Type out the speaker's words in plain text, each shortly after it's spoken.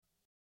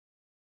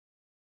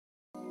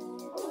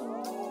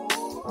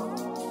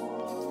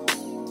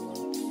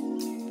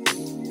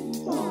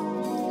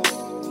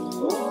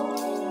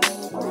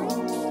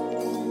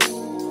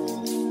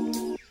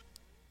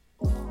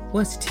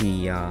What's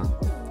tea, y'all?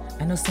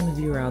 I know some of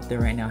you are out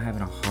there right now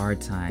having a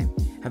hard time,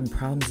 having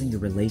problems in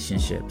your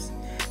relationships,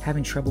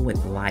 having trouble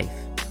with life,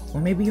 or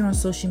maybe you're on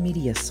social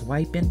media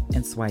swiping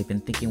and swiping,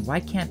 thinking,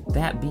 why can't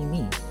that be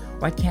me?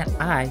 Why can't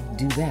I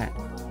do that?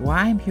 Well,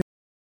 I'm here.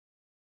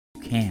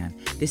 You can.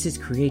 This is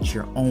Create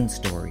Your Own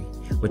Story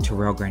with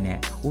Terrell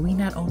Garnett, where we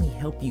not only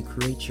help you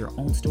create your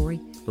own story,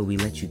 but we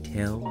let you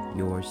tell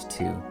yours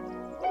too.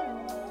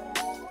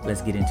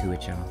 Let's get into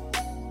it, y'all.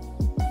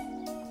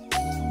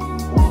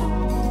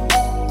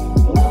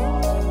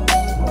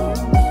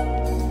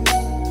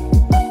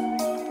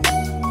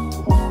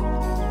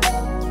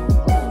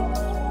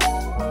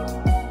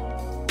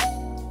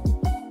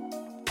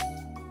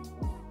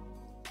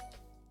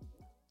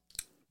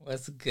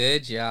 What's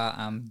good, y'all?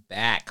 I'm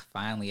back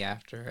finally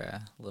after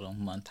a little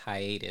month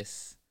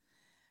hiatus.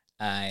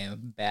 I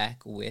am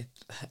back with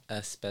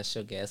a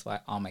special guest.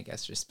 Well, all my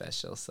guests are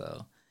special,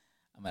 so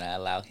I'm going to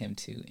allow him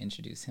to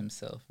introduce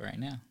himself right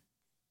now.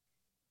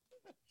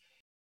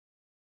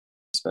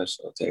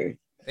 Special, Terry.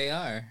 They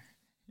are.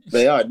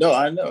 They are. No,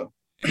 I know.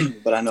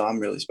 But I know I'm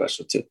really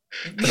special, too.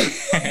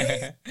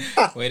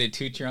 Way to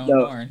toot your own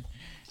horn.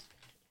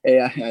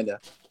 Hey, I know.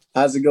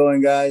 How's it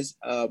going, guys?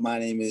 My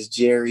name is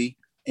Jerry.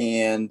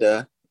 And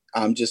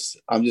I'm just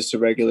a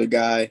regular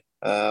guy.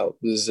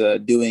 Was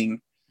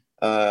doing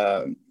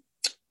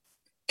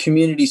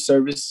community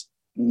service,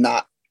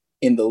 not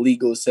in the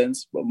legal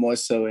sense, but more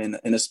so in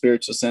a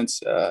spiritual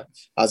sense. I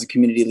was a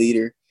community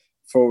leader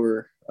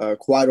for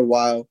quite a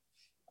while.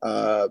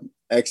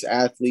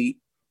 Ex-athlete.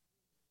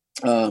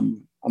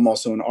 I'm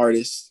also an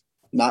artist,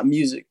 not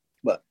music,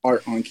 but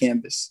art on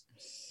canvas.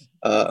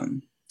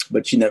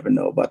 But you never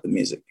know about the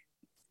music.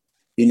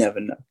 You never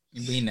know.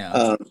 We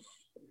know.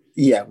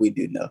 Yeah, we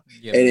do know.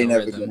 It ain't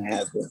never gonna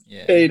happen.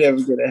 Yeah. It ain't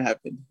never gonna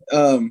happen.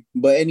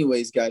 But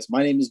anyways, guys,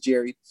 my name is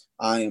Jerry.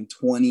 I am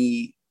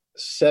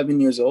 27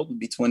 years old. I'll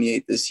be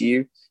 28 this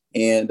year,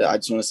 and I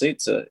just want to say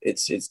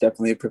it's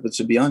definitely a privilege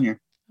to be on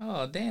here.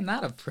 Oh, damn,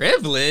 not a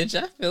privilege.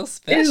 I feel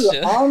special. It is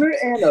an honor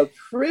and a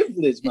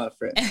privilege, my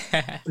friend.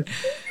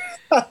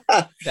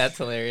 That's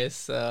hilarious.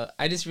 So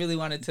I just really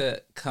wanted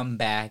to come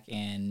back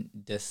and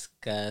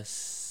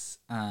discuss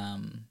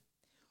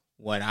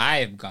what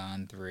I've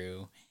gone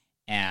through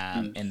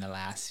in the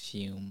last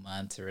few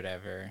months or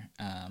whatever.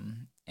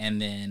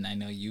 And then I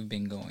know you've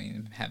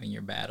been having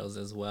your battles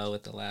as well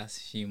with the last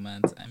few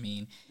months. I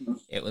mean,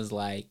 it was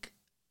like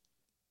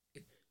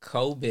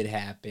COVID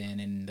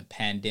happened and the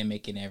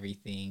pandemic and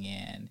everything.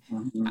 And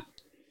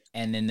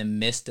in the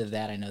midst of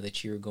that, I know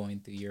that you were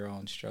going through your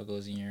own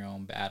struggles and your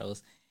own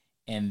battles.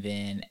 And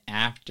then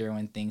after,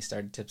 when things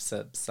started to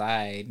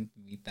subside,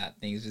 we thought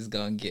things was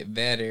going to get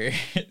better.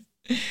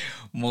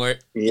 More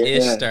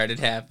ish started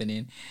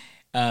happening.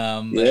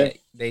 But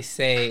they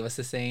say, what's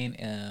the saying?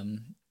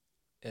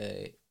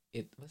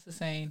 What's the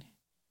saying?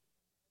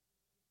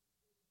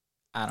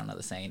 I don't know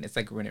the saying. It's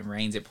like when it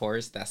rains, it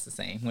pours. That's the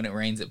saying. When it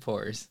rains, it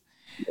pours.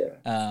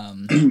 Yeah.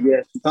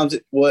 Yeah.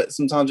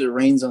 Sometimes it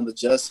rains on the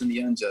just and the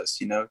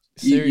unjust. You know,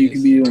 you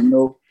could be doing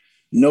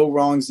no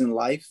wrongs in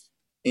life,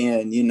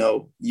 and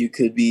you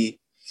could be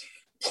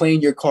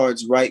playing your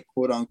cards right,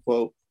 quote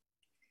unquote,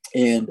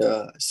 and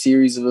a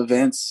series of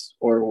events,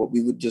 or what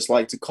we would just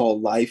like to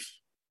call life.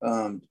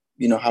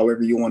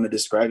 However you want to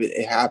describe it,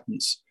 it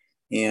happens.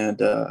 And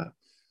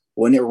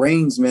when it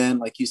rains, man,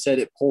 like you said,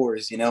 it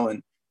pours,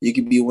 and you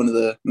can be one of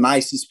the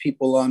nicest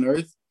people on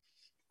earth.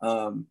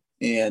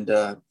 And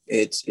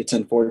it's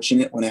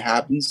unfortunate when it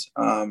happens,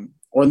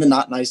 or the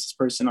not nicest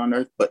person on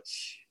earth, but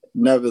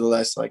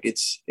nevertheless, like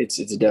it's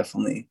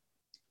definitely,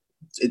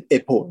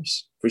 it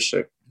pours for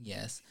sure.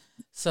 Yes.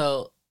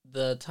 So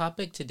the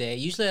topic today,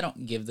 usually I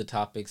don't give the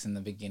topics in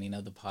the beginning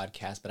of the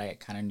podcast, but I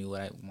kind of knew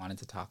what I wanted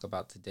to talk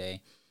about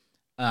today.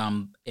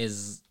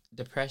 Is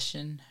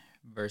depression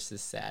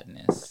versus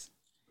sadness.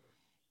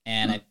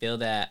 And I feel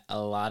that a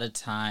lot of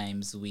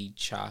times we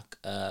chalk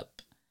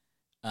up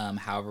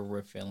however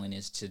we're feeling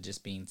is to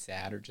just being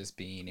sad or just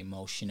being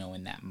emotional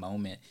in that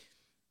moment.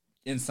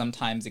 And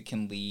sometimes it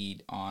can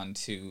lead on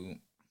to,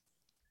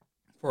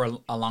 for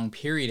a long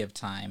period of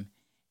time,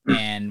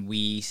 and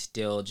we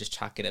still just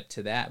chalk it up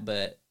to that.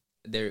 But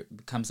there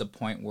becomes a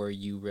point where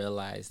you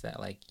realize that,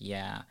 like,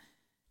 yeah,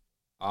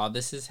 all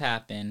this has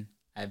happened.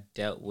 I've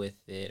dealt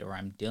with it, or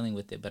I'm dealing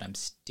with it, but I'm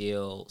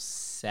still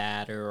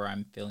sadder, or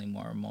I'm feeling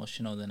more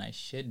emotional than I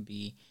should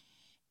be,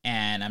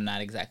 and I'm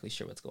not exactly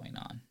sure what's going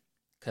on.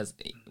 Because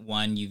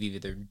one, you've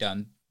either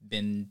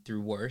been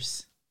through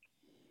worse,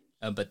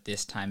 but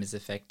this time is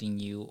affecting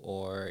you,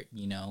 or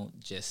you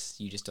just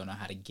don't know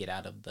how to get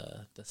out of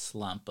the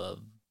slump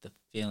of the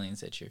feelings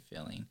that you're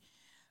feeling.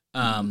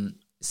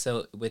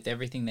 So with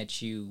everything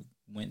that you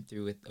went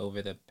through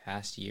over the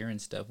past year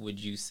and stuff, would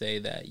you say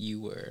that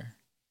you were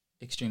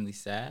extremely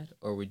sad,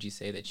 or would you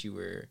say that you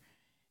were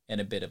in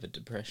a bit of a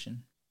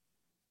depression?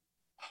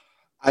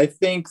 I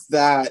think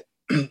that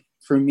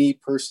for me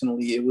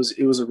personally, it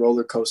was a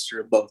roller coaster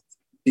of both,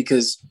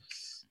 because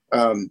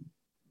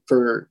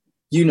for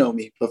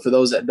me, but for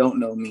those that don't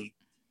know me,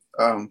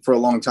 for a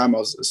long time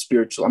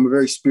I'm a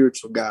very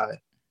spiritual guy,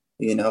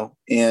 you know,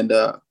 and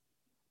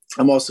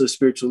I'm also a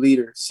spiritual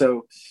leader.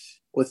 So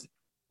with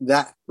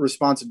that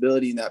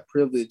responsibility and that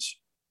privilege,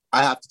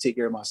 I have to take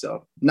care of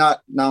myself.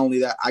 Not only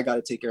that, I got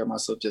to take care of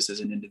myself just as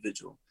an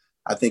individual.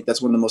 I think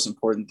that's one of the most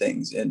important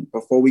things. And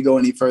before we go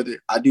any further,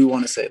 I do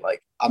want to say,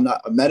 like, I'm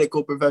not a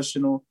medical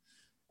professional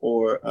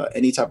or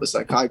any type of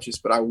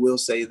psychiatrist, but I will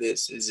say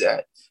this is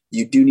that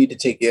you do need to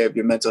take care of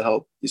your mental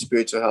health, your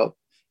spiritual health,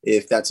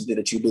 if that's something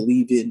that you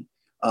believe in,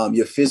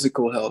 your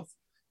physical health,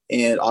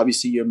 and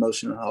obviously your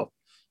emotional health.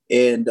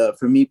 And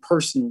for me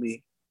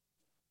personally,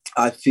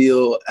 I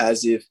feel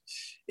as if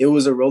it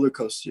was a roller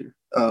coaster,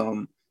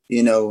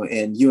 you know,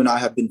 and you and I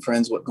have been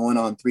friends, what, going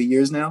on 3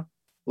 years now,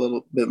 a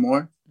little bit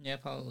more. Yeah,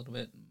 probably a little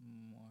bit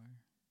more.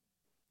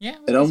 Yeah,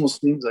 It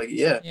almost seems like,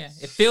 yeah. Yeah,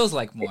 it feels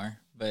like more,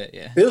 but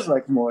yeah. Feels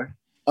like more.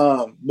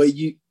 But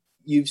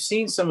you've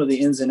seen some of the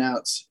ins and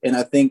outs, and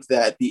I think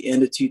that at the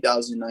end of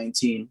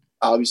 2019,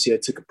 obviously I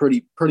took a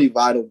pretty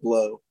vital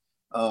blow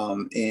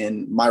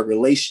in my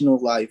relational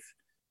life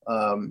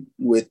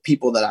with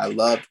people that I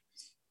loved,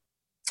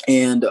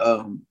 and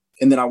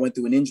then I went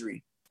through an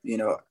injury. You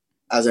know,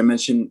 as I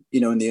mentioned,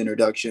 you know, in the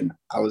introduction,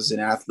 I was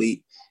an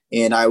athlete,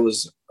 and I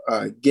was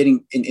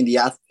getting in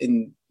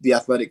the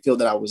athletic field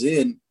that I was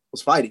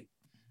fighting.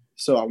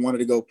 So I wanted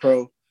to go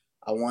pro.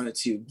 I wanted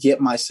to get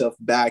myself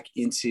back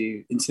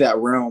into that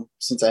realm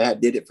since I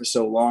had did it for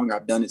so long.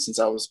 I've done it since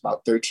I was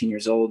about 13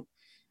 years old.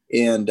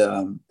 And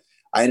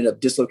I ended up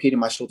dislocating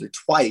my shoulder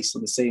twice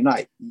on the same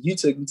night. You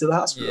took me to the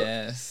hospital.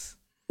 Yes.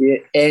 Yeah,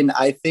 and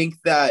I think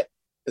that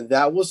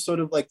was sort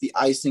of like the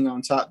icing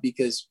on top,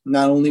 because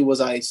not only was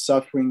I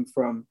suffering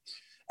from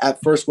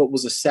at first what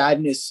was a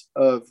sadness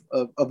of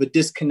a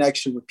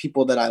disconnection with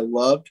people that I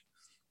loved,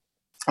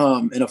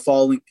 and a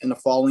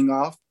falling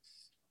off,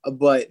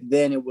 but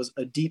then it was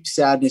a deep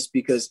sadness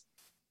because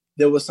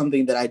there was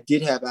something that I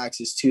did have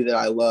access to that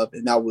I loved,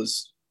 and that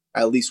was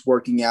at least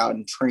working out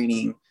and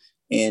training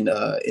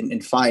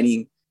and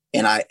fighting,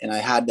 and I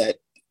had that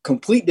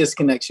complete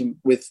disconnection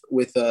with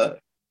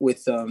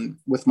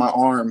my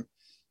arm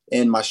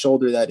and my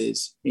shoulder, that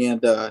is,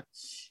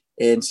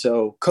 and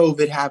so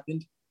COVID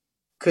happened,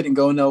 couldn't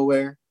go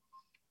nowhere,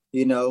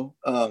 you know,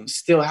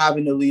 still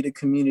having to lead a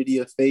community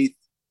of faith.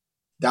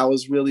 That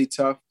was really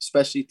tough,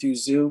 especially through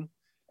Zoom.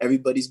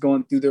 Everybody's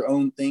going through their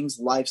own things.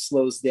 Life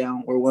slows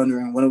down. We're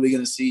wondering, when are we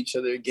going to see each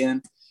other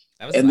again?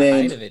 That was the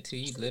height of it too.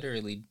 You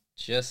literally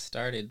just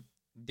started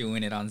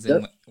doing it on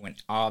Zoom when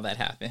all that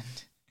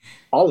happened.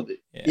 All of it.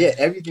 Yeah,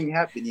 everything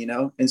happened, you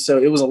know? And so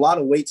it was a lot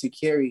of weight to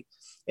carry.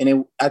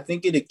 And I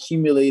think it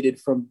accumulated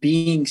from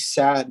being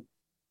sad,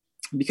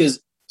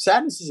 because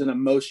sadness is an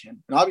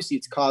emotion. And obviously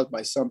it's caused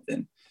by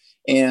something.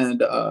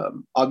 And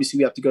obviously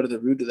we have to go to the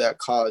root of that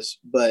cause.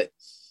 But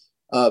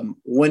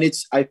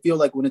I feel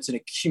like when it's an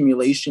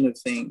accumulation of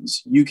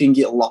things, you can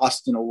get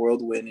lost in a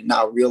whirlwind and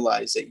not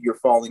realize that you're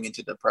falling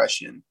into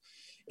depression.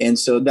 And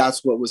so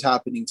that's what was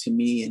happening to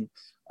me.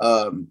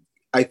 And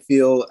I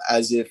feel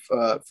as if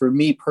for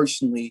me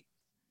personally,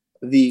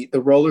 the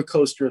roller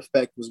coaster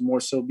effect was more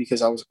so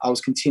because I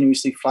was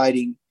continuously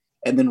fighting.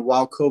 And then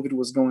while COVID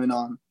was going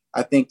on,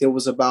 I think there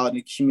was about an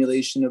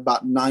accumulation of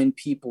about 9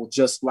 people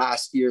just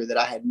last year that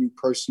I had knew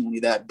personally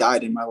that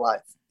died in my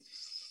life.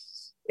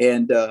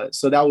 And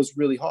so that was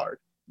really hard.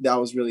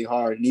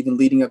 And even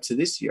leading up to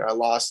this year, I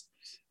lost,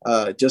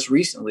 just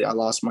recently, I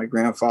lost my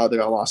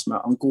grandfather. I lost my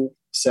uncle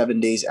 7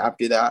 days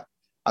after that.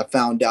 I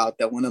found out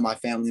that one of my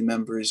family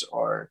members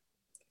are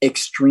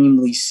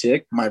extremely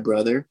sick, my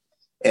brother.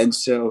 And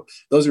so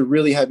those are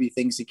really heavy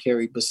things to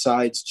carry,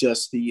 besides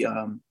just the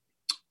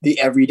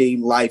everyday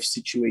life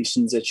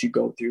situations that you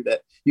go through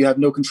that you have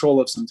no control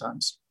of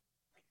sometimes.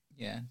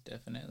 Yeah,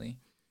 definitely.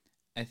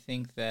 I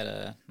think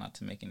that, not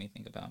to make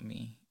anything about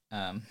me,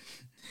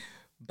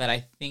 but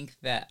I think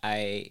that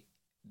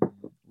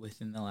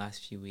within the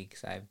last few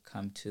weeks, I've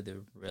come to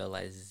the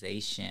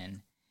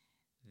realization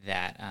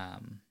that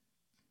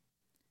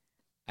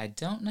I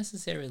don't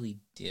necessarily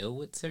deal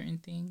with certain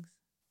things.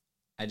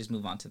 I just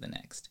move on to the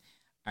next.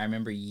 I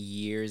remember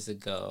years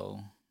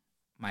ago,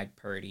 Mike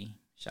Purdy,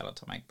 shout out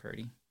to Mike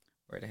Purdy,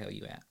 where the hell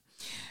you at?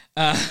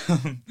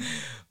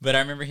 But I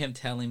remember him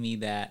telling me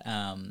that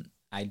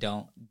I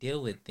don't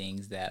deal with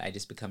things, that I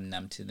just become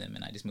numb to them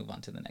and I just move on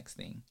to the next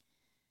thing.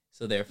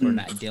 So therefore,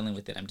 not dealing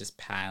with it, I'm just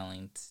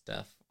piling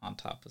stuff on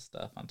top of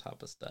stuff on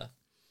top of stuff.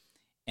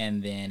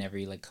 And then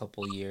every like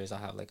couple years, I'll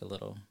have like a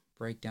little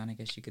breakdown, I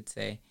guess you could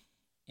say.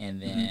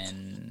 And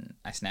then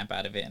I snap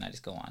out of it and I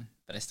just go on.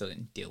 But I still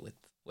didn't deal with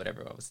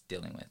whatever I was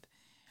dealing with.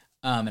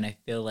 And I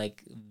feel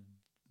like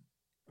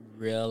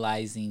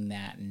realizing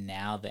that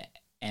now, that,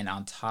 and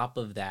on top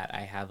of that,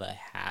 I have a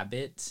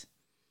habit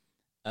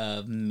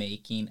of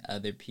making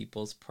other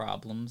people's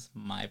problems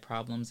my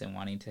problems and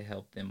wanting to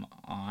help them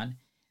on.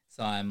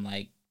 So I'm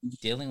like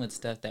dealing with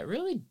stuff that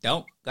really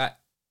don't got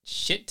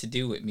shit to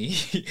do with me.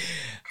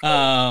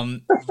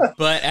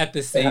 But at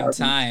the same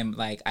time,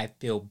 like, I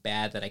feel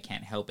bad that I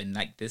can't help. And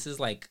like, this is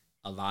like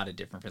a lot of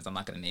different friends. I'm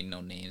not going to name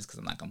no names because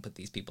I'm not going to put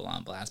these people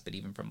on blast, but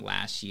even from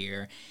last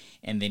year,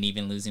 and then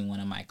even losing one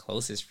of my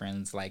closest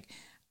friends, like,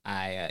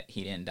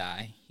 He didn't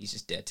die. He's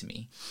just dead to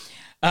me.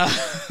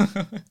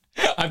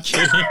 I'm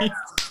kidding.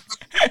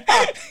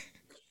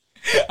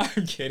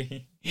 I'm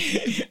kidding.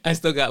 I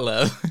still got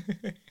love.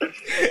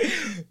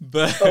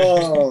 But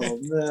oh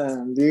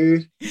man,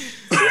 dude.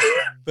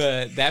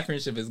 But that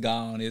friendship is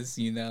gone. It's,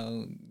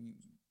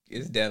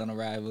 it's dead on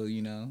arrival,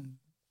 We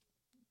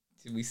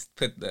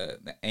put the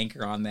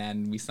anchor on that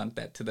and we sunk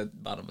that to the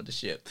bottom of the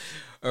ship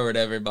or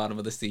whatever, bottom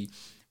of the sea.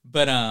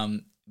 But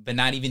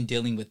not even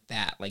dealing with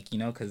that,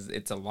 because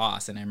it's a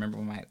loss. And I remember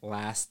when my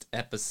last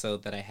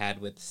episode that I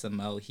had with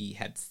Samo, he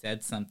had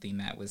said something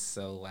that was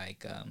so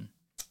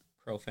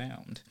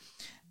profound.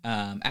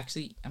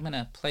 Actually, I'm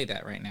gonna play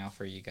that right now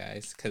for you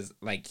guys, because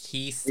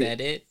he said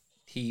it.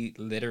 He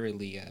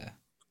literally,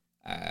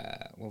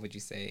 what would you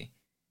say?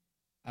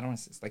 I don't want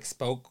to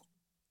spoke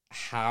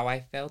how I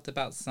felt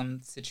about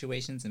some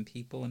situations and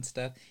people and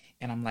stuff.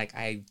 And I'm like,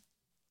 I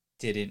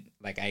didn't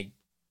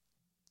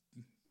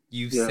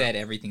you said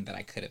everything that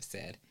I could have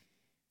said.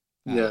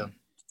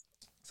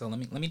 So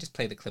let me just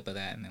play the clip of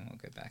that, and then we'll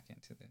get back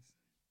into this.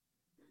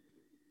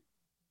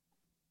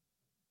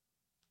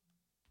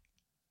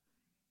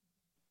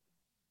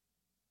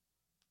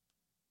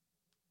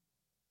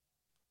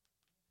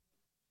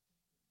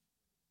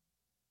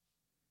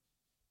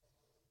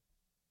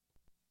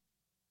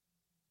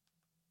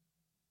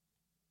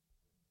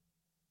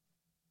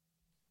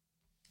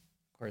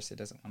 Of course, it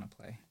doesn't want to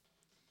play.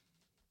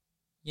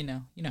 You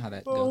know how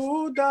that goes.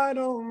 Who died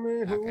on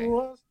me?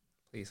 Okay.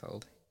 Please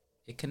hold.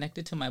 It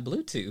connected to my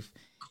Bluetooth.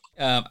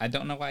 I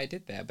don't know why I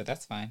did that, but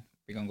that's fine.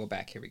 We're gonna go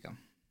back. Here we go.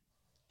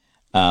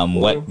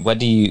 What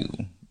do you,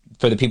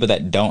 for the people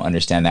that don't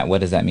understand that,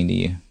 what does that mean to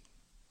you?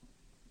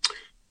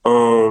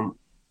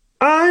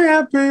 I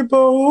have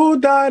people who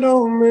died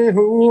on me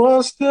who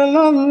are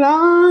still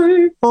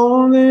alive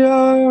on the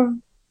earth.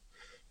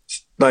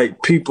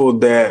 Like people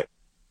that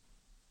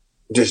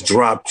just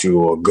dropped you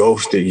or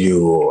ghosted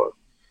you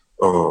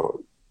or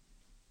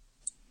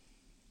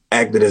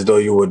acted as though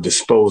you were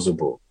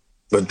disposable.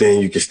 But then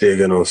you can still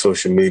get on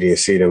social media and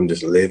see them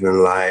just living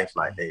life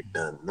like they've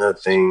done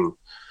nothing,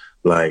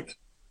 like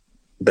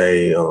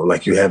they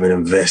like you haven't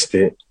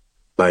invested,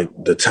 like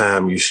the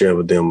time you share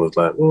with them was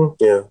like,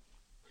 yeah.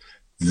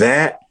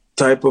 That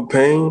type of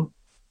pain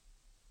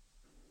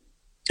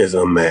is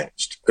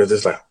unmatched, because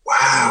it's like,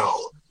 wow,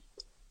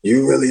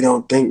 you really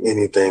don't think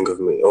anything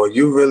of me, or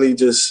you really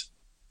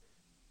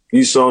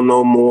you saw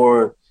no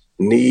more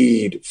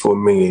need for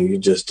me and you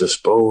just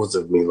disposed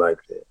of me like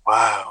that.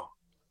 Wow.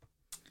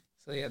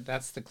 So yeah,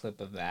 that's the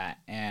clip of that.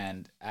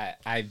 And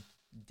I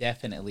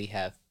definitely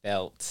have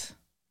felt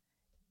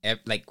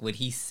when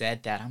he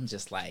said that, I'm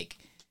just like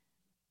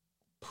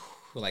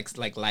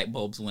light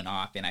bulbs went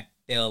off. And I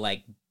feel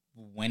like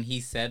when he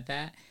said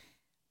that,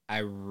 I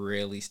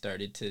really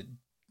started to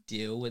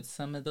deal with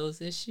some of those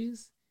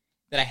issues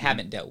that I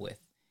haven't dealt with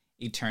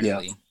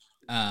eternally. Yeah.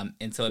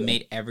 And so it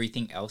made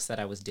everything else that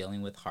I was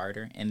dealing with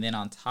harder. And then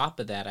on top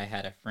of that, I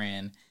had a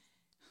friend,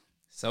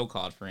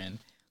 so-called friend,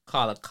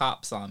 call the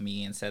cops on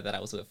me and said that I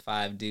was with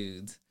 5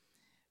 dudes,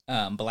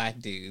 black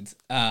dudes.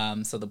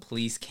 So the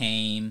police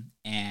came,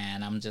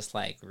 and I'm just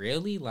like,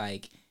 really?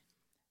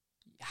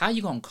 How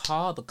you gonna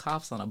call the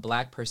cops on a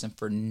black person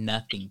for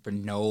nothing, for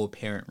no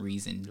apparent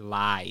reason?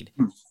 Lied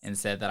and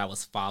said that I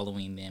was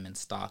following them and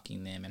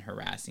stalking them and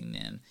harassing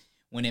them,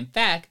 when in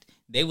fact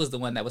they was the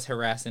one that was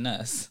harassing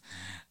us.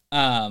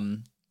 But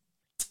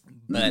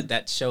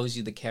that shows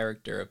you the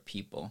character of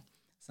people.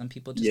 Some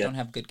people just don't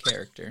have good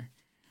character,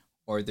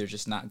 or they're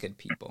just not good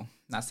people.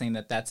 Not saying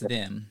that that's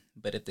them,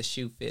 but if the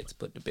shoe fits,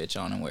 put the bitch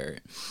on and wear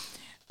it.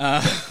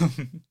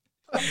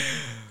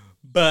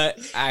 But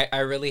I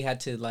really had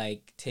to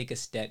take a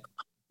step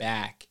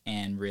back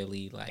and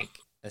really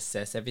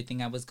assess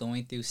everything I was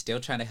going through, still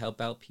trying to help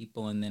out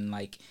people, and then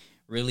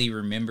really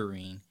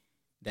remembering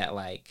that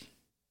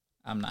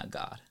I'm not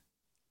God.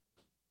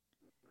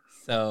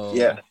 So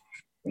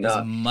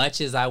as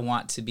much as I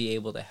want to be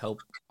able to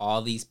help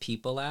all these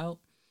people out,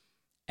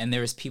 and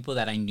there was people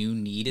that I knew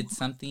needed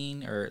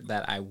something, or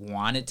that I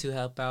wanted to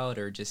help out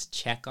or just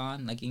check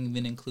on,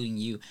 even including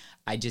you,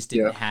 I just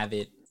didn't have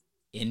it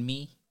in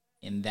me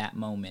in that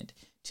moment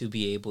to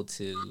be able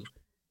to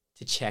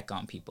check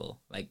on people.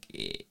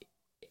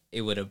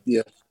 It would have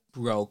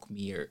broke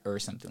me or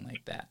something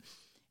like that.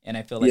 And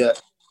I feel like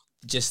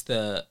just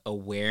the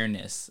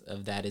awareness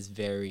of that is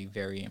very,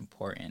 very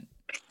important.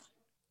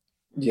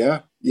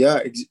 Yeah,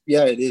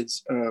 it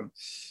is.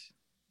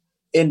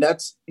 And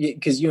that's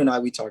because you and I,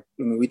 we've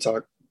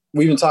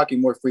been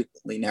talking more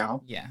frequently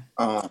now. Yeah.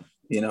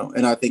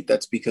 And I think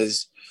that's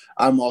because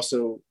I'm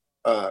also,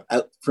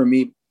 for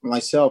me,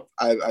 myself,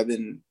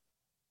 I'm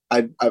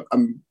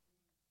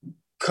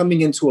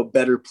coming into a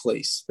better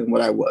place than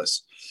what I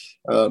was.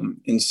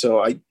 And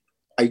so I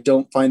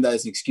don't find that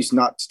as an excuse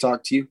not to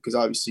talk to you, because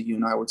obviously you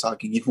and I were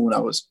talking even when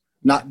I was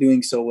not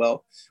doing so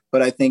well.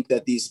 But I think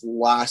that these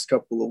last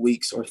couple of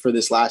weeks, or for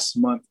this last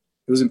month,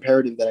 it was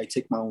imperative that I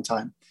take my own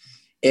time.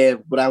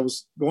 And what I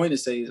was going to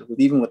say is,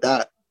 even with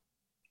that,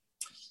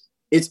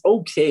 it's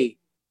okay,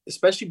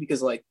 especially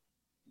because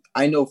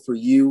I know for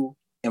you,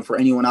 and for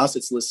anyone else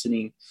that's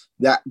listening,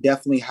 that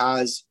definitely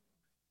has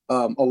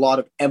a lot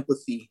of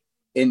empathy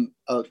and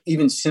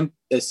even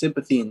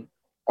sympathy,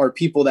 are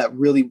people that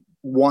really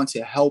want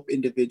to help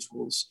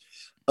individuals.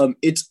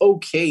 It's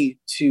okay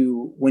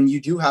to, when you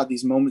do have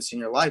these moments in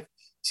your life,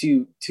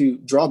 to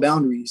draw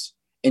boundaries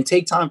and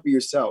take time for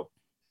yourself.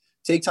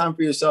 Take time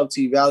for yourself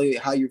to evaluate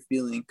how you're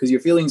feeling, because your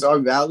feelings are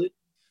valid.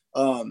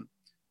 I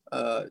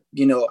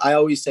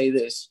always say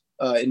this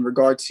in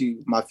regard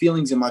to my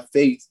feelings and my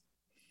faith.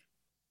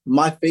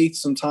 My faith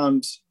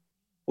sometimes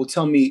will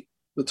tell me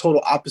the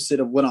total opposite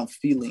of what I'm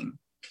feeling,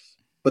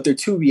 but they're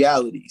two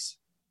realities.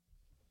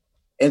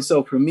 And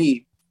so for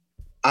me,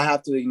 I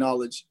have to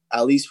acknowledge,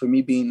 at least for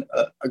me being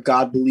a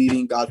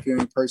God-believing,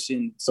 God-fearing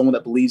person, someone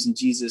that believes in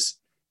Jesus,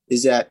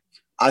 is that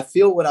I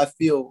feel what I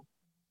feel,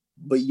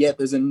 but yet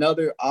there's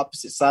another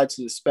opposite side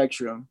to the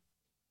spectrum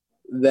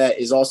that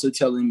is also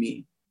telling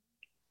me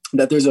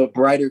that there's a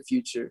brighter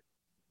future.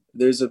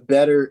 There's a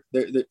better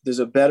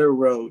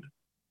road,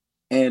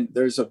 and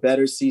there's a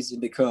better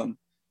season to come.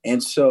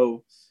 And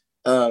so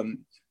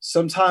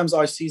sometimes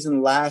our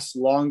season lasts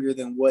longer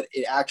than what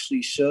it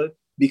actually should,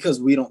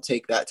 because we don't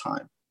take that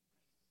time.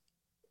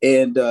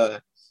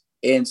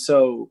 And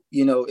so,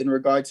 in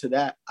regard to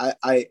that,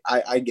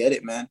 I get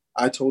it, man.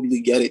 I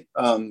totally get it.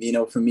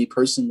 For me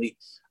personally,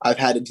 I've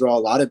had to draw a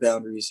lot of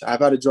boundaries.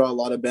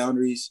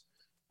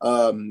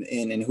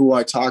 In who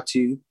I talk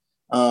to,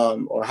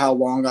 or how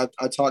long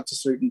I talk to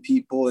certain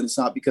people. And it's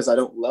not because I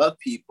don't love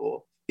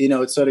people.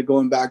 It's sort of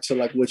going back to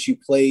like what you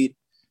played,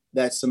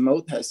 that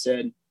Samoth has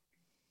said.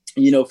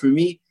 For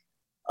me,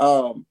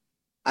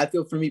 I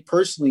feel, for me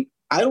personally,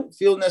 I don't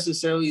feel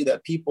necessarily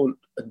that people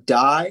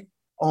die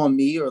on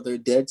me or they're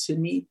dead to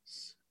me,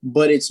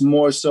 but it's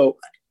more so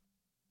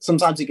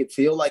sometimes it could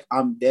feel like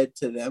I'm dead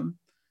to them.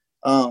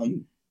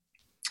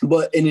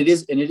 But it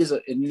is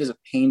a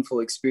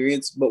painful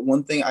experience. But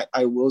one thing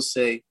I will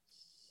say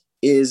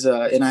is,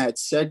 and I had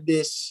said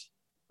this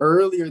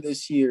earlier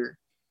this year,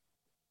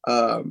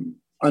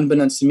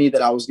 unbeknownst to me,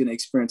 that I was going to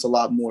experience a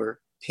lot more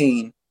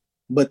pain,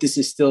 but this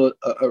is still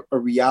a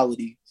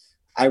reality.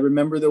 I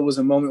remember there was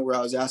a moment where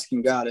I was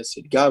asking God, I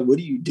said, God, what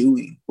are you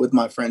doing with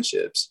my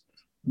friendships?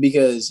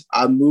 Because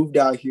I moved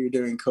out here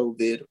during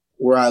COVID,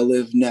 where I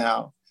live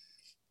now.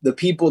 The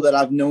people that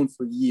I've known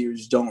for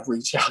years don't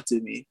reach out to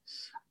me.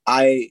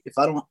 If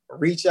I don't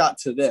reach out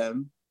to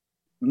them,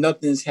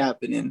 nothing's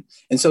happening.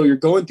 And so you're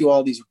going through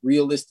all these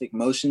realistic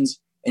motions,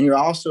 and you're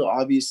also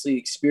obviously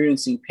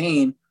experiencing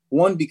pain.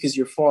 One, because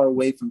you're far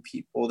away from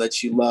people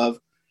that you love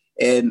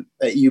and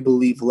that you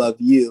believe love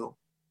you.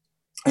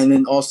 And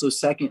then also,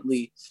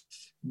 secondly,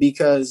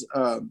 because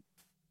of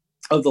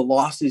the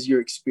losses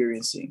you're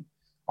experiencing,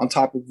 on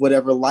top of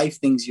whatever life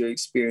things you're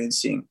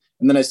experiencing.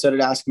 And then I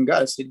started asking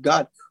God, I said,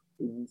 God,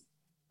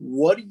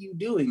 what are you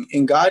doing?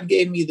 And God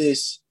gave me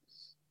this,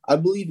 I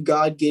believe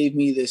God gave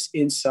me this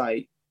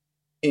insight.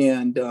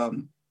 And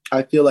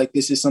I feel like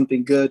this is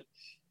something good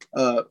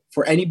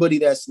for anybody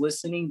that's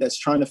listening, that's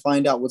trying to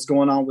find out what's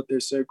going on with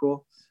their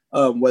circle,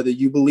 whether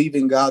you believe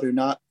in God or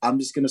not. I'm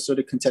just going to sort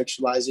of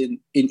contextualize it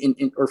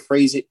in or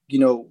phrase it,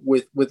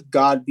 with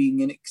God being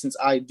in it, since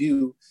I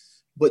do.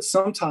 But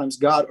sometimes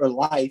God or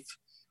life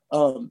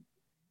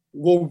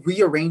will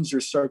rearrange your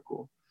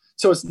circle.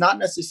 So it's not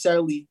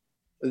necessarily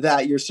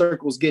that your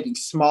circle is getting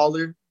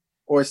smaller,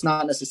 or it's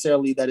not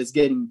necessarily that it's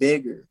getting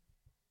bigger.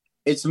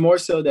 It's more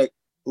so that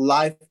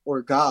life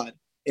or God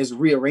is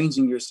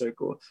rearranging your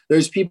circle.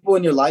 There's people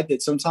in your life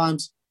that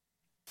sometimes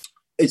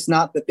it's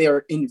not that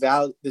they're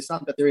invaluable. It's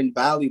not that they're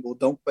invaluable,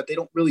 but they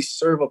don't really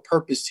serve a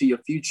purpose to your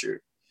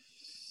future.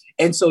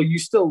 And so you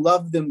still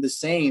love them the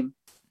same,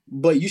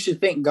 but you should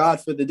thank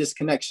God for the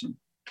disconnection.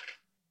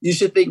 You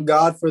should thank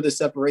God for the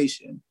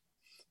separation,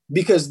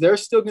 because they're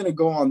still going to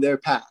go on their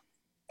path,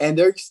 and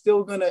they're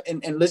still going to,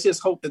 and let's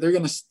just hope that they're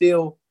going to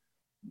still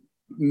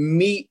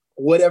meet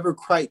whatever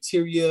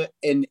criteria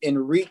and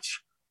reach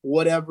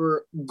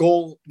whatever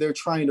goal they're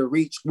trying to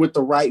reach with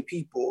the right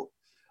people.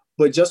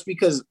 But just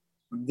because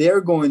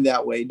they're going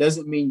that way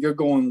doesn't mean you're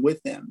going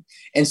with them.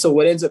 And so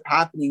what ends up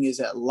happening is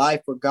that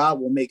life or God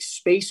will make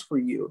space for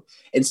you.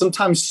 And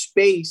sometimes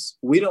space,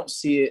 we don't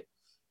see it,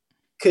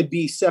 could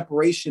be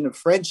separation of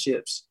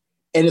friendships.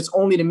 And it's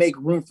only to make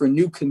room for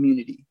new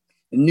community,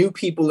 new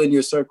people in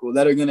your circle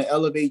that are going to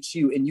elevate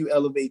you, and you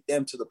elevate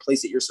them to the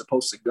place that you're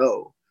supposed to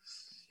go.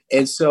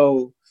 And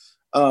so,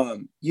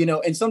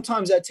 and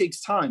sometimes that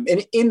takes time.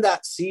 And in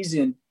that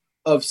season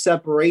of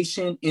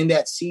separation, in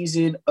that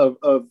season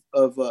of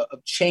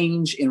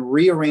change and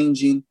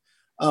rearranging,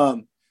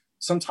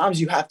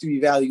 sometimes you have to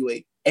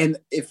evaluate. And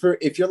if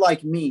you're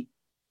like me,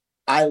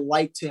 I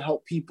like to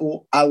help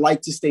people. I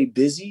like to stay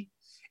busy.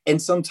 And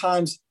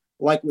sometimes,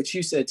 like what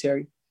you said,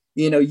 Terry,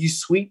 you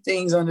sweep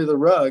things under the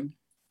rug.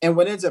 And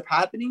what ends up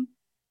happening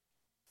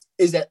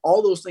is that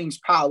all those things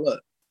pile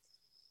up.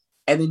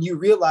 And then you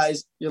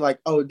realize, you're like,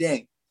 oh,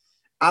 dang,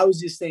 I was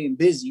just staying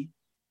busy,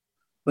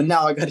 but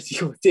now I got to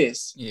deal with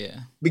this.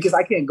 Yeah. Because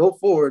I can't go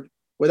forward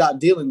without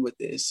dealing with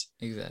this.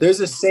 Exactly. There's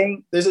a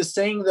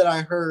saying that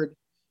I heard,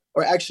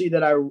 or actually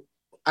that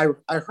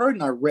I heard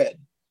and I read.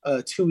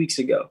 2 weeks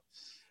ago,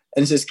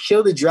 and it says,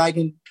 "Kill the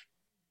dragon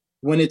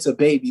when it's a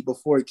baby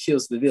before it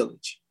kills the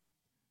village."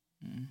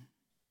 Mm.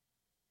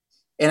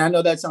 And I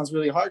know that sounds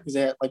really hard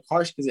because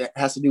harsh because it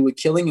has to do with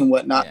killing and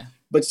whatnot. Yeah.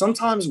 But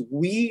sometimes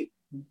we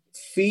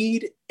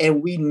feed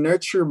and we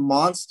nurture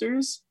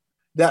monsters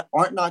that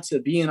aren't not to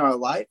be in our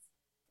life,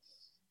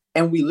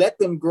 and we let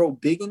them grow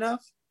big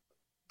enough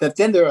that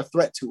then they're a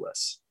threat to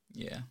us.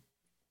 Yeah,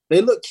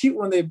 they look cute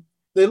when they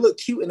look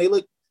cute and they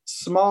look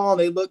small. And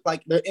they look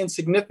like they're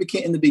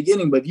insignificant in the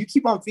beginning, but if you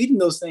keep on feeding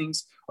those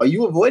things, or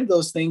you avoid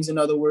those things, in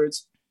other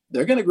words,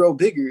 they're going to grow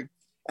bigger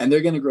and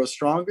they're going to grow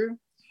stronger,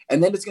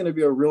 and then it's going to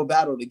be a real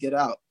battle to get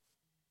out.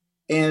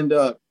 And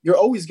you're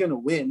always going to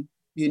win.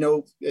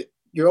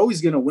 You're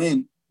always going to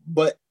win,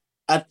 but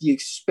at the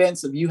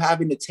expense of you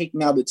having to take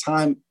now the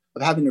time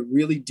of having to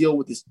really deal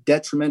with this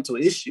detrimental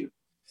issue.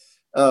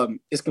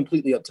 It's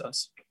completely up to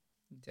us.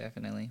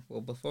 Definitely.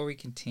 Well, before we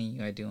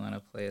continue, I do want to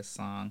play a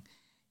song.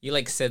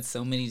 You said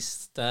so many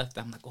stuff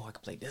that I'm like, oh, I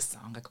could play this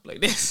song. I could play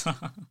this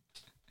song.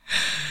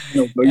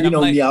 No, but you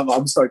know me,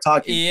 I'm start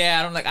talking. Yeah,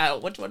 and I'm like,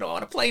 which one do I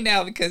want to play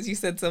now? Because you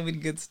said so many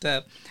good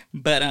stuff.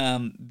 But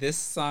this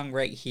song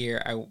right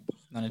here, I want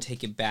to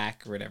take it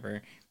back or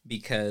whatever,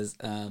 because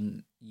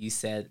you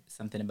said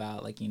something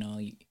about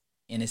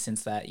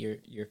innocence, that your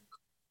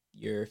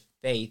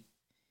faith,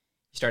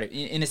 you started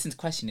innocence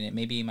questioning it.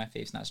 Maybe my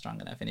faith's not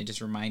strong enough, and it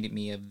just reminded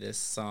me of this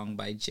song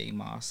by J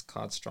Moss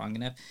called "Strong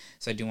Enough."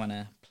 So I do want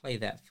to play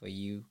that for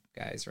you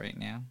guys right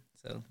now.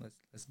 So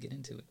let's get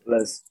into it.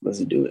 Let's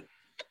do it.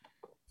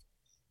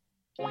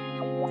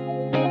 Man,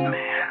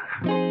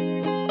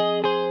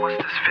 what's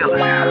this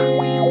feeling? I'm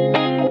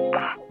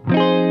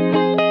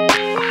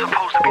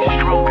supposed to be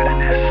stronger than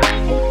this.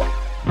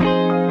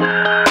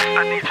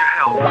 I need your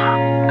help.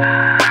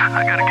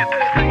 I gotta get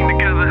this thing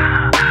together.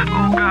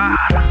 Oh God.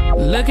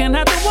 Looking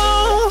at the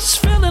walls,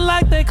 feeling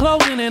like they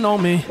closing in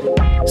on me.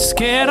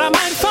 Scared I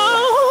might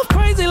fall,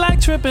 crazy like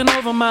tripping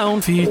over my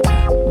own feet.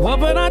 What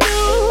would I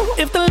do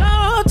if the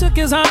Lord took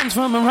his arms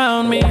from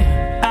around me?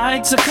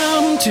 I'd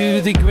succumb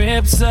to the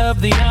grips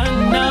of the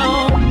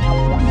unknown.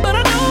 But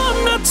I know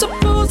I'm not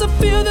supposed to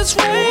feel this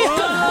way.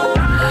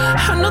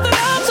 I know that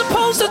I'm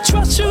supposed to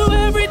trust you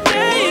every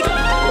day.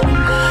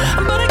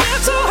 But it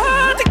gets so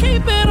hard to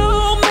keep it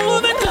all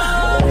moving.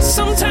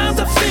 Sometimes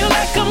I feel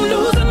like I'm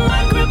losing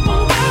my grip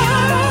on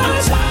God.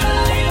 I'm tired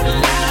of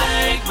living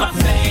like my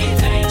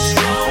faith ain't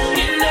strong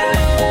enough.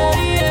 Oh,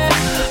 yeah.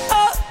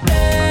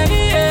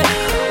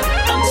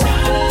 I'm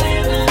tired of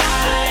living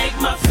like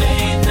my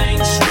faith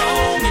ain't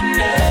strong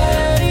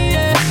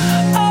enough.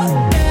 Oh,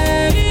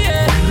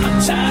 yeah. I'm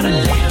tired of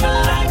living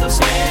like I'm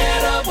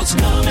scared of what's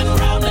coming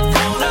around the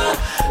corner.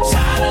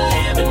 Tired of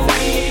living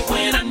weak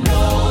when I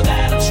know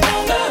that I'm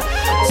stronger.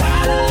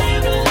 Tired of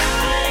living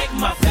like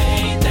my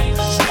faith ain't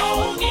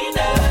strong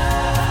enough.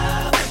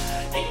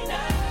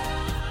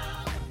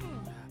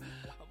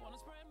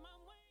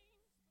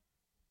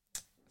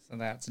 So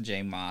that's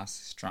J Moss,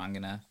 "Strong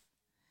Enough."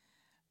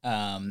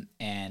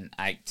 And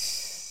I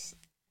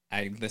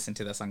listened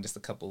to that song just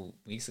a couple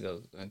weeks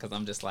ago because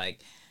I'm just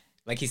like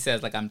he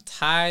says, I'm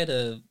tired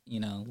of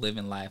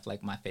living life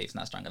like my faith's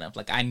not strong enough.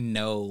 I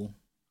know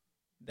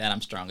that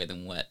I'm stronger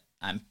than what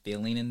I'm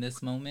feeling in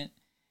this moment,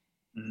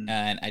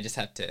 and I just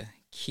have to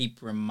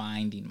keep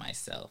reminding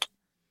myself.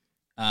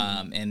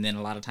 And then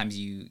a lot of times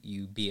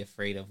you be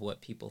afraid of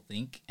what people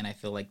think, and I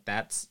feel like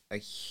that's a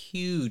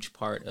huge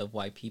part of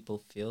why people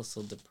feel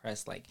so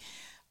depressed.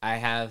 I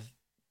have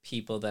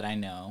people that I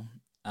know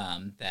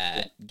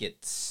that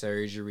get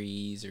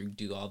surgeries or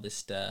do all this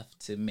stuff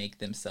to make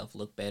themselves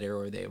look better,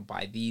 or they'll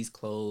buy these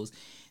clothes,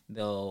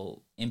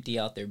 they'll empty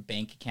out their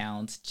bank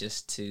accounts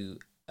just to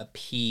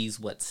appease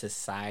what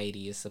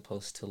society is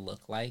supposed to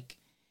look like,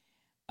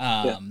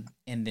 and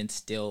then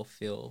still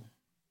feel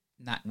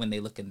not, when they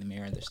look in the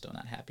mirror, they're still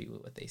not happy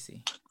with what they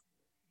see.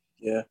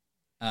 Yeah.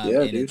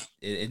 And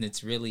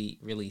it's really,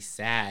 really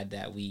sad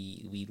that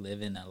we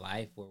live in a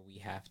life where we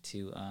have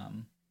to,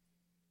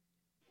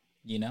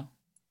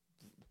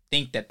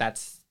 think that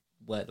that's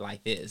what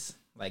life is,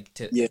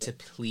 to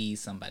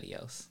please somebody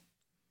else.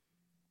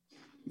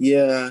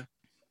 Yeah.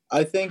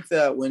 I think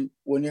that when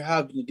you're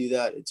having to do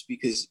that, it's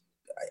because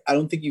I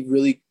don't think you've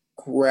really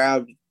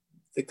grabbed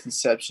the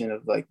conception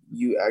of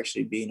you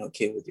actually being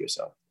okay with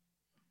yourself.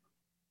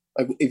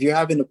 If you're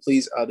having to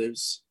please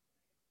others,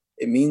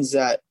 it means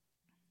that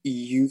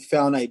you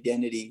found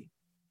identity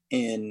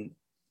in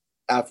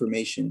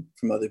affirmation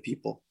from other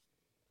people.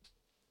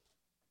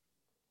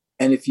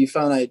 And if you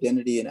found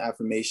identity in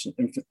affirmation,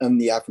 in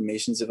the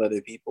affirmations of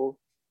other people,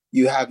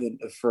 you haven't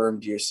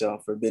affirmed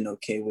yourself or been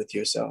okay with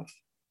yourself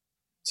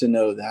to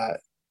know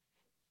that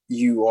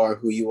you are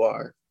who you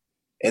are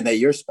and that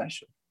you're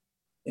special.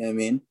 You know what I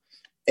mean?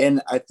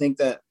 And I think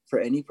that for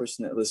any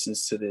person that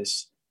listens to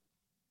this,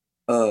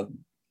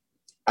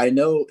 I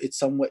know it's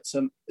somewhat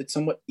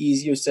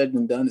easier said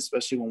than done,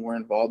 especially when we're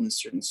involved in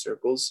certain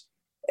circles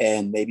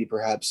and maybe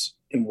perhaps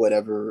in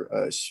whatever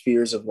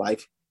spheres of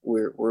life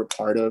we're a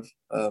part of,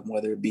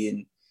 whether it be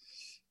in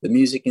the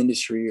music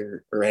industry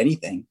or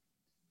anything.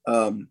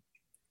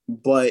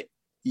 But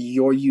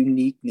your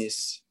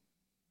uniqueness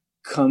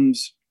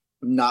comes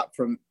not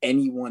from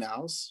anyone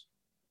else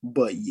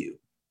but you.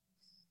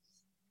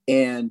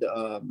 And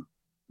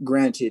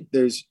granted,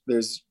 there's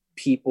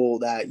people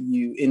that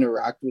you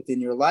interact with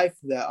in your life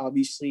that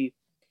obviously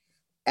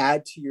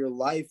add to your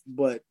life,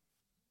 but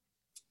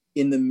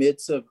in the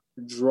midst of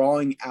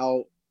drawing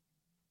out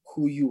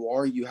who you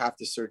are, you have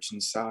to search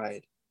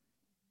inside,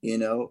 you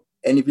know?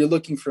 And if you're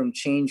looking for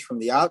change from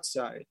the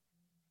outside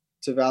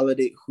to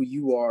validate who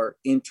you are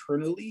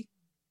internally,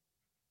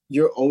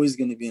 you're always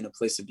going to be in a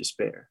place of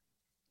despair.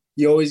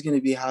 You're always going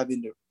to be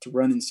having to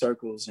run in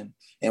circles,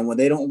 and when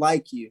they don't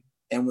like you,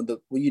 and when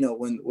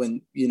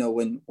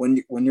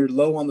when you're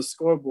low on the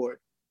scoreboard,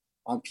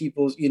 on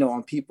people's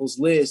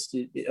list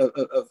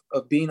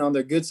of being on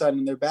their good side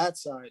and their bad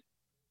side,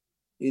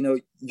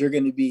 you're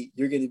going to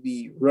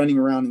be running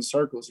around in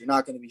circles. You're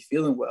not going to be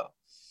feeling well.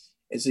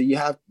 And so you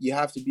have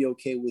to be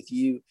okay with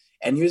you.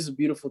 And here's the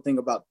beautiful thing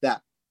about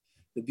that.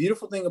 The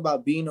beautiful thing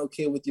about being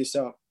okay with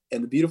yourself,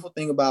 and the beautiful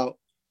thing about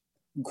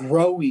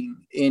growing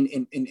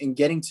and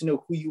getting to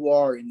know who you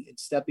are and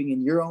stepping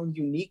in your own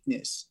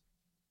uniqueness,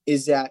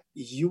 is that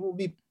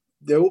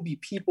there will be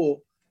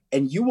people,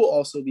 and you will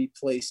also be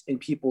placed in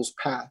people's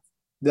path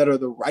that are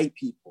the right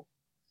people.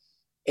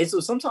 And so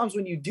sometimes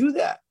when you do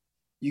that,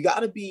 you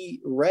got to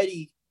be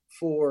ready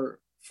for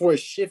a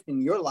shift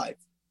in your life,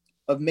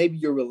 of maybe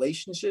your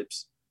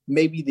relationships,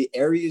 maybe the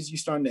areas you're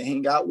starting to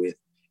hang out with,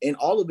 and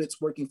all of it's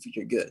working for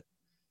your good.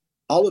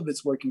 All of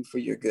it's working for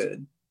your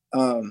good.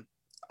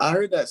 I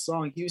heard that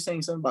song. He was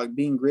saying something about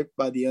being gripped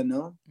by the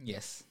unknown.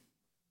 Yes.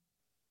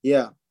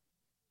 Yeah.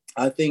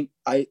 I think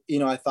I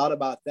thought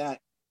about that,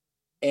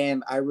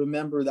 and I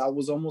remember that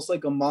was almost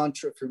like a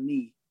mantra for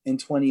me in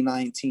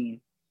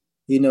 2019.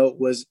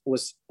 Was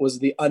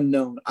the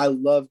unknown. I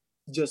loved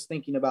just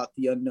thinking about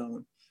the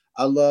unknown.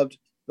 I loved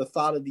the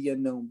thought of the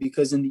unknown,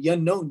 because in the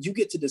unknown, you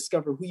get to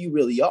discover who you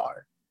really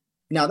are.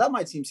 Now, that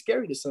might seem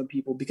scary to some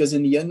people, because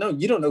in the unknown,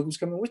 you don't know who's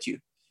coming with you.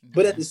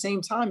 But at the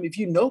same time, if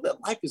you know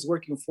that life is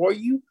working for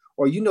you,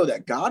 or you know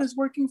that God is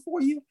working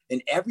for you,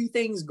 and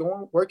everything's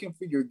working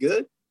for your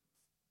good,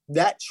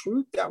 that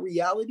truth, that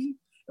reality,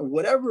 and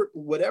whatever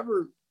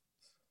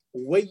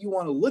way you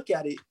want to look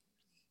at it,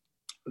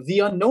 the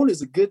unknown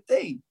is a good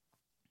thing.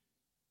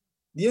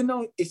 The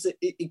unknown,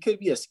 it could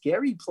be a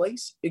scary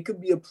place. It could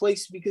be a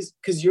place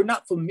because you're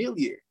not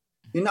familiar.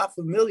 You're not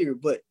familiar,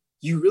 but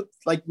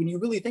when you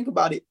really think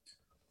about it,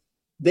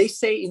 they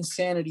say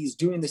insanity is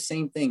doing the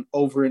same thing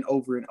over and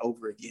over and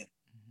over again.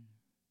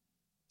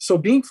 So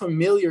being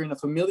familiar in a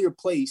familiar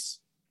place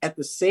at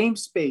the same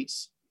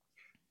space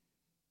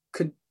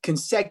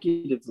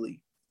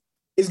consecutively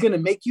is going to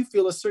make you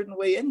feel a certain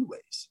way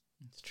anyways.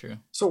 It's true.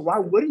 So why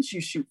wouldn't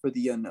you shoot for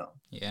the unknown?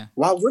 Yeah.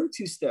 Why wouldn't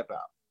you step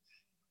out?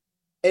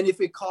 And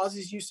if it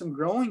causes you some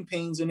growing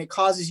pains, and it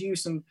causes you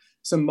some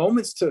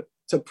moments to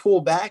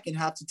pull back and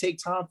have to take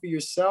time for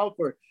yourself,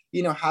 or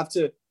have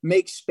to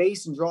make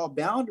space and draw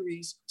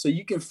boundaries so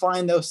you can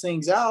find those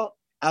things out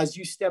as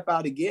you step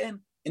out again,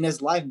 and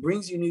as life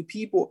brings you new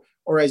people,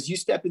 or as you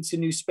step into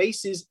new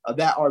spaces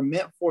that are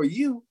meant for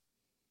you,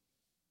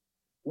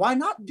 why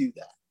not do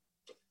that?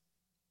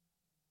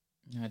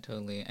 I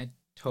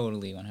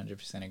totally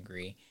 100%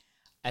 agree.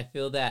 I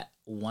feel that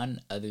one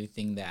other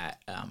thing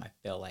that I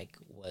feel like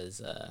was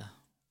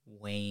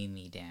weighing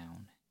me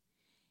down,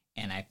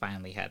 and I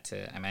finally had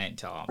to, I didn't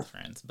tell all my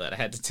friends, but I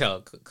had to tell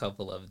a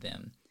couple of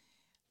them.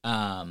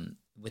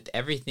 With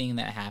everything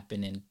that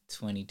happened in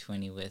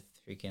 2020 with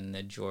freaking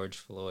the George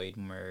Floyd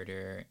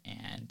murder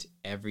and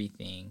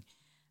everything,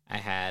 I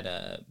had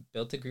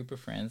built a group of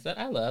friends that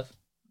I love.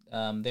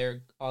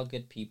 They're all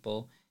good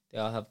people. They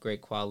all have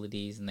great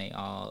qualities, and they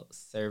all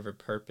serve a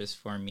purpose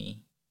for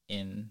me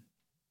in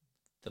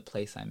the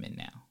place I'm in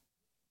now.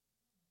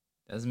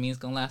 Doesn't mean it's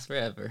going to last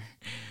forever,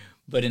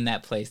 but in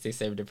that place, they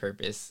served a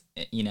purpose,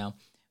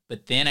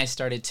 But then I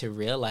started to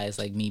realize,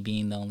 like, me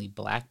being the only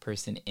Black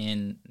person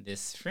in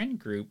this friend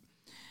group,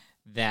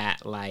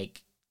 that,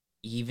 like,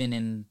 even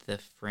in the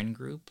friend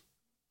group,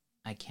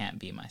 I can't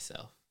be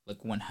myself,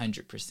 like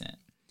 100%.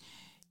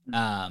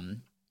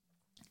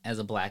 As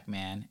a Black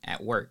man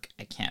at work,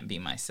 I can't be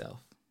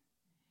myself.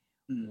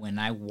 When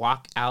I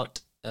walk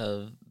out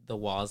of the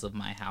walls of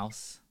my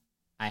house,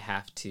 I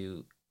have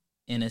to,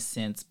 in a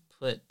sense,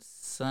 put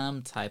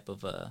some type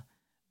of a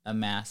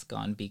mask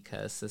on,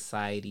 because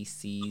society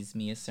sees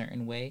me a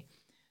certain way.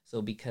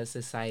 So because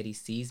society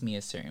sees me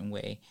a certain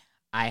way,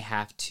 I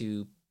have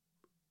to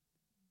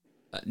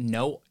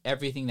know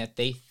everything that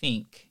they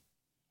think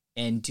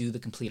and do the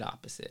complete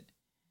opposite.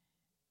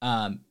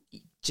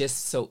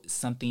 Just so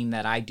something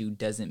that I do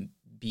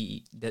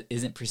that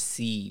isn't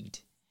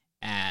perceived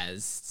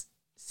as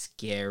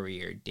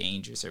scary or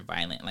dangerous or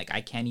violent. Like,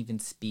 I can't even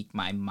speak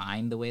my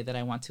mind the way that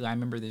I want to. I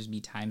remember there'd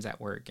be times at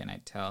work, and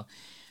I'd tell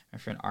my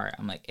friend Art,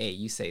 I'm like, hey,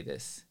 you say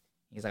this.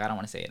 He's like, I don't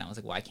want to say it. And I was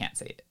like, well, I can't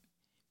say it,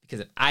 because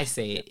if I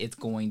say it, it's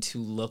going to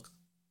look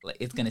like,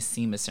 it's going to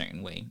seem a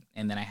certain way.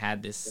 And then I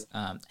had this,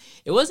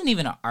 it wasn't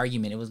even an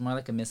argument. It was more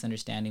like a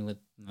misunderstanding with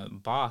my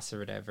boss or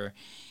whatever.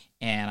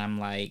 And I'm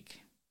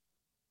like,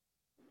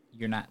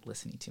 you're not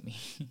listening to me.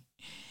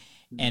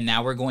 And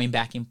now we're going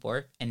back and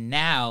forth. And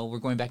now we're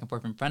going back and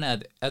forth in front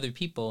of other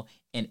people.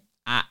 And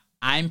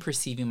I'm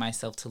perceiving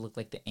myself to look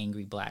like the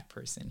angry Black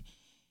person.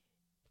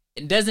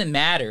 It doesn't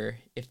matter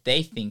if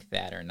they think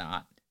that or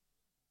not.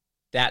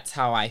 That's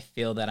how I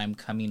feel that I'm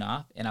coming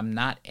off. And I'm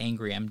not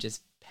angry. I'm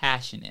just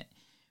passionate.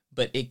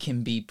 But it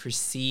can be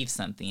perceived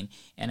something.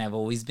 And I've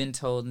always been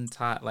told and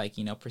taught, like,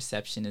 you know,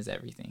 perception is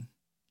everything.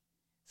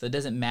 So it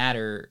doesn't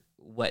matter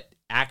what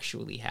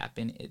actually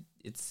happened.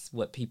 It's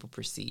what people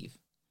perceive.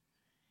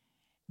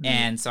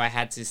 And so I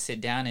had to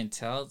sit down and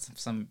tell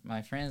some of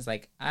my friends,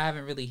 like, I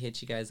haven't really hit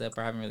you guys up,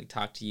 or I haven't really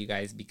talked to you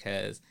guys,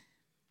 because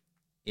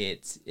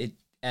it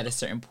at a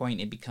certain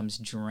point it becomes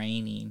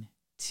draining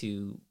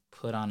to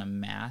put on a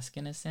mask,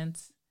 in a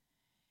sense,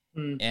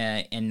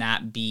 and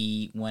not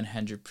be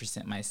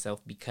 100%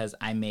 myself, because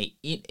I may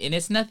it, and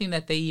it's nothing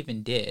that they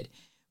even did,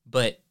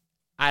 but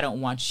I don't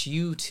want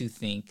you to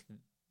think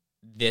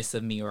this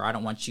of me, or I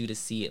don't want you to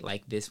see it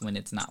like this when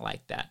it's not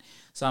like that.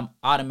 So I'm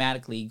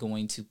automatically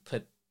going to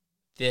put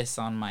this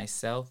on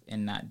myself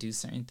and not do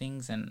certain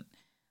things, and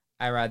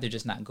I rather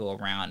just not go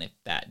around if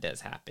that does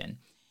happen.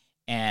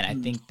 And I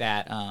think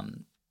that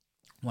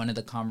one of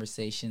the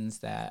conversations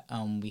that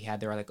we had,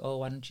 they were like, oh,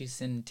 why don't you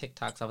send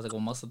TikToks? I was like,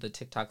 well, most of the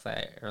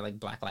TikToks are like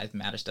Black Lives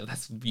Matter stuff.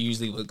 That's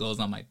usually what goes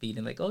on my feed.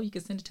 And like, oh, you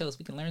can send it to us,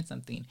 we can learn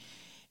something.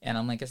 And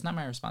I'm like, it's not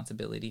my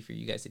responsibility for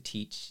you guys to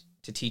teach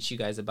you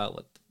guys about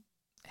what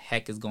the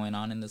heck is going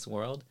on in this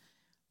world.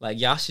 Like,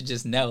 y'all should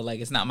just know, like,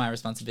 it's not my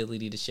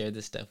responsibility to share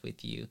this stuff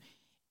with you.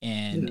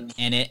 And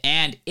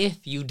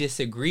if you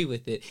disagree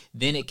with it,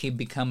 then it can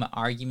become an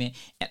argument.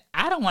 And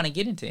I don't want to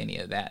get into any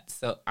of that.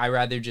 So I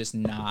rather just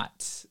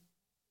not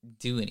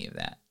do any of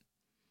that.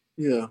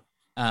 Yeah.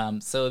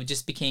 So it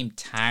just became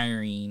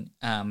tiring.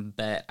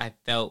 But I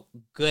felt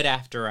good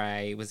after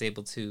I was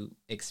able to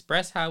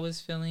express how I was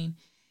feeling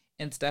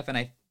and stuff. And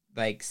I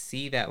like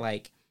see that,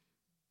 like,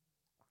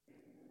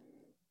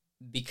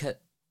 because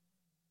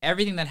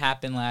everything that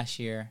happened last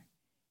year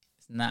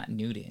is not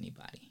new to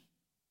anybody.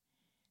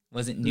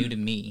 Wasn't new to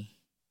me.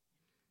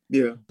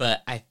 Yeah.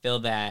 But I feel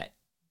that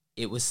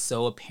it was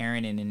so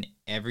apparent and in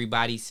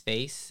everybody's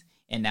face,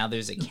 and now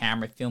there's a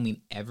camera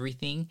filming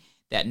everything,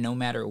 that no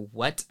matter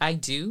what I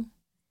do,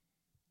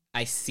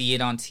 I see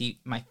it on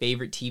my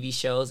favorite TV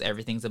shows.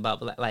 Everything's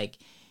about, like,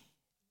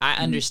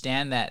 I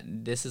understand that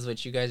this is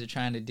what you guys are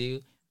trying to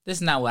do. This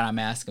is not what I'm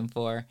asking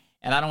for,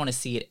 and I don't want to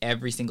see it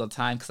every single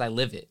time because I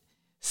live it.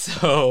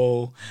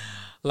 So,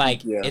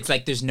 like, it's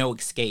like there's no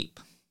escape.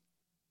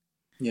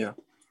 Yeah.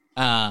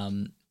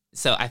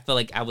 So I feel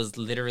like I was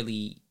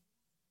literally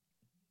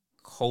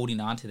holding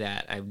on to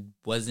that. I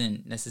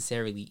wasn't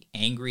necessarily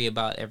angry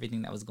about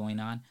everything that was going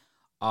on.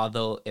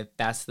 Although if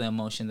that's the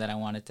emotion that I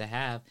wanted to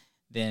have,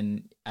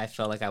 then I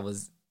felt like I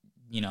was,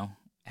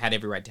 had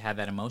every right to have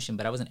that emotion,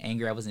 but I wasn't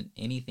angry. I wasn't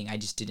anything. I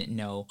just didn't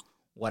know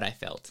what I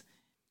felt.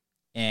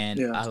 And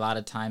a lot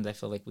of times I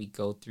feel like we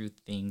go through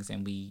things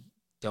and we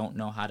don't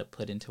know how to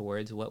put into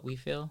words what we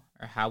feel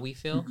or how we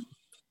feel.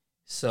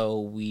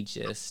 So we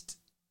just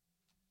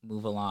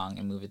move along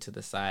and move it to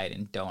the side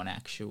and don't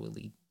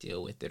actually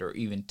deal with it or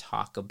even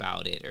talk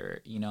about it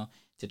or,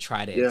 to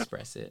try to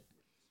express it.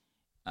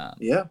 I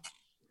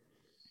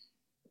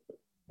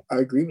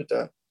agree with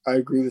that.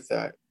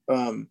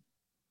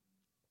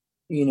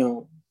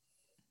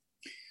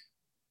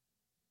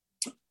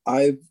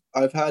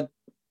 I've had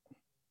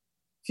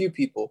few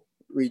people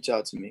reach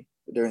out to me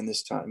during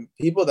this time,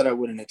 people that I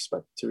wouldn't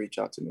expect to reach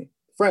out to me,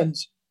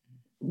 friends,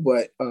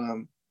 but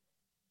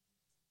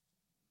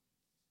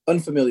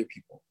unfamiliar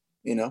people,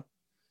 and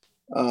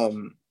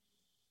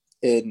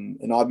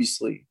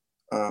obviously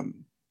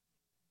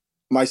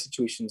my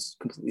situation is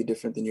completely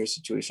different than your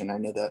situation. I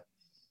know that,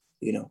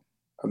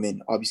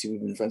 obviously we've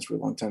been friends for a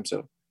long time.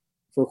 So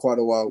for quite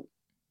a while,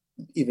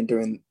 even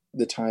during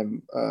the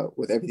time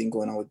with everything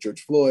going on with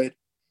George Floyd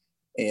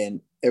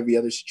and every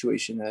other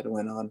situation that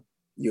went on,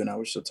 you and I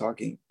were still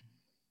talking.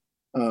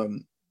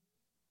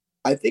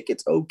 I think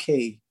it's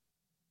okay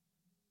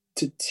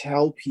to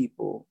tell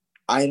people,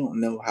 I don't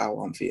know how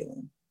I'm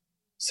feeling,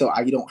 so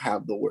I don't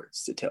have the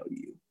words to tell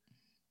you.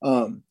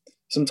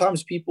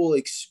 Sometimes people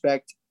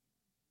expect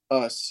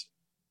us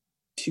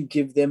to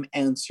give them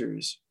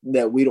answers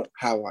that we don't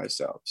have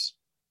ourselves.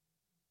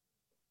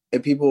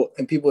 And people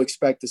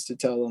expect us to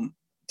tell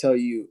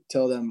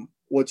them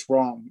what's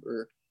wrong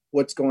or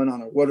what's going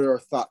on or what are our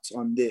thoughts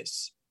on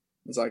this.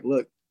 It's like,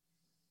 look,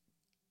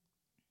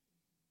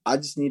 I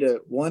just need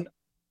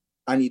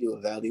I need to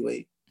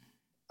evaluate.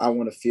 I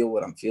want to feel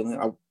what I'm feeling.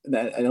 I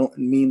don't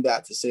mean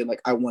that to say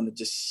like I want to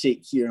just sit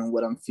here and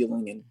what I'm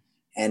feeling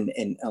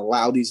and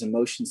allow these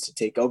emotions to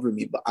take over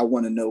me, but I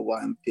want to know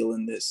why I'm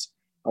feeling this.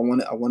 I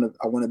want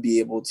to be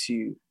able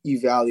to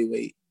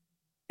evaluate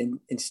and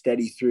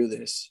study through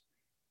this.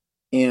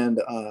 And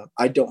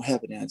I don't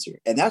have an answer,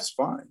 and that's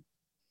fine.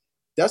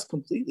 That's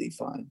completely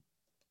fine.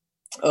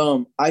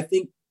 I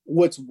think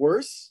what's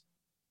worse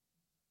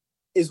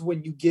is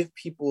when you give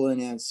people an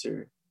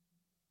answer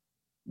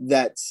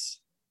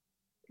that's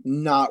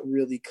not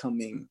really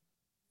coming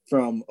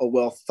from a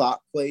well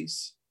thought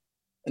place,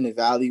 an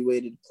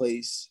evaluated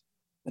place,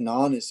 an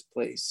honest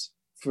place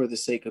for the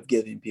sake of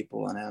giving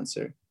people an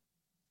answer.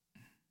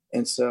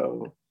 And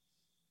so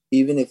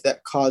even if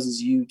that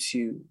causes you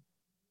to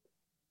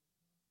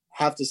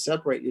have to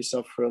separate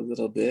yourself for a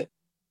little bit,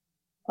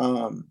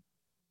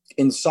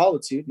 in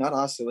solitude, not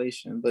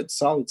isolation, but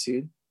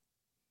solitude,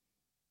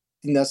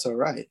 then that's all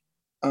right.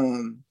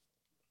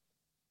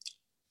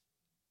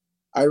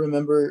 I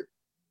remember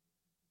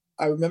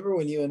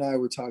when you and I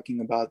were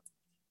talking about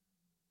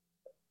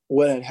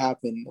what had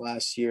happened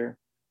last year.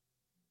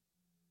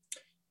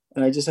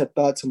 And I just had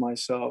thought to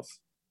myself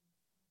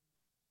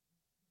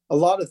a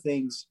lot of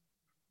things,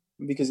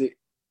 because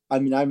I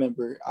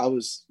remember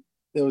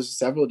there was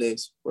several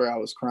days where I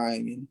was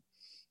crying and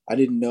I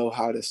didn't know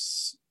how to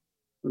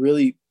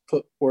really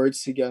put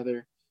words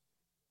together.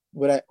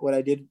 What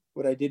I did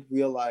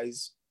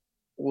realize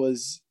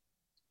was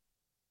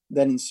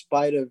that in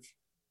spite of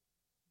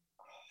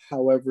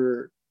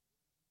however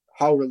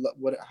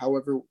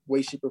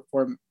way, shape, or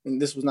form,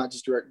 and this was not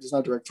just direct, it's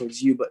not direct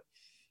towards you, but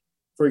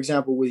for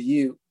example, with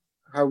you,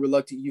 how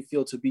reluctant you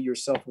feel to be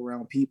yourself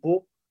around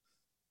people,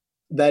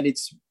 that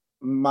it's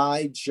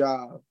my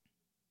job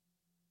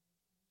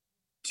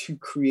to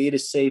create a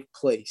safe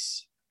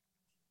place.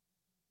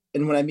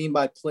 And when I mean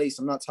by place,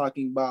 I'm not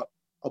talking about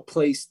a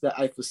place that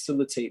I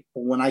facilitate,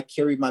 but when I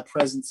carry my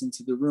presence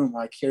into the room,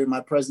 or I carry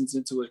my presence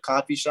into a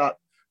coffee shop,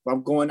 or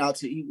I'm going out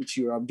to eat with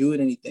you, or I'm doing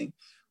anything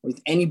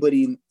with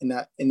anybody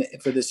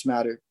for this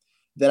matter,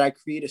 that I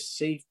create a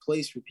safe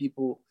place for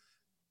people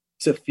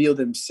to feel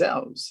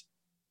themselves.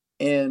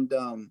 And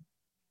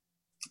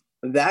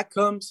that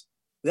comes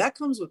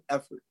with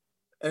effort.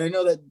 And I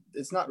know that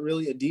it's not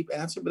really a deep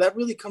answer, but that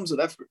really comes with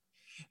effort.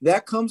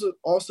 That comes with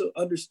also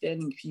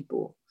understanding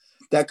people.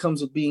 That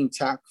comes with being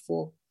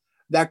tactful.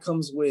 That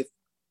comes with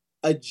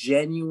a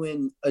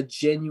genuine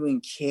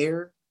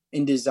care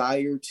and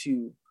desire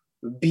to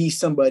be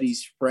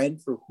somebody's friend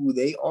for who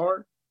they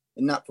are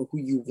and not for who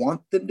you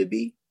want them to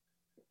be.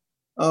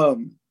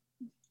 And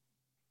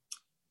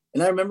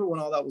I remember when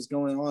all that was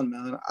going on,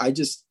 man,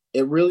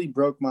 it really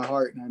broke my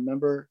heart. And I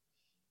remember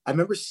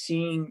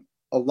seeing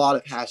a lot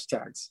of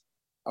hashtags,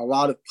 a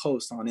lot of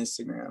posts on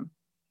Instagram,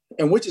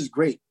 and which is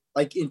great.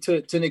 Like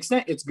to an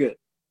extent, it's good.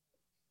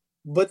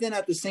 But then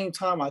at the same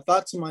time, I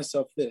thought to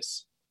myself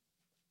this: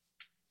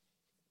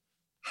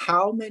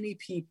 how many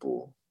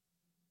people,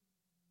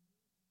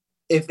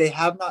 if they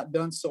have not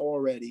done so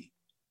already,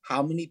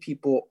 how many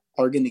people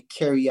are going to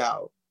carry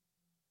out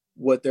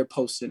what they're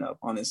posting up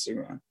on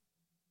Instagram?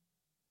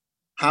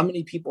 How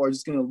many people are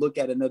just going to look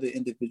at another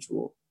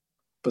individual,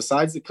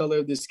 besides the color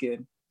of their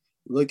skin,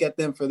 look at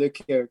them for their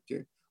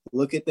character,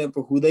 look at them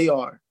for who they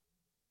are,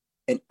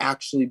 and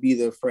actually be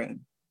their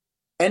friend?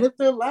 And if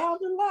they're loud,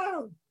 they're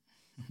loud.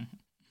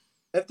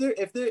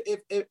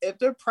 If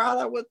they're proud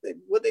of what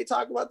they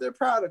talk about, they're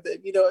proud of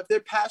it. If they're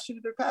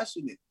passionate, they're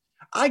passionate.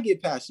 I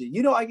get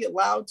passionate. I get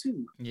loud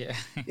too. Yeah.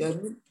 You know what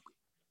I mean?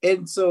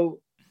 And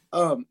so,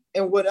 and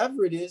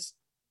whatever it is,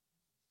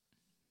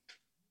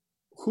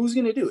 who's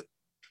gonna do it?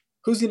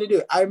 Who's gonna do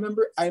it? I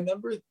remember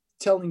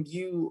telling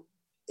you,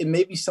 and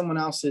maybe someone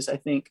else this, I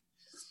think,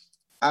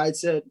 I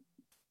said,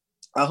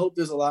 I hope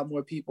there's a lot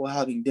more people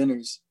having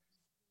dinners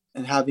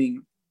and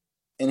having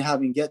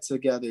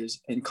get-togethers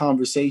and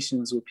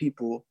conversations with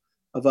people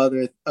of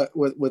other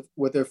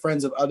with their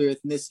friends of other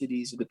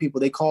ethnicities, or the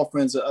people they call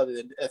friends of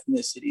other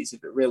ethnicities,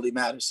 if it really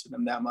matters to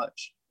them that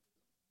much.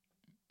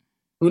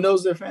 Who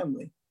knows their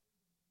family?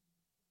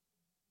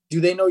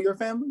 Do they know your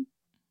family?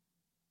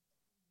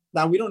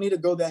 Now, we don't need to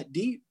go that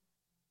deep,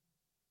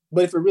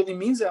 but if it really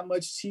means that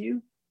much to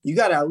you, you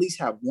got to at least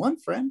have one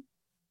friend.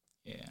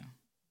 Yeah.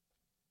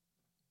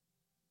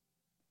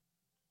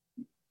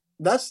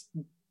 This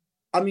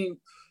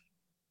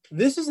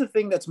is the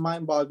thing that's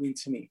mind-boggling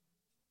to me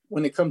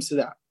when it comes to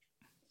that,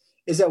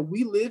 is that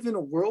we live in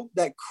a world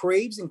that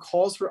craves and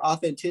calls for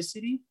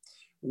authenticity.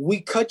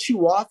 We cut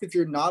you off if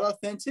you're not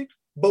authentic,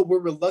 but we're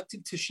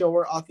reluctant to show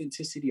our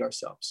authenticity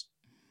ourselves.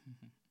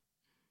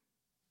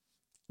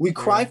 We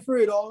cry for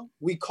it all.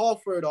 We call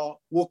for it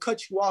all. We'll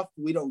cut you off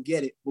if we don't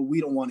get it, but we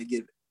don't want to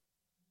give it.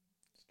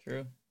 It's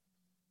true.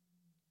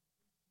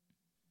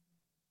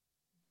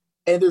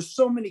 And there's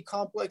so many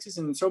complexes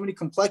and so many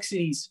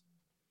complexities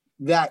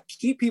that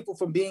keep people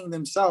from being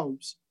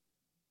themselves.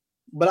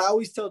 But I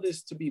always tell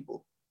this to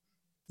people: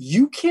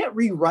 you can't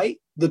rewrite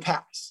the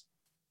past.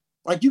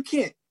 Like you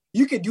can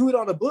do it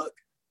on a book,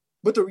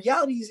 but the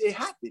reality is it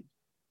happened.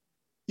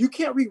 You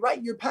can't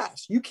rewrite your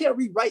past. You can't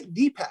rewrite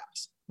the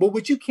past. But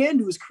what you can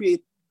do is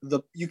create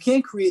a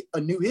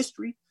new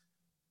history.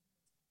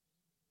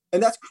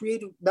 And that's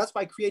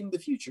by creating the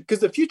future, because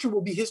the future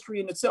will be history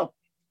in itself.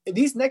 And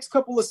these next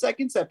couple of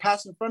seconds that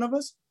pass in front of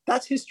us,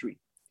 that's history.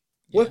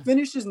 Yeah. What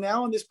finishes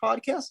now on this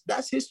podcast,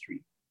 that's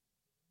history.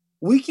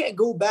 We can't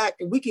go back,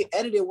 and we can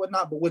edit it and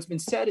whatnot, but what's been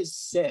said is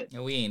said. Yeah,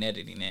 we ain't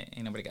editing it.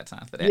 Ain't nobody got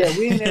time for that. Yeah,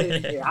 we ain't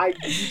editing it.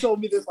 You told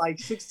me this like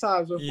 6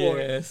 times before.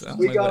 Yes,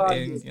 we got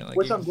on,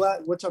 which I'm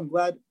glad we're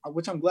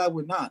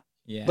not.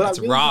 Yeah, but it's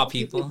really raw,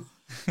 people.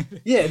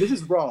 Yeah, this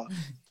is raw.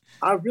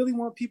 I really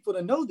want people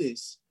to know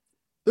this.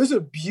 There's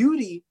a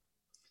beauty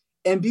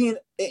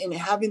in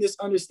having this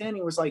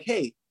understanding where it's like,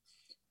 hey,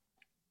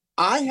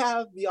 I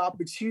have the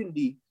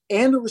opportunity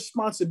and the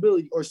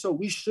responsibility, or so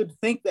we should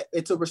think that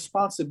it's a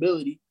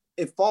responsibility.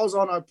 It falls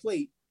on our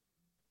plate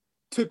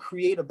to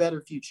create a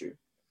better future.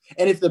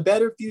 And if the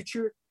better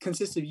future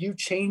consists of you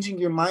changing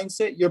your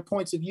mindset, your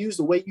points of views,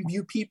 the way you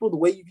view people, the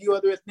way you view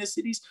other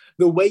ethnicities,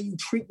 the way you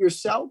treat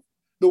yourself,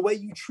 the way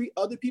you treat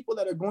other people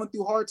that are going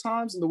through hard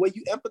times, and the way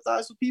you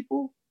empathize with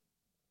people,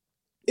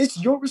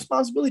 it's your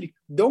responsibility.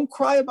 Don't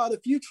cry about a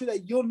future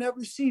that you'll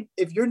never see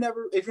if you're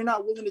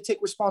not willing to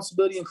take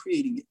responsibility in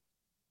creating it.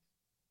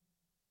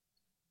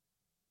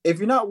 If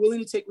you're not willing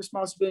to take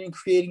responsibility in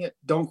creating it,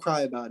 don't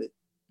cry about it.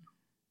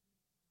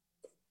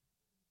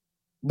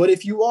 But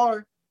if you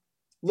are,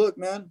 look,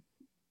 man,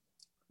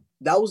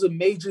 that was a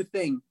major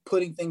thing,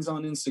 putting things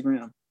on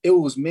Instagram. It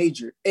was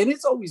major, and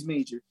it's always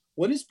major.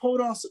 When it's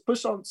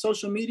pushed on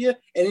social media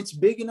and it's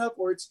big enough,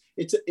 or if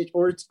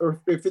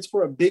it's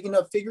for a big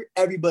enough figure,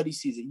 everybody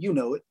sees it. You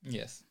know it.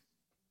 Yes.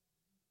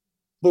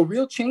 But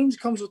real change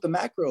comes with the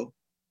macro.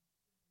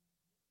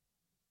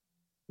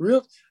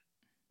 We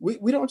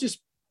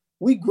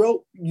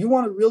grow. You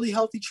want a really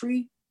healthy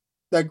tree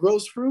that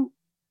grows fruit?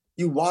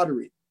 You water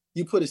it.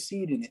 You put a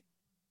seed in it.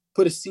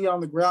 Put a seed on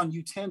the ground.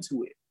 You tend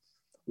to it.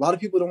 A lot of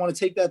people don't want to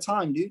take that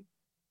time, dude.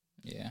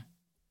 Yeah.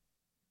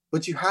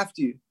 But you have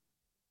to.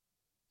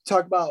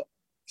 Talk about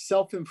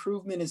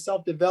self-improvement and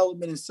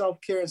self-development and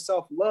self-care and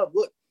self-love.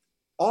 Look,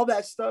 all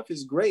that stuff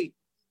is great.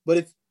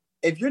 But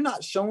if you're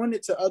not showing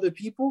it to other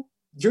people,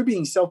 you're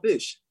being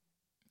selfish.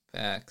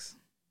 Facts.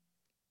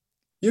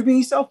 You're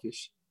being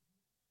selfish.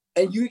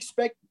 And you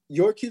expect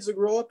your kids to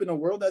grow up in a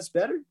world that's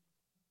better?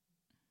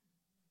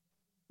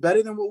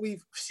 Better than what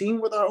we've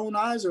seen with our own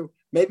eyes, or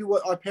maybe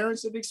what our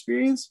parents have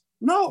experienced?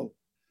 No.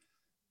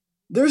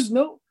 There is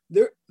no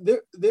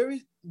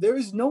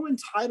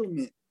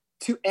entitlement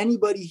to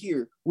anybody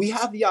here. We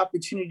have the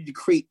opportunity to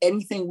create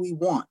anything we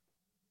want.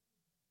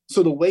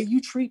 So the way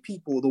you treat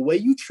people, the way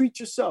you treat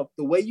yourself,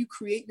 the way you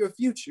create your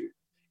future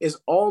is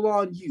all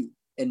on you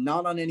and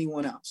not on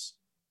anyone else.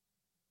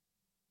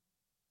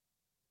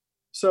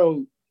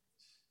 So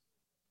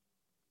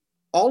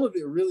all of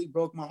it really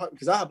broke my heart,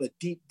 because I have a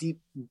deep,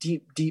 deep,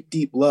 deep, deep,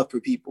 deep love for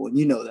people. And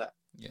you know that.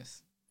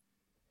 Yes.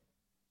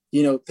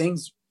 You know,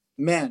 things,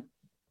 man,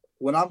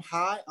 when I'm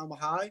high, I'm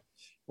high.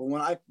 But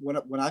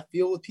when I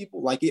feel with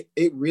people, like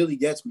it really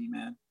gets me,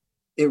 man.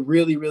 It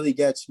really, really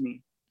gets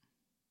me.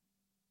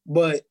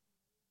 But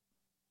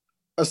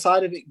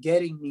aside of it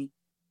getting me,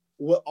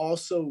 what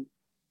also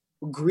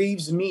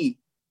grieves me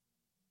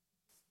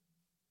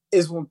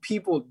is when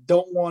people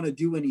don't want to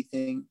do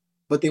anything,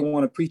 but they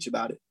want to preach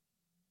about it.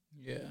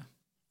 Yeah.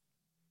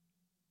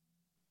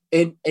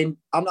 And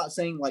I'm not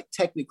saying like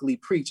technically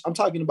preach. I'm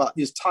talking about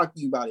just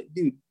talking about it,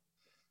 dude.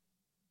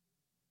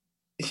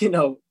 You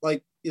know,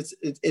 like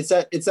it's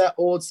that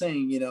old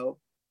saying, you know,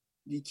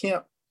 you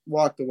can't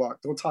walk the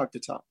walk, don't talk the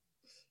talk.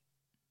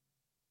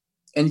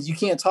 And you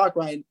can't talk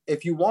right.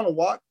 If you want to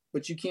walk,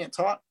 but you can't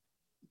talk,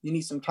 you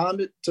need some time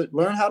to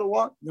learn how to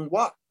walk, then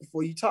walk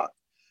before you talk.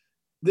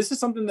 This is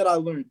something that I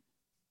learned.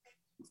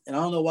 And I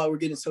don't know why we're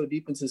getting so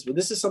deep into this, but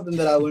this is something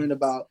that I learned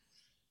about.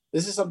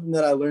 This is something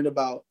that I learned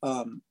about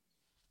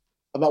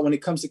when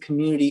it comes to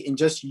community and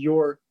just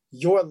your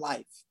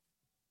life.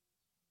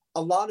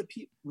 A lot of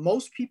people,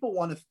 most people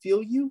want to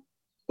feel you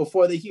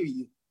before they hear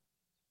you.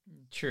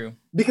 True.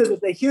 Because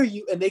if they hear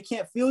you and they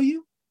can't feel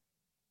you,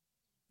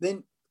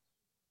 then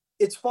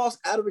it's false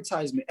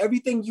advertisement.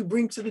 Everything you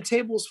bring to the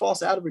table is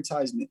false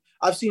advertisement.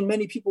 I've seen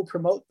many people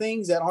promote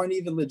things that aren't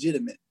even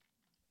legitimate.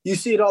 You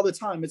see it all the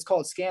time. It's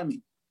called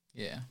scamming.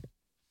 Yeah.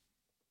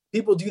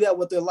 People do that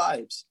with their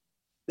lives.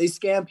 They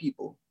scam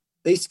people.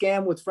 They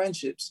scam with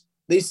friendships.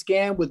 They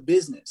scam with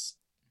business.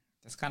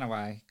 That's kind of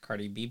why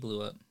Cardi B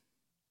blew up.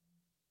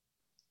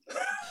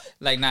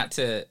 Like, not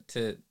to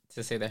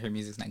say that her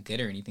music's not good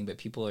or anything, but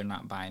people are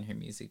not buying her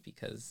music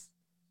because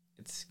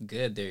it's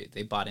good.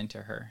 They bought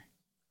into her.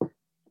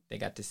 They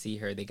got to see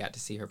her. They got to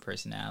see her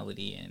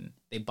personality, and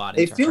they bought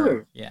into her. They feel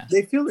her. Yeah.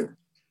 They feel her.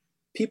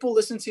 People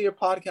listen to your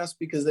podcast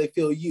because they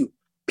feel you.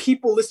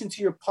 People listen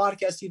to your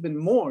podcast even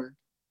more,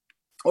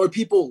 or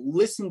people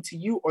listen to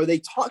you, or they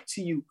talk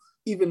to you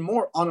even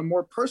more on a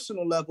more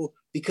personal level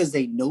because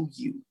they know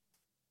you.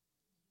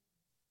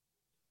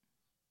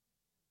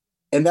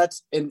 And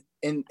that's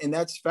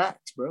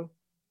facts, bro.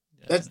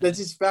 That's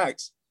just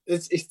facts.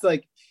 It's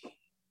like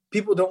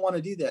people don't want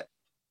to do that.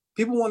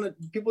 People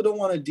don't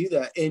want to do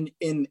that. And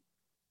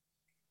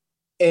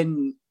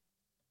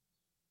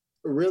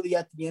really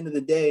at the end of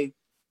the day,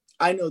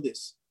 I know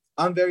this.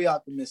 I'm very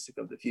optimistic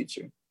of the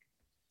future.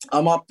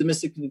 I'm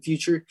optimistic of the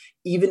future,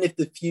 even if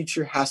the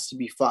future has to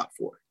be fought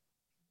for.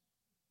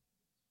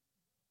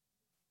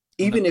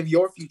 Even if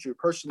your future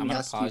personally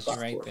has to be fought for. I'm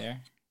going to pause you right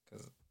there,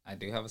 because I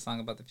do have a song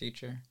about the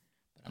future,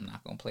 but I'm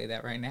not going to play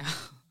that right now.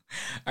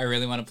 I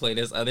really want to play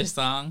this other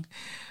song.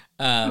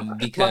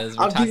 Because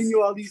I'm giving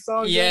you all these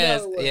songs.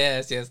 Yes,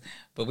 yes.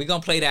 But we're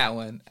gonna play that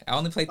one. I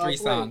only play 3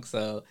 songs,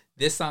 so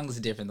this song is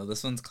different though.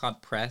 This one's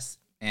called Press,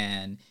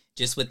 and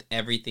just with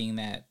everything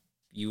that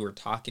you were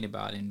talking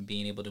about and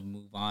being able to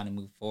move on and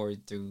move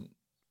forward through,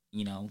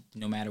 you know,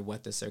 no matter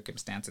what the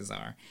circumstances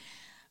are,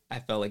 I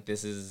felt like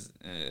this is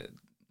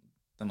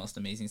the most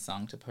amazing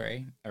song to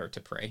pray. Well,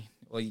 to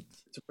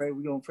pray,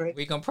 we're gonna pray.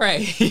 We're gonna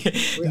pray.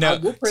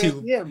 We'll pray.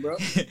 Yeah, bro.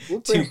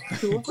 We'll pray.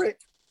 We'll pray.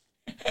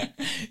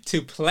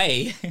 To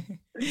play.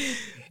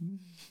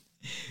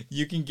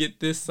 You can get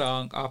this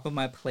song off of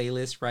my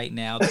playlist right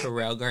now.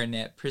 Terrell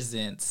Garnett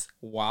presents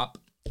WAP,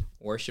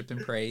 Worship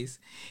and Praise.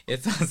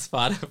 It's on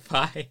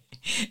Spotify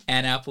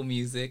and Apple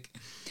Music.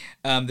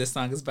 This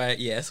song is by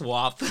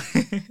WAP.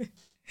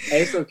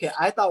 Hey, it's okay.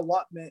 I thought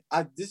WAP meant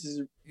I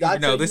was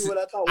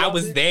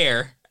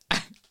there.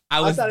 I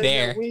was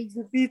there. It meant wings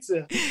and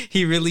pizza.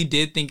 He really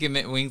did think it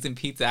meant wings and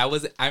pizza. I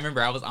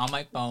remember I was on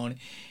my phone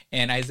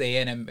and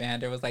Isaiah and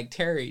Amanda was like,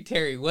 Terry,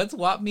 what's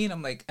WAP mean?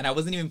 I'm like, and I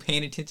wasn't even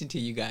paying attention to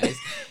you guys.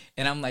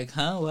 And I'm like,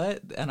 huh,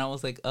 what? And I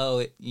was like,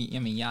 oh,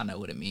 y'all know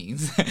what it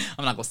means.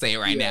 I'm not gonna say it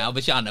right now,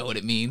 but y'all know what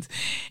it means.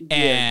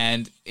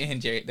 And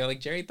Jerry, they're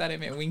like, Jerry thought it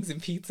meant wings and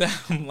pizza.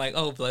 I'm like,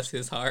 oh, bless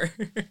his heart.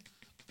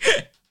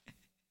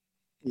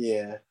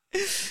 Yeah.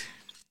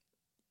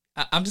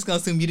 I'm just gonna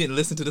assume you didn't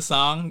listen to the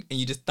song and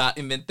you just thought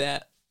it meant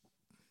that.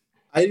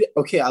 I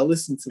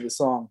listened to the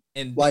song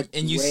and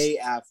you way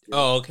after.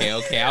 Oh,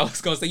 okay. I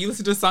was gonna say you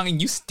listened to the song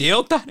and you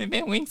still thought it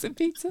meant wings and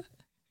pizza.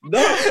 No,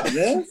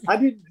 man, I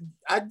didn't.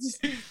 I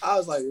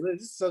was like,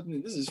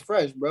 this is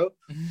fresh, bro.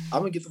 I'm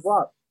gonna get the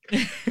WAP.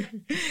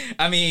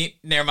 I mean,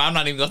 never mind. I'm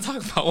not even gonna talk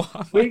about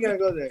WAP. We ain't gonna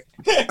go there.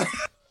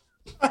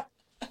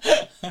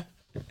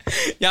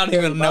 Y'all don't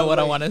even know what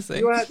I want to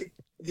say.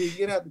 You're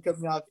gonna have to cut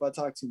me off if I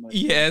talk too much.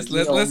 Yes,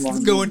 let's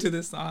go into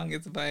the song.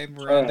 It's by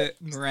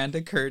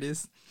Miranda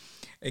Curtis.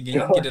 Again,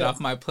 you can get it off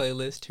my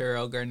playlist.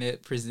 Terrell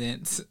Garnett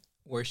presents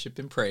Worship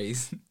and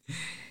Praise.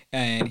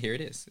 And here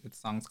it is. The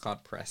song's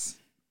called Press.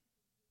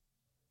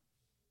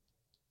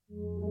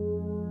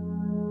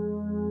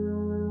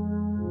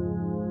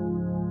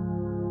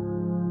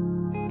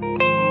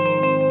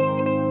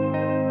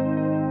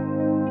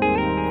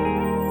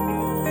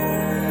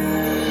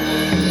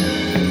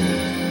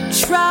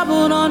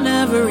 Traveled on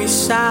every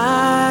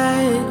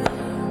side.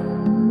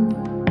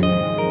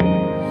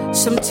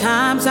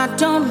 Sometimes I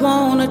don't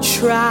wanna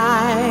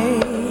try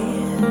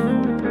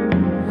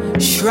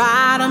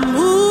to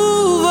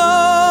move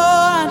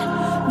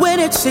on when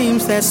it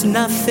seems there's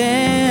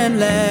nothing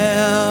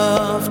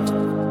left.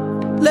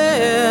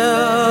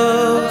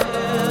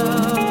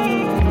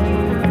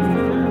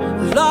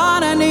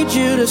 Lord, I need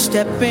you to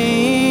step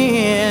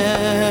in.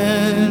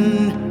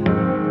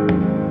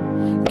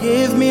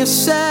 Give me a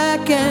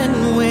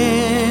second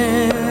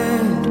wind.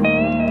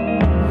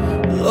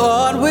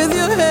 Lord, with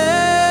your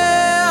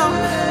help,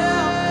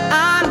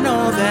 I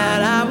know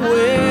that I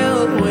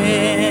will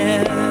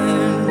win.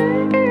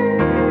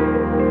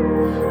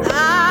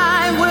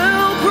 I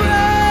will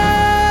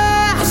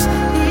press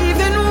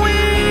even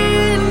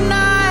when I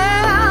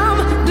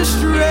am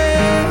distressed.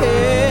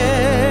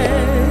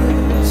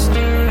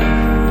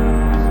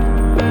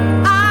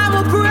 I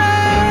will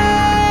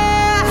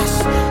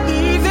press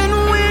even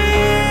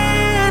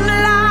when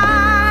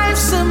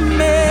life's a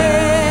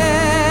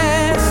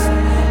mess.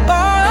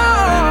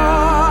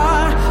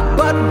 Oh,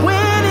 but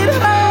when it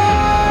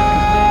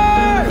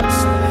hurts,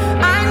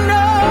 I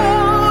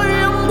know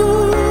you're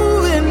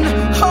moving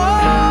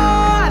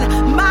on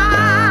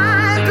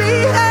my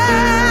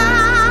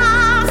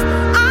behalf.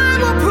 I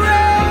will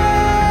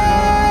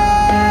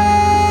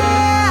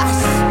press.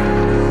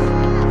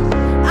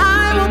 I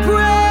will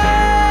press.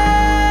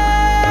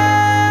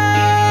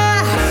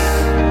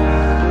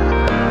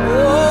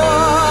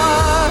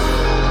 Oh,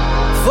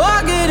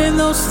 forgetting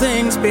those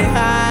things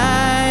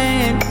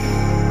behind,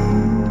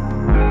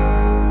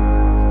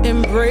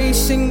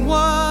 embracing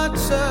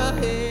what's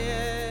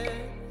ahead.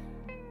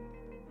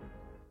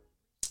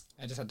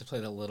 I just have to play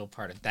the little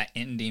part of that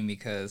ending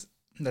because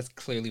that's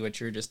clearly what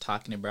you're just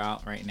talking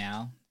about right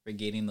now.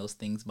 Forgetting those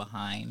things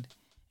behind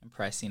and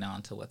pressing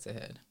on to what's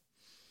ahead.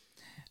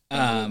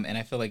 And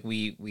I feel like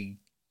we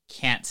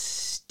can't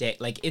stay,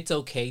 like, it's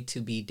okay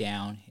to be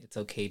down. It's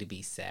okay to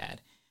be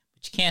sad.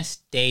 But you can't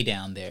stay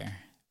down there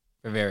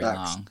for very Facts.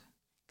 long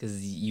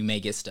because you may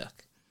get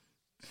stuck.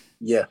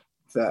 Yeah,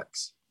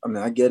 facts. I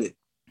mean, I get it.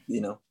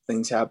 You know,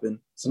 things happen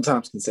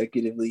sometimes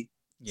consecutively.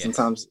 Yes.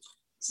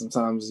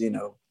 Sometimes, you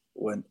know,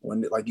 when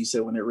like you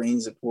said, when it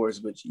rains, it pours,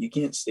 but you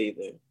can't stay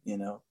there, you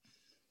know.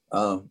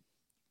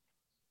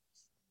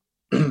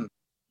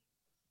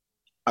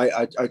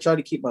 I try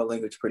to keep my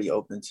language pretty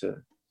open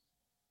to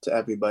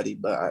everybody,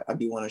 but I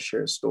do want to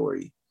share a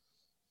story.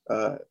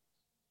 You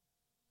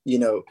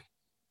know,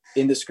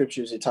 in the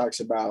scriptures, it talks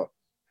about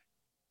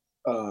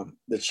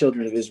the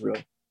children of Israel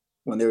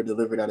when they were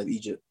delivered out of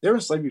Egypt. They were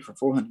in slavery for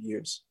 400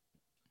 years.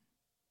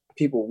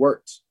 People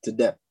worked to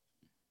death.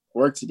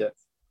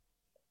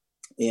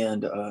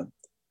 And I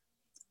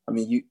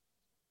mean,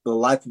 the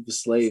life of a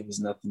slave is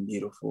nothing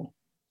beautiful.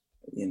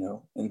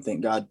 and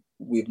thank God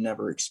we've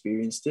never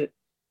experienced it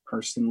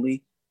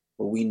personally,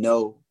 but we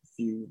know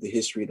through the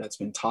history that's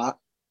been taught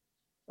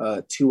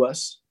to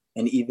us,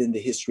 and even the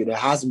history that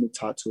hasn't been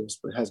taught to us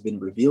but has been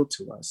revealed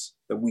to us,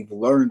 that we've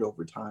learned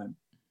over time,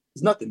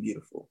 is nothing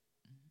beautiful.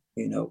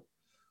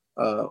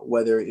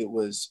 Whether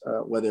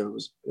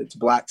it's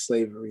Black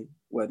slavery,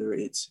 whether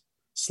it's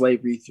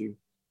slavery through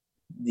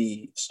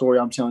the story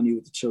I'm telling you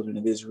with the children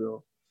of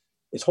Israel,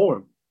 it's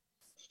horrible.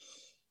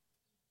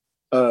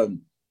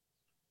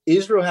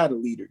 Israel had a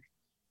leader,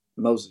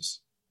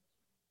 Moses.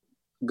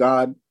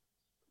 God,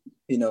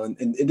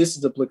 and this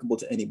is applicable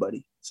to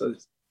anybody. So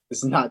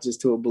it's not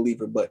just to a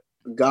believer, but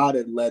God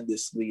had led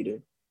this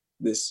leader,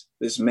 this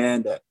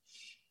man that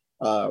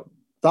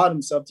thought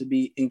himself to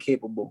be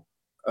incapable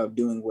of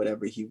doing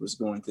whatever he was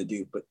going to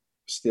do, but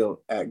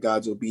still at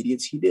God's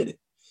obedience, he did it.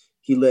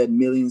 He led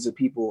millions of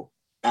people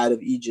out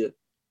of Egypt,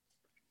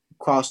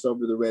 crossed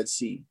over the Red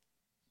Sea.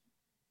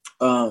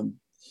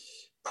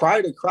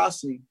 Prior to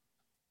crossing,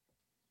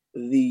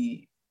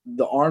 the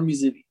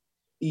armies of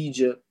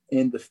Egypt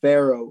and the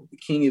Pharaoh, the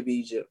king of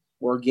Egypt,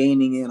 were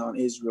gaining in on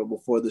Israel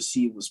before the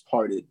sea was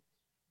parted,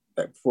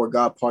 before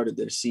God parted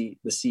the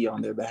sea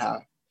on their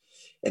behalf.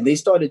 And they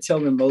started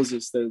telling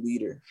Moses, their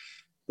leader,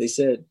 they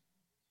said,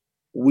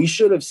 we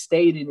should have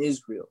stayed in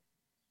Israel.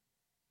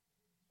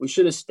 We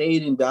should have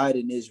stayed and died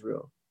in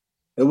Israel.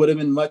 It would have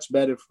been much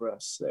better for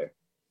us there.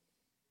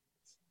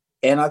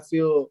 And I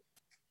feel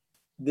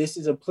this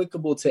is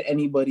applicable to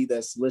anybody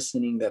that's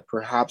listening that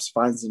perhaps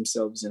finds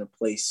themselves in a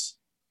place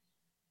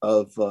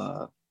of,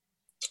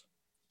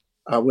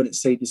 I wouldn't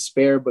say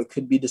despair, but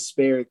could be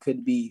despair. It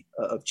could be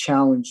of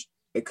challenge.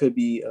 It could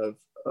be of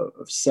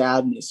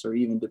sadness or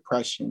even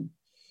depression.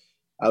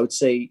 I would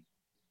say,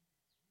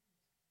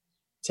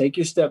 take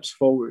your steps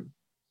forward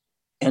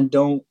and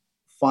don't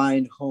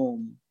find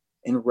home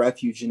and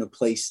refuge in a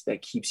place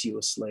that keeps you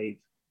a slave.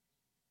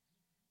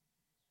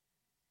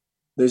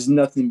 There's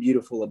nothing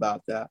beautiful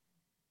about that.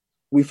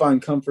 We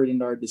find comfort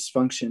in our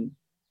dysfunction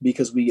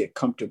because we get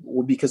comfortable,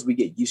 or because we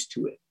get used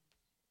to it.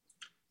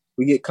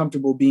 We get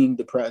comfortable being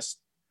depressed.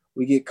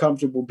 We get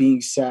comfortable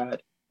being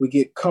sad. We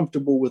get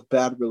comfortable with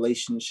bad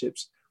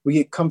relationships. We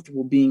get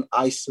comfortable being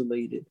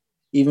isolated,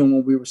 even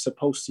when we were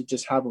supposed to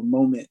just have a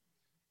moment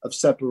of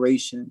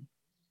separation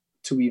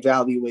to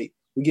evaluate.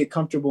 We get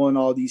comfortable in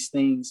all these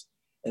things,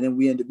 and then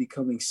we end up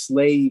becoming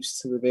slaves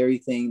to the very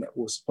thing that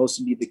was supposed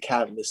to be the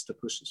catalyst to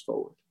push us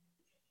forward.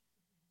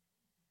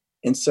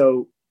 And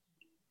so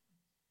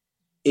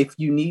if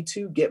you need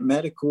to, get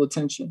medical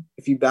attention.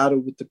 If you battle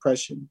with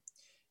depression,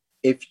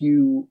 if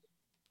you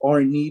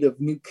are in need of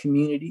new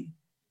community,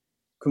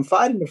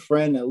 confide in a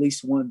friend, at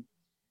least one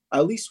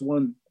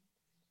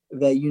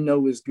that you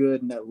know is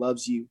good and that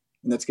loves you,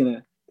 and that's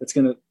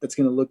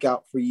gonna look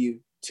out for you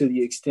to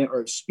the extent,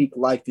 or speak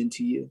life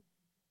into you.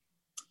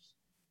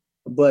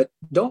 But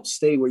don't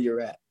stay where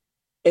you're at,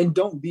 and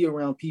don't be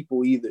around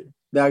people either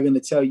that are going to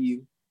tell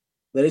you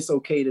that it's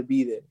okay to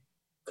be there,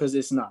 because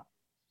it's not.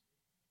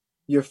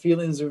 Your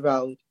feelings are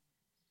valid.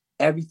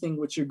 Everything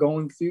what you're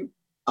going through,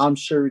 I'm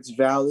sure it's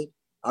valid.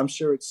 I'm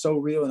sure it's so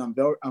real, and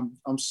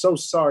I'm so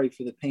sorry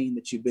for the pain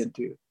that you've been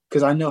through,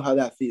 because I know how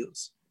that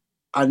feels.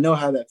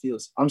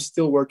 I'm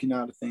still working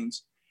out of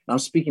things. And I'm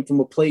speaking from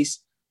a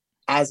place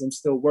as I'm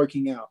still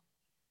working out.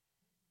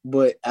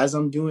 But as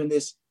I'm doing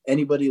this,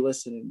 anybody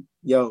listening,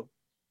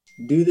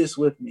 do this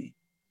with me.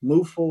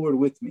 Move forward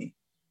with me.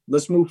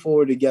 Let's move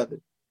forward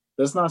together.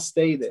 Let's not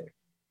stay there,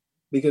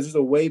 because there's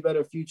a way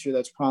better future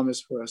that's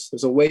promised for us.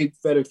 There's a way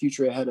better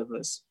future ahead of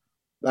us.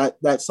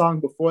 That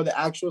song before the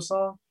actual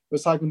song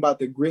was talking about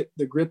the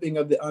gripping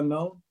of the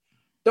unknown.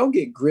 Don't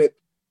get gripped.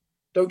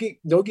 Don't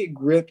get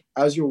gripped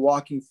as you're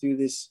walking through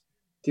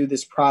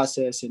this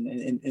process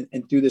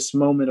and through this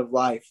moment of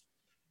life,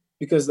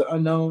 because the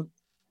unknown,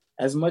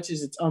 as much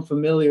as it's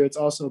unfamiliar, it's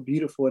also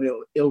beautiful, and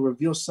it'll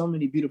reveal so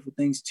many beautiful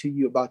things to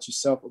you about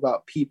yourself,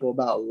 about people,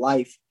 about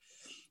life,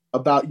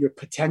 about your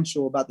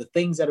potential, about the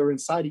things that are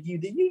inside of you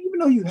that you didn't even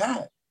know you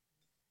had.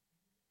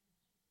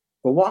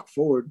 But walk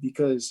forward,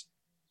 because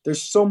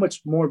there's so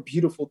much more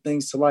beautiful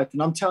things to life.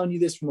 And I'm telling you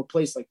this from a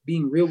place, like,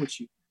 being real with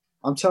you.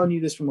 I'm telling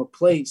you this from a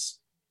place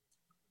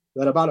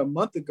that about a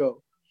month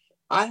ago,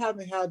 I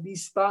haven't had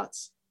these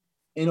thoughts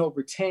in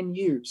over 10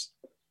 years.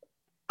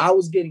 I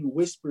was getting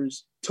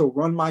whispers to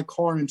run my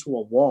car into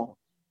a wall.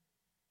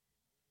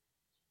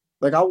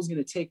 Like I was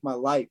going to take my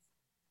life.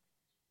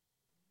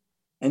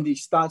 And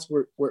these thoughts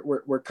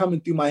were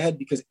coming through my head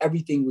because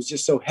everything was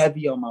just so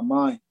heavy on my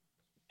mind,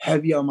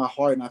 heavy on my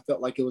heart. And I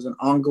felt like it was an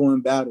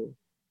ongoing battle.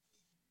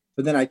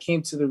 But then I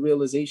came to the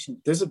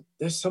realization, there's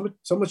so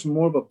much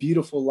more of a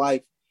beautiful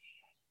life.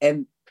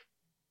 And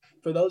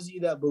for those of you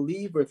that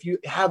believe, or if you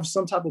have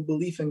some type of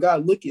belief in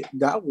God, look at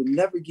God will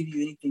never give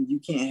you anything you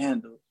can't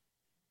handle.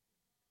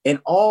 And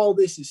all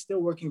this is still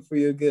working for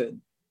your good.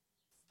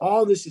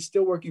 All this is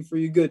still working for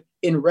your good.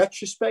 In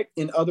retrospect,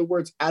 in other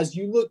words, as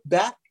you look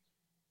back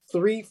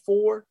 3,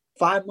 4,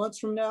 5 months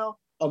from now,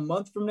 a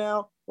month from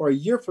now, or a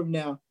year from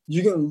now,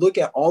 you're going to look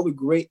at all the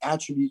great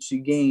attributes you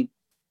gained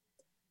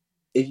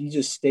if you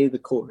just stay the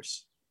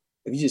course.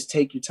 if you just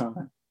take your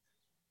time.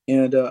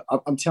 And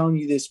I'm telling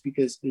you this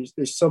because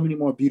there's so many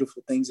more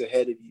beautiful things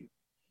ahead of you.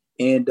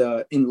 And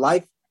in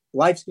life,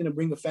 life's going to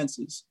bring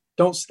offenses.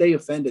 Don't stay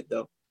offended,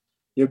 though.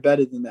 You're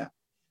better than that.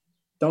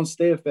 Don't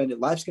stay offended.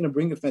 Life's going to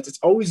bring offense. It's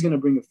always going to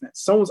bring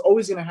offense. Someone's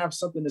always going to have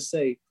something to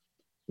say.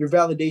 Your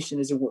validation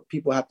isn't what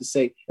people have to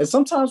say. And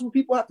sometimes what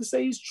people have to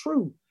say is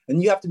true.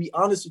 And you have to be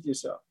honest with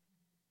yourself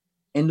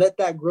and let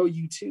that grow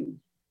you too.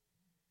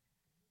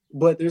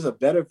 But there's a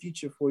better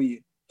future for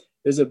you.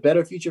 There's a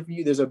better future for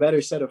you. There's a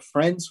better set of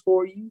friends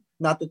for you.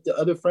 Not that the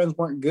other friends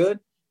weren't good,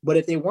 but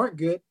if they weren't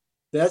good,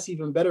 that's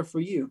even better for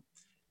you.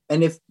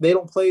 And if they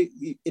don't play,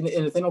 and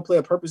if they don't play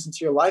a purpose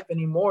into your life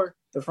anymore,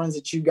 the friends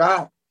that you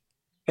got,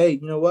 hey,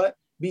 you know what?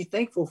 Be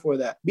thankful for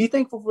that. Be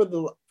thankful for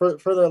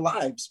their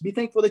lives. Be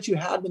thankful that you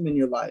had them in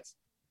your life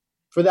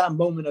for that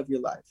moment of your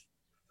life.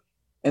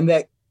 And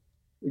that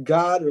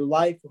God or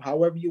life,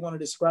 however you want to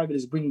describe it,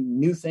 is bringing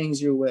new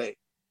things your way.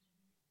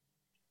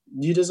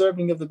 You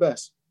deserving of the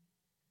best.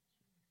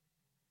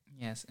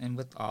 Yes, and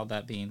with all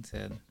that being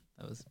said,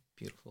 that was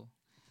beautiful.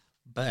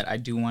 But I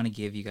do want to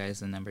give you guys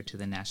the number to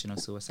the National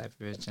Suicide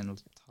Prevention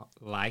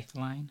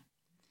Lifeline.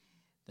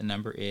 The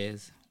number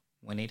is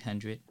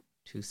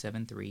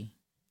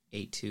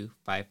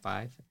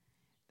 1-800-273-8255.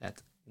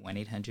 That's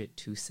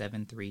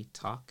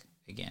 1-800-273-TALK.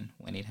 Again,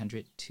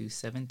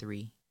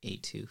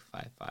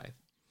 1-800-273-8255.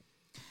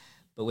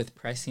 But with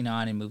pressing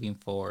on and moving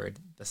forward,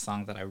 the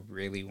song that I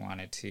really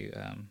wanted to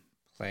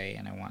play,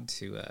 and I want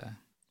to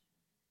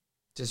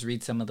just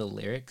read some of the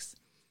lyrics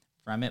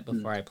from it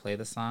before I play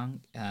the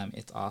song.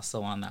 It's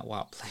also on that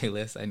WAP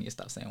playlist. I need to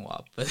stop saying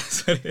WAP, but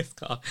that's what it's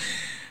called.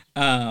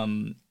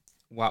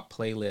 WAP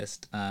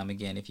playlist.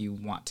 Again, if you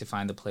want to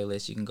find the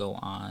playlist, you can go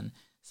on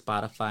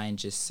Spotify and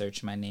just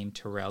search my name,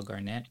 Terrell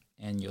Garnett,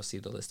 and you'll see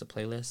the list of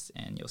playlists,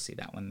 and you'll see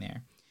that one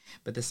there.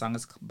 But this song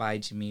is by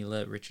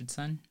Jamila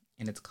Richardson,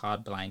 and it's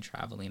called Blind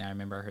Traveling. I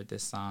remember I heard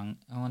this song,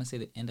 I want to say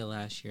the end of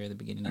last year, the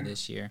beginning of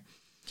this year,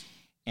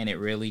 and it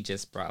really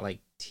just brought like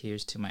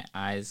tears to my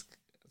eyes.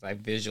 I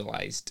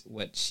visualized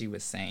what she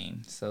was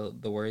saying. So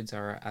the words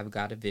are, I've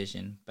got a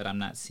vision, but I'm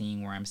not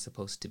seeing where I'm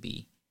supposed to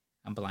be.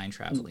 I'm blind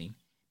traveling.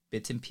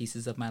 Bits and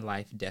pieces of my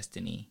life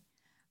destiny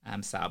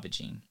I'm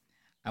salvaging.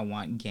 I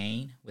want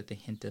gain with a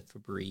hint of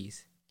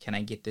Febreze. Can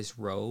I get this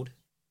road,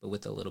 but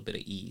with a little bit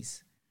of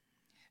ease?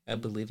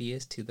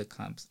 Oblivious to the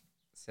clumps.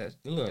 Says,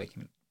 I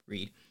can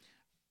read.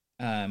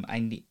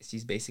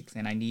 She's basically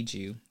saying, I need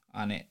you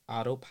on an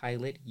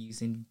autopilot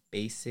using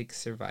basic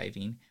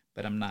surviving,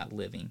 but I'm not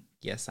living.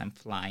 Yes, I'm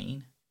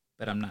flying,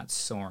 but I'm not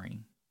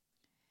soaring.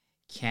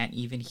 Can't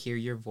even hear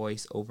your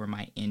voice over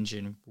my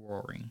engine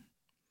roaring.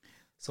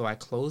 So I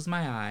closed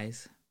my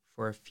eyes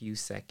for a few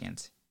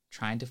seconds,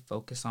 trying to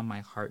focus on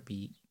my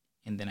heartbeat,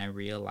 and then I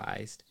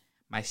realized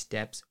my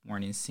steps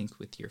weren't in sync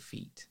with your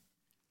feet.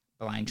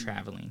 Blind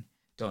traveling.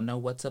 Don't know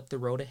what's up the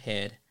road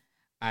ahead.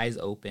 Eyes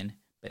open,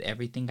 but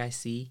everything I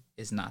see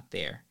is not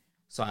there.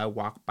 So I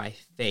walk by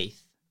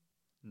faith,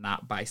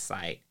 not by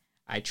sight.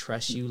 I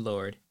trust you,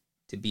 Lord,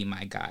 to be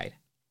my guide.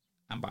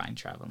 I'm blind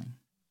traveling.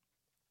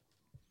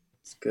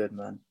 It's good,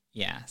 man.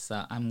 Yeah,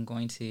 so I'm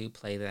going to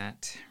play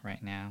that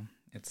right now.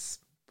 It's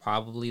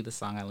probably the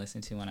song I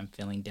listen to when I'm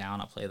feeling down.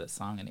 I'll play that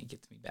song and it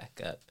gets me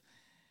back up.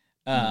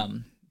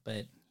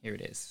 But here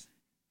it is.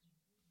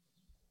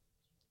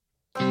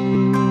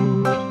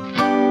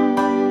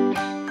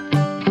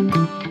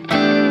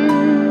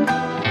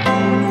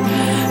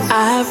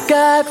 I've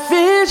got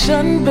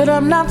vision, but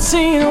I'm not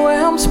seeing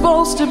where I'm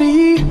supposed to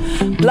be.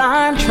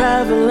 Blind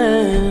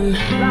traveling.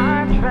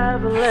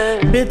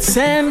 Bits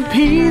and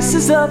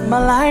pieces of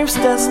my life's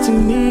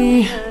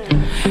destiny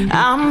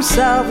I'm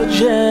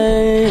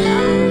salvaging.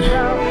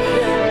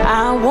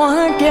 I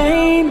want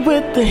gain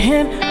with the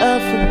hint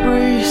of a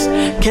breeze.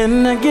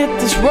 Can I get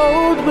this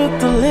road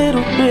with a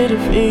little bit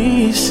of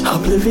ease?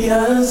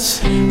 Oblivious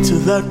to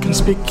the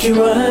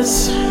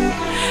conspicuous,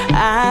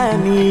 I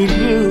need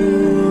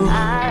you.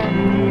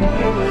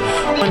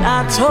 When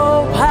I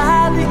told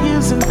pilot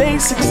using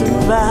basic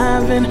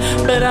surviving,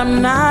 but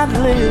I'm not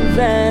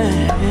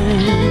living.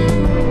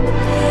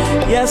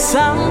 Yes,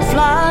 I'm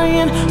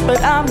flying,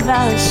 but I'm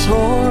not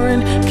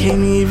soaring.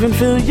 Can't even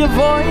feel your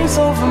voice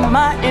over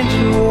my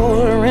engine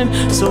roaring.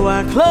 So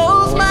I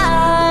close my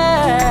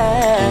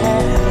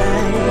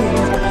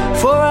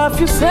eyes for a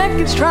few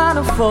seconds, trying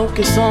to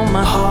focus on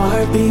my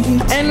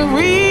heartbeat and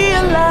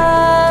realize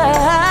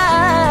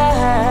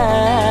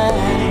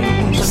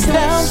the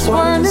steps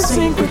weren't in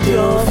sync with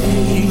your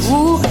feet.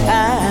 Ooh,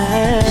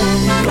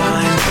 I'm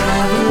blind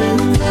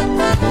traveling.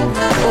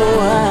 Oh,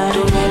 I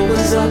don't know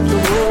what's up the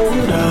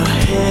road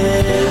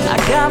ahead. I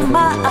got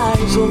my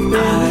eyes open,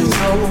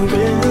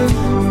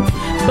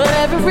 but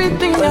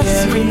everything I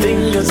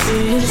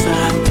see is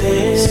not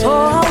there. So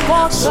I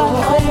walk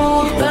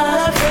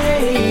by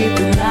faith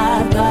and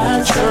not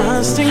by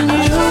trusting you,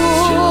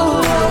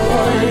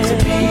 Lord, to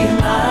be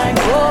my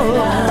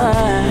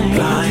guide.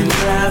 Blind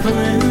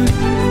traveling,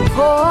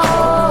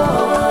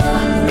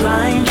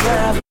 blind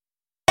traveling.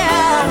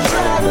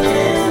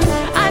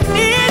 I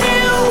need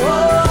you.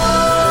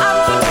 I'm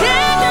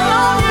depending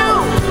on you.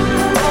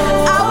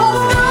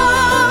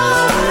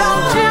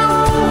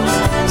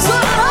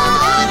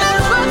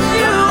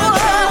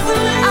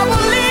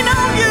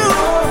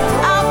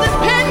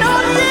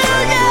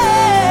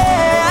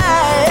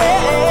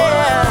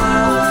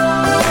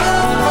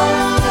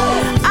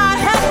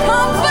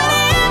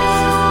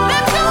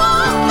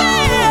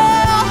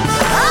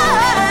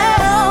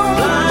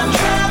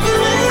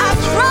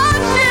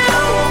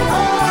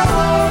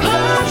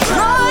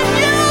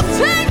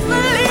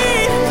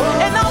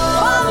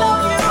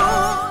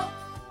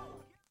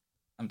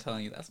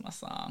 telling you, that's my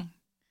song.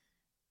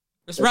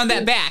 Let's run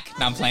that back.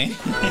 No, I'm playing.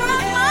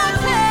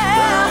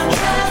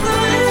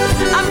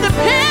 I'm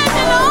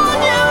depending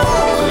on you.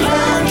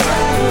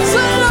 So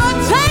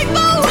Lord, take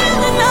the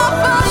wheel of my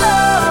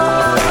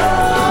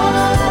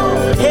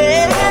love.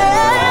 Yeah,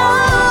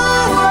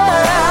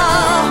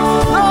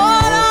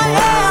 Lord, I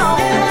am.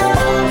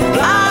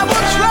 I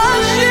will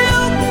trust you.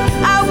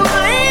 I will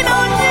lean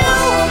on you.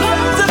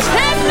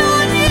 Depend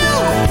on you.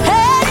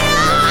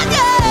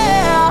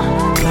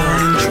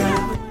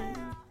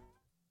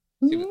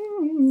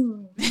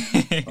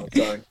 Oh,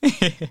 sorry.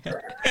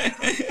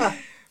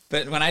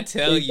 But when I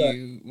tell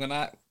you, when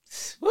I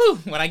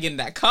get in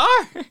that car,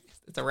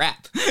 it's a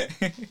wrap.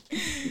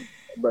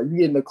 Bro, you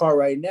get in the car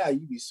right now, you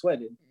be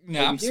sweating.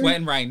 No, I'm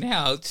sweating right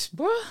now.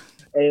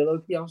 Hey,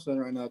 low-key, I'm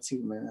sweating right now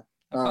too, man.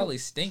 I probably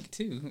stink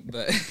too,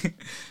 but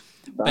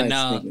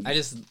no, I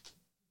just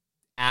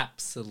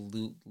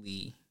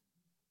absolutely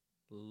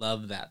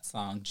love that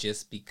song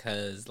just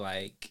because,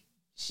 like,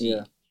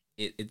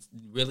 it's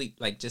really,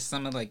 like, just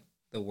some of, like,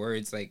 the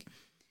words, like,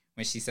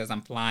 when she says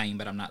I'm flying,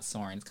 but I'm not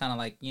soaring. It's kind of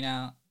like, you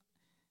know,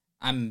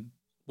 I'm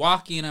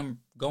walking, I'm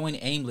going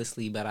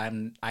aimlessly, but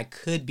I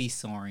could be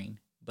soaring,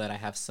 but I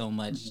have so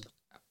much,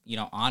 you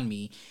know, on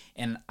me.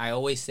 And I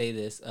always say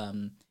this,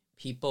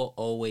 people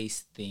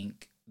always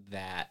think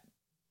that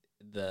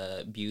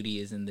the beauty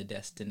is in the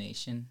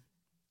destination,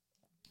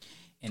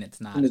 and it's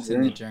not. It's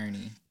in the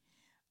journey.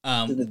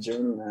 It's the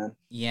journey, man.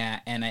 Yeah,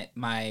 and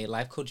my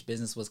life coach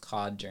business was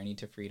called Journey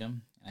to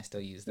Freedom, and I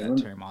still use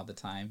that term all the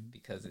time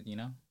because, you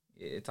know,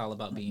 it's all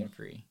about being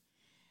free.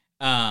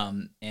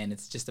 And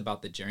it's just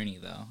about the journey,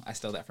 though. I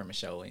stole that from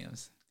Michelle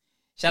Williams.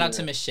 Shout out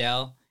to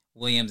Michelle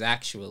Williams,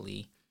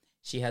 actually.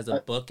 She has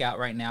a book out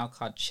right now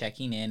called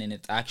Checking In, and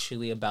it's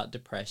actually about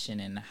depression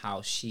and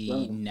how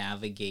she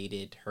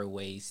navigated her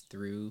ways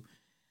through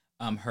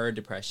her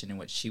depression and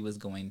what she was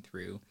going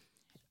through,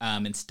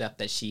 and stuff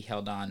that she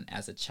held on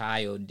as a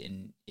child,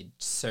 and it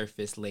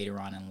surfaced later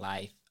on in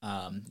life.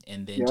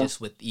 And then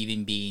just with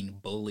even being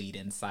bullied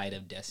inside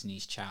of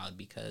Destiny's Child,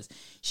 because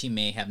she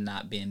may have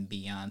not been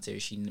Beyonce, or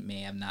she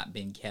may have not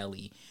been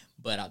Kelly,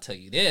 but I'll tell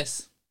you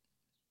this,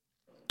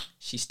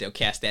 she still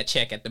cashed that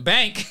check at the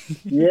bank.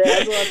 Yeah,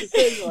 that's what I was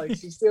saying. Like,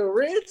 she's still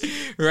rich,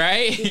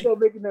 right? She's still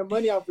making that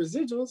money off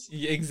residuals.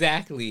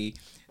 Exactly.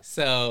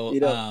 So,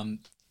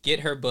 get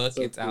her book.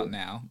 So it's cool. Out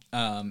now.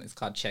 It's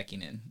called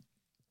Checking In.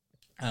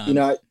 You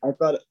know, I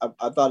thought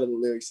of the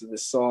lyrics of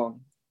this song.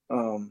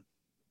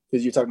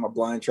 Because you're talking about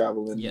blind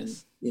travel, and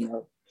you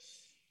know,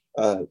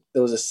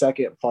 there was a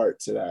second part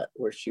to that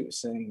where she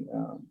was saying,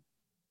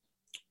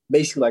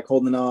 basically, like,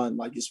 holding on,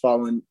 like, just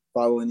following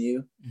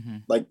you,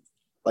 like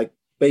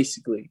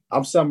basically,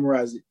 I'm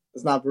summarizing.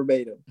 It's not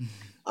verbatim.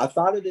 I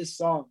thought of this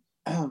song,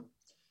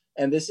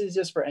 and this is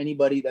just for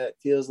anybody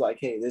that feels like,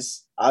 hey,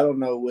 I don't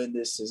know when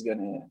this is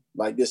gonna end.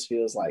 Like, this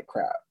feels like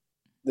crap.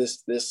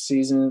 This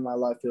season in my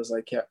life feels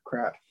like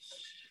crap.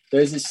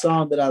 There's this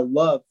song that I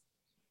love,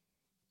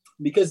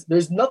 because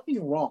there's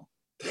nothing wrong.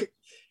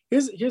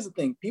 Here's the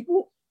thing.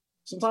 People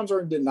sometimes are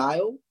in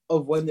denial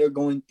of when they're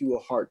going through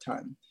a hard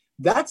time.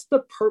 That's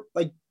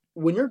like,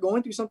 when you're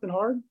going through something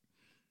hard,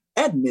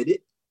 admit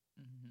it.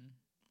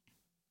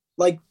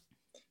 Like,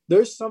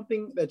 there's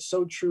something that's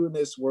so true in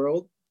this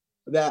world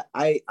that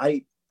I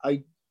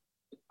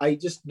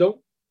just don't,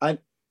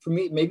 for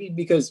me, maybe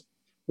because,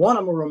 one,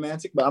 I'm a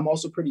romantic, but I'm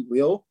also pretty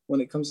real when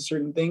it comes to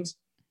certain things.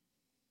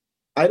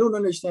 I don't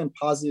understand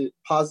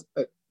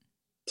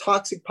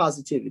toxic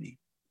positivity,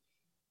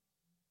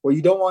 where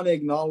you don't want to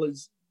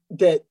acknowledge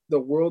that the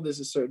world is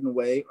a certain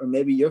way, or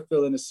maybe you're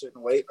feeling a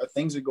certain way, or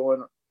things are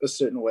going a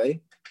certain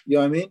way. You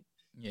know what I mean?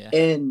 Yeah.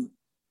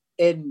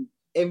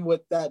 And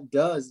what that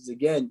does is,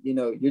 again, you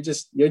know, you're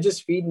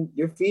feeding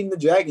the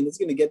dragon. It's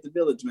gonna get the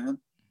village, man.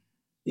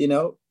 You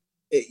know,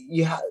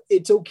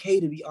 it's okay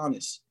to be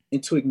honest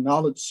and to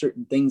acknowledge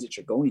certain things that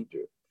you're going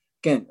through.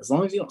 Again, as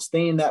long as you don't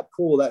stay in that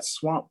pool, that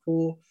swamp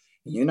pool,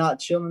 and you're not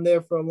chilling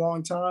there for a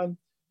long time,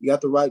 you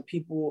got the right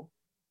people,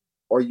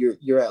 or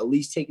you're at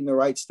least taking the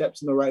right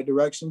steps in the right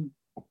direction,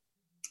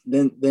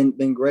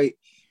 then great.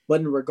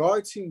 But in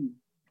regard to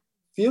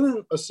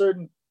feeling a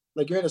certain,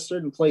 like, you're in a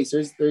certain place,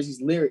 there's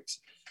these lyrics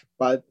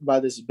by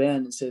this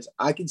band that says,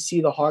 I can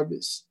see the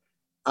harvest,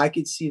 I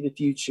could see the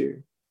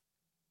future.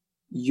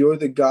 You're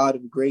the God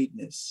of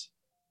greatness,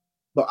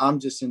 but I'm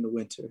just in the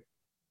winter.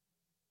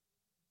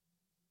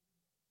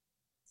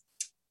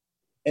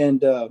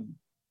 And I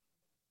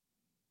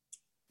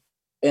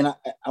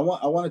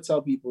want to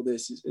tell people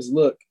this is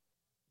look,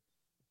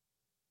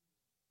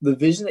 the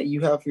vision that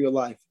you have for your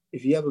life,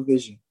 if you have a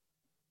vision,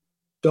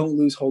 don't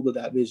lose hold of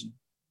that vision.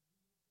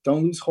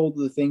 Don't lose hold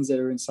of the things that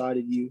are inside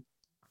of you.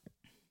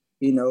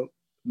 You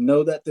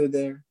know that they're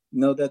there,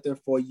 know that they're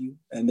for you,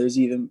 and there's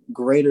even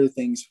greater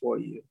things for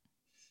you.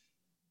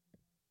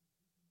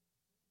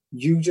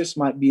 You just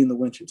might be in the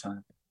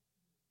wintertime.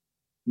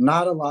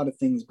 Not a lot of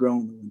things grow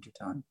in the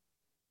wintertime.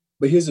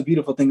 But here's the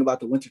beautiful thing about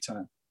the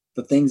wintertime.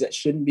 The things that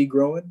shouldn't be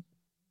growing,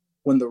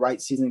 when the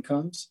right season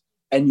comes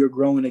and you're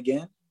growing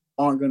again,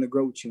 aren't going to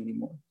grow with you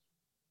anymore.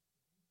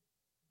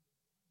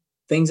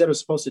 things that are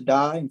supposed to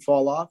die and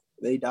fall off,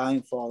 they die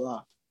and fall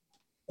off.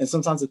 And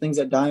sometimes the things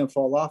that die and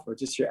fall off are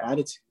just your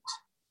attitudes.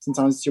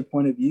 Sometimes it's your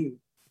point of view.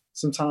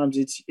 Sometimes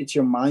it's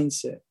your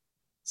mindset.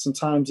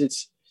 Sometimes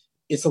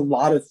it's a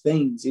lot of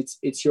things.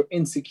 It's your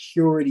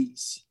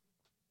insecurities.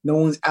 No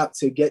one's out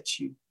to get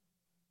you.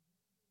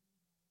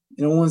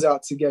 No one's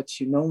out to get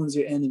you. No one's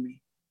your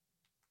enemy.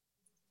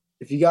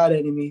 If you got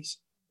enemies,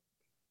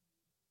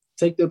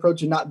 take the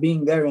approach of not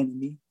being their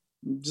enemy.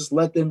 Just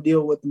let them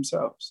deal with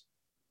themselves.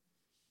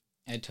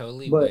 I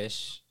totally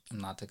wish,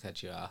 not to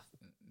cut you off,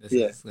 this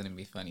is going to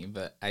be funny,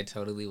 but I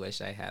totally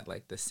wish I had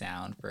like the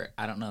sound for,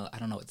 I don't know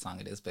what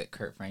song it is, but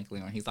Kurt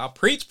Franklin, when he's all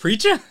preach,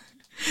 preacher.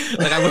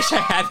 Like, I wish I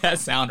had that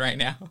sound right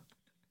now.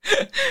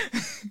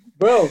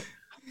 Bro,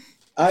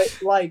 I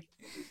like,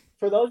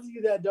 for those of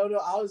you that don't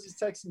know, I was just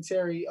texting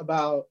Terry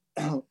about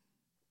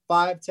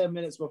 5-10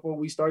 minutes before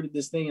we started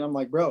this thing. And I'm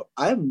like, bro,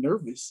 I am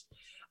nervous.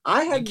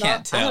 I have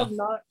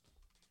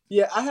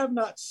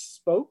not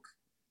spoke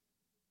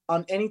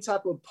on any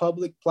type of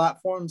public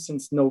platform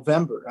since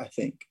November, I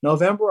think.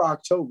 November or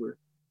October.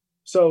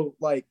 So,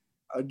 like,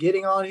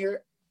 getting on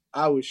here,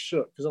 I was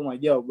shook. Because I'm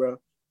like, yo, bro,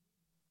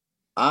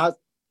 I'll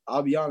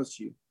be honest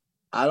with you.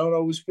 I don't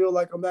always feel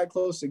like I'm that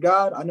close to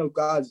God. I know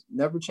God's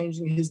never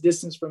changing his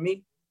distance from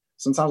me.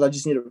 Sometimes I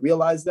just need to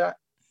realize that.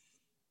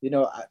 You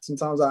know,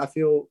 sometimes I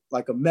feel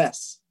like a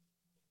mess.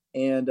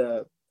 And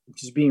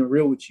just being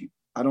real with you.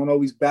 I don't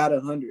always bat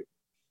 100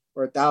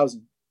 or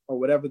 1,000 or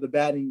whatever the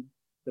batting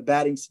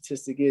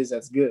statistic is.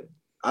 That's good.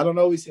 I don't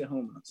always hit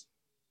home runs,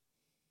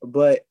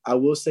 but I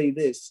will say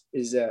this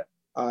is that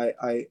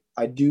I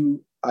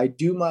do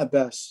my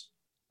best,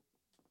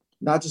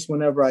 not just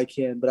whenever I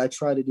can, but I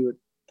try to do it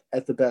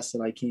at the best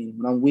that I can.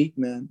 When I'm weak,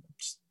 man,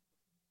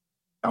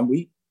 I'm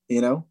weak, you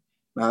know,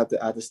 I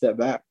have to step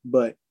back,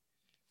 but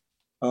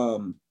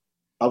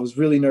I was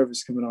really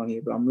nervous coming on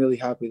here, but I'm really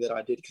happy that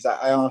I did. Because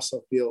I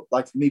also feel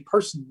like, for me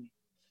personally,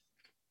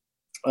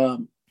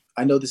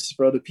 I know this is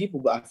for other people,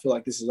 but I feel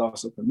like this is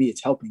also for me.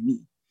 It's helping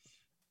me.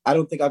 I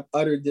don't think I've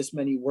uttered this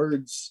many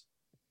words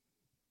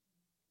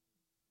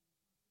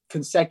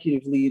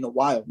consecutively in a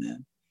while,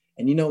 man.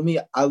 And you know me,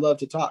 I love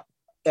to talk.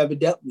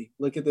 Evidently,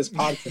 look at this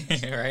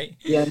podcast. Right?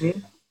 You know what I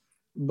mean?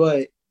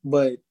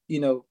 But you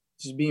know,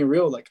 just being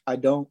real, like I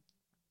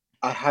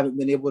haven't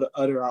been able to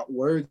utter out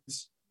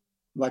words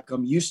like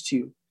I'm used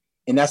to.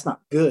 And that's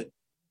not good.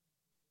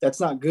 That's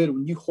not good.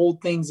 When you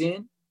hold things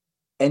in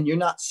and you're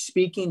not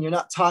speaking, you're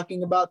not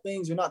talking about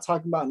things, you're not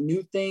talking about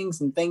new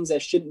things and things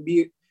that shouldn't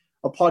be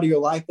a part of your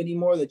life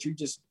anymore, that you're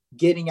just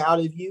getting out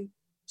of you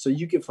so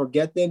you can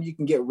forget them, you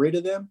can get rid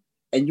of them,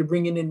 and you're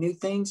bringing in new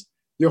things,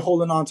 you're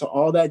holding on to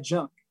all that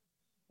junk.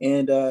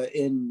 And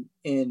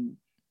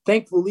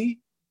thankfully,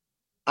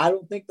 I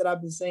don't think that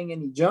I've been saying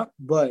any junk,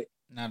 but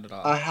not at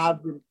all. I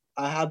have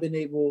been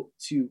able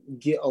to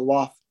get a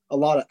lot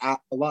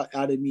out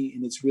of me,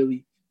 and it's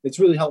really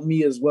helped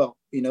me as well.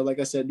 You know, like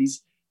I said,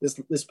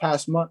 this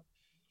past month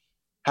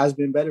has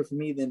been better for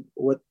me than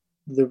what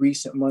the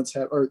recent months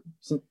have, or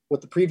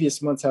what the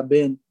previous months have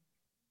been.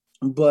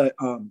 But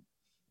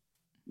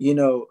you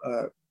know,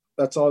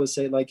 that's all to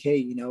say. Like, hey,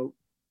 you know,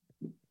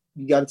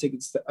 you got to take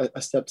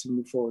a step to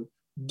move forward.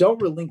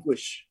 Don't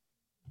relinquish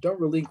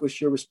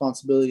your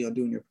responsibility on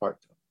doing your part,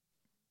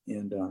 though.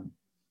 And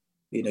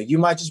you know, you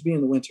might just be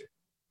in the winter.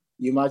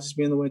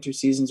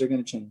 Seasons are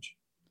going to change.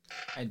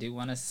 I do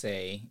want to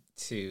say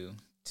two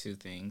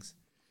things.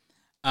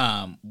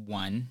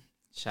 One,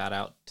 shout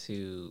out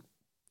to,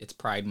 it's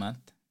Pride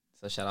Month.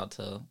 So shout out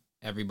to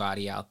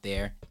everybody out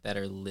there that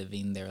are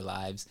living their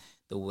lives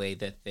the way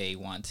that they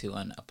want to,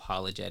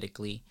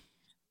 unapologetically.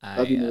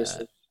 Love you,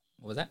 Narissa.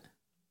 What was that?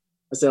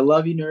 I said,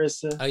 love you,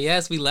 Narissa. Oh,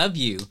 yes, we love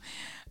you.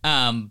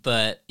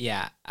 But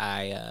yeah,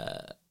 I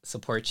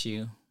support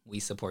you. We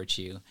support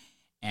you.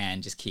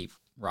 And just keep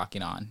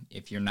rocking on.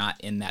 If you're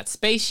not in that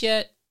space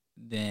yet,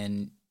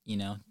 then, you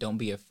know, don't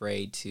be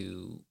afraid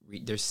to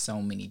there's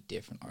so many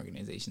different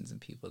organizations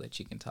and people that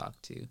you can talk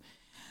to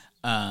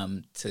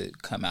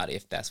come out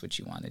if that's what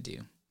you want to do.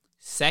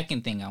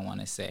 Second thing I want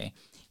to say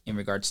in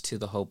regards to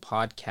the whole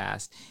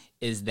podcast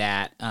is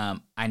that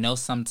I know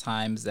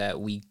sometimes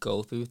that we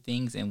go through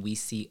things and we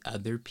see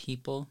other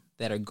people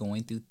that are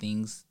going through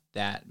things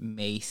that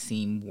may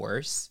seem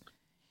worse.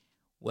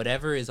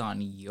 Whatever is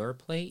on your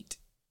plate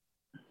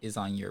is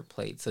on your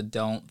plate. So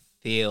don't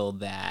feel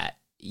that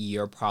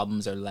your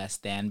problems are less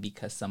than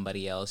because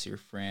somebody else, your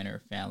friend or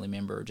family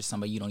member, or just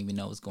somebody you don't even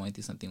know is going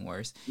through something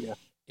worse. Yeah.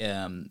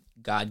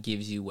 God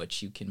gives you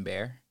what you can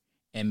bear,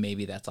 and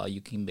maybe that's all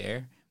you can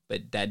bear,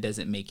 but that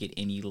doesn't make it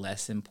any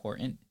less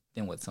important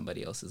than what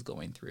somebody else is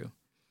going through.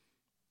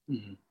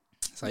 Mm-hmm.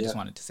 So I just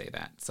wanted to say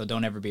that. So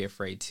don't ever be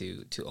afraid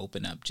to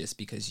open up just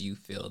because you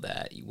feel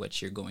that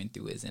what you're going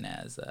through isn't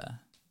as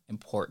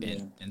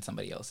important than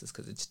somebody else's,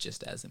 because it's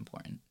just as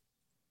important.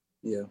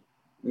 Yeah.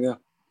 Yeah.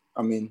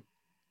 I mean,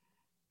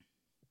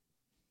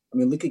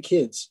 look at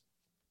kids.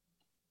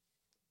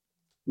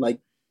 Like,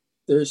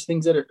 there's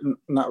things that are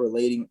not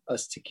relating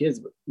us to kids,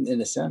 but in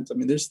a sense, I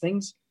mean, there's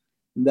things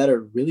that are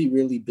really,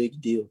 really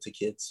big deal to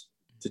kids,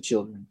 to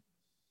children.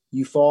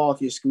 you fall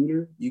off your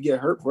scooter, you get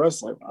hurt. For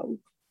us, like, oh,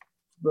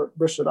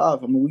 brush it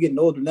off. I mean, we're getting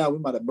older now. We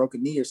might have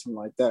broken a knee or something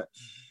like that.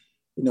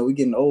 You know, we're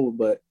getting old,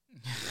 but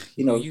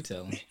you know, you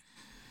tell me.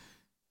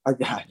 I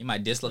got you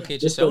might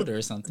dislocate your shoulder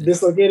or something.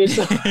 Dislocated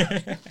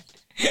shoulder.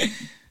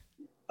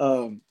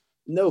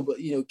 No, but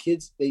you know,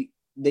 kids they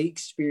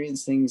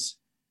experience things,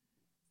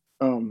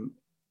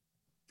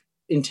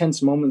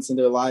 intense moments in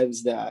their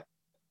lives that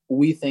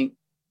we think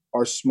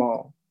are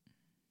small,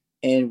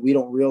 and we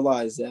don't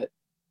realize that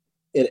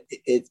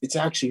it's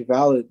actually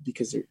valid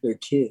because they're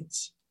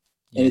kids.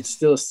 Yes. And it's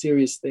still a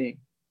serious thing.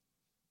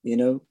 You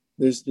know,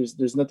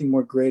 there's nothing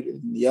more greater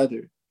than the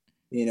other,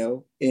 you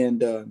know,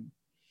 and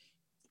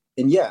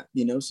yeah,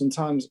 you know,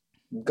 sometimes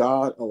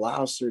God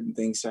allows certain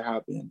things to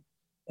happen,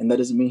 and that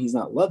doesn't mean he's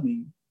not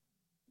loving.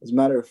 As a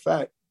matter of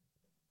fact,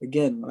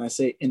 again, when I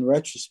say in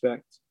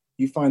retrospect,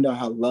 you find out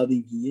how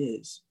loving he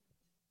is,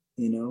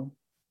 you know.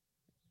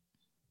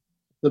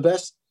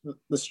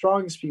 The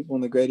strongest people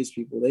and the greatest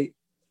people, they,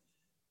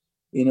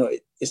 you know,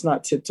 it's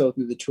not tiptoe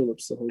through the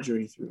tulips the whole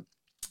journey through.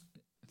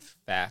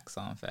 Facts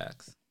on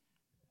facts.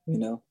 You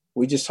know,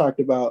 we just talked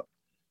about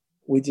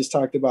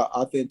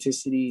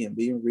authenticity and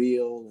being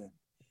real and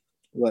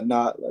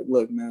whatnot. Like,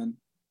 look, man,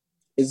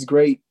 it's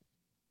great.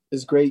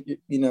 It's great.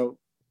 You know,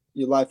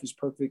 your life is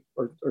perfect,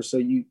 or so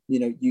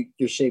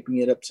you're shaping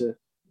it up to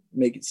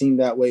make it seem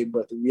that way.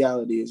 But the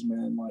reality is,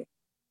 man, like,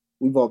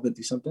 we've all been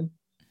through something,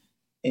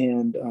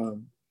 and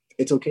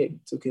it's okay.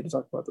 It's okay to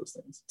talk about those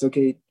things. It's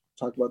okay to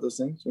talk about those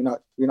things. You're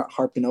not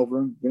harping over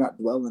them. You're not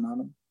dwelling on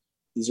them.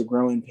 These are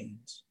growing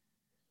pains.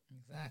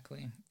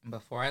 Exactly.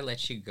 Before I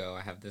let you go,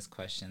 I have this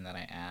question that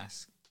I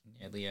ask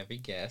nearly every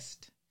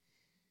guest.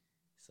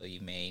 So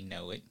you may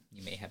know it,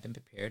 you may have been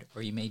prepared,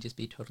 or you may just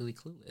be totally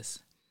clueless.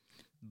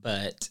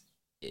 But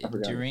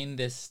during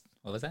this,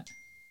 what was that?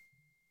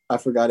 I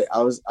forgot it.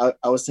 I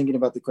was thinking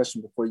about the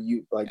question before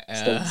you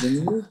started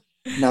singing,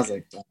 and I was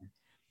like,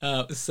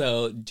 damn.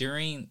 So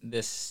during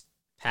this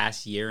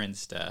past year and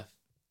stuff,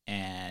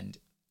 and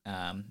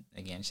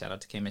again, shout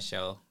out to K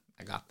Michelle.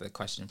 I got the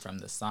question from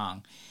the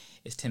song.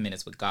 Is 10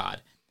 minutes with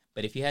God.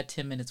 But if you had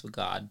 10 minutes with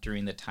God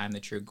during the time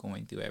that you're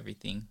going through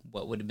everything,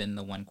 what would have been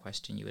the one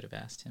question you would have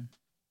asked him?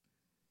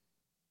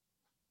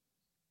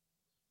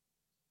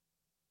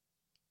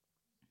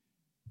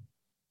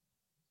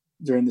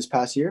 During this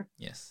past year?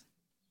 Yes.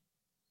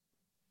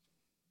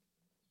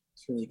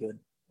 It's really good.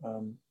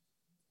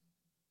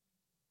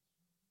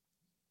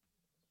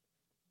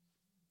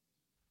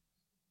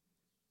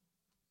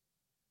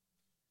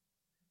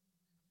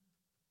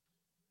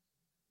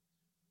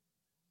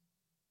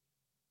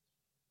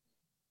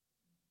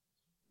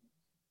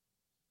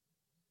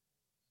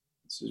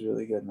 This is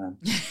really good, man.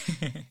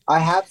 I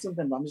have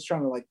something, but I'm just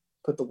trying to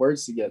put the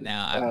words together.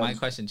 Now, my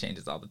question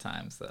changes all the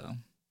time, so.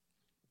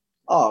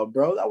 Oh,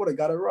 bro, I would have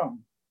got it wrong.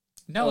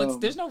 No,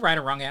 there's no right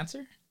or wrong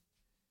answer.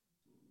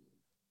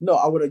 No,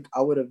 I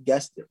would have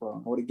guessed it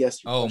wrong. I would have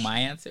guessed your question. My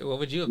answer? What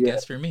would you have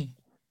guessed for me?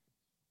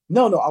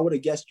 No, I would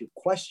have guessed your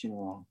question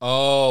wrong.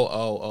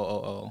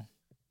 Oh.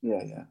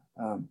 Yeah.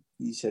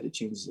 You said it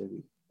changes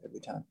every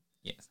time.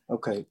 Yes.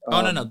 Okay.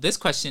 No. This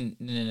question,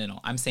 no.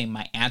 I'm saying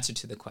my answer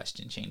to the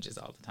question changes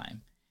all the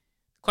time.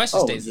 The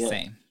question stays the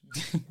same.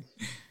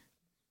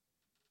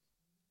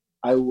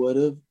 I would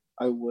have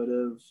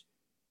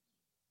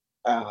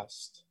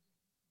asked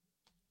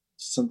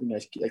something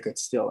I could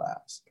still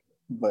ask,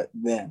 but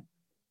then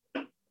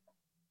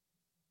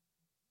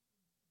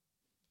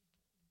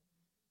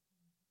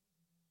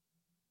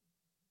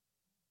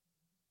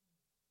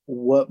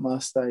what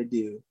must I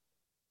do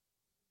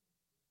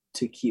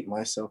to keep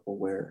myself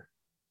aware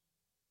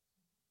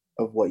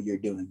of what you're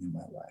doing in my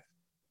life?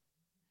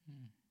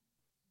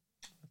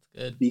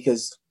 That's good.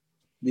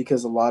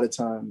 Because a lot of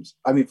times,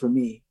 I mean, for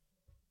me,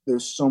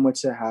 there's so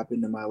much that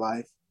happened in my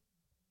life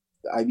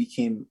that I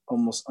became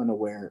almost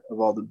unaware of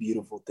all the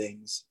beautiful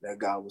things that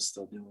God was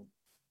still doing.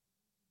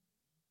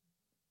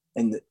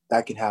 And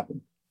that can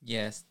happen.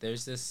 Yes,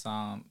 there's this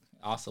song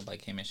also by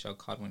K Michelle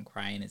called When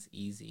Crying is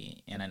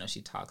Easy. And I know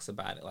she talks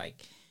about it,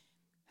 like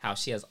how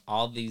she has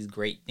all these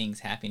great things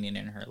happening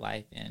in her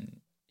life and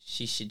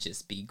she should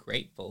just be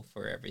grateful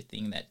for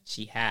everything that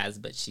she has,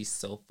 but she's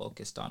so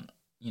focused on,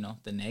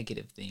 the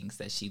negative things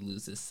that she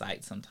loses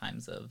sight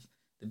sometimes of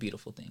the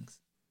beautiful things.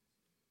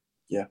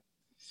 Yeah.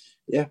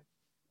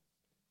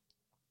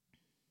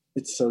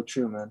 It's so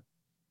true, man.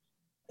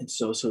 It's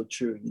so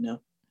true,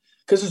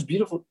 because it's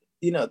beautiful.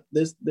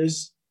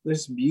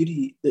 There's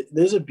beauty.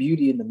 There's a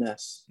beauty in the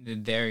mess.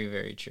 Very,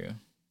 very true.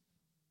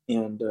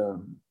 And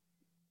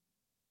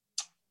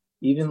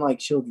even like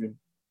children,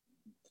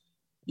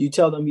 you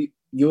tell them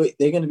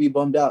they're going to be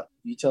bummed out.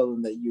 You tell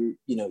them that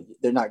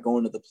they're not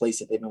going to the place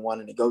that they've been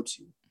wanting to go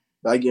to,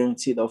 but I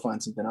guarantee they'll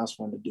find something else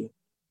fun to do.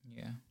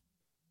 Yeah.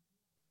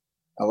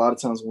 A lot of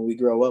times when we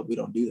grow up, we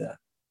don't do that.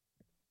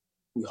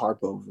 We harp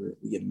over it.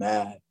 We get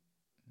mad.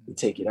 We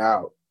take it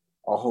out.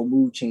 Our whole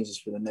mood changes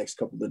for the next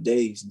couple of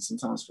days and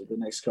sometimes for the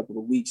next couple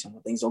of weeks. And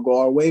when things don't go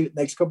our way the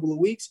next couple of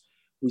weeks,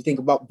 we think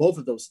about both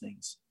of those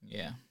things.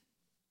 Yeah.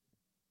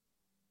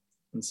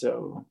 And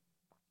so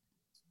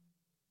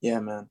Yeah,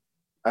 man.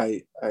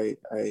 I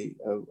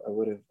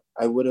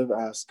would have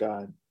asked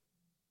God,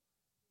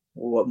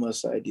 what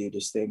must I do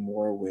to stay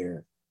more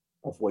aware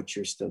of what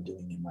you're still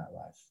doing in my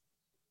life?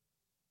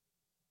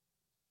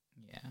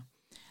 Yeah.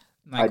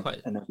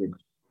 And I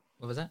didn't.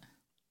 What was that?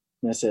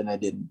 And I said, and I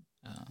didn't.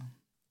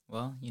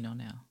 Well, you know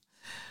now.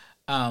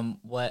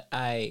 What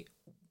I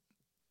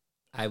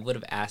would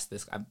have asked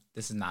this.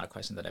 This is not a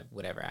question that I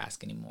would ever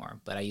ask anymore.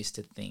 But I used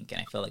to think,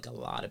 and I feel like a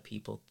lot of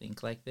people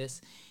think like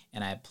this.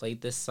 And I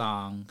played this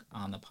song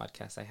on the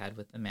podcast I had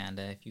with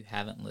Amanda. If you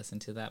haven't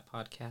listened to that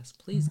podcast,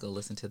 please go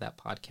listen to that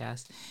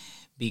podcast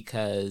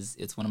because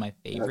it's one of my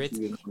favorites.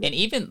 And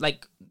even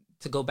like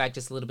to go back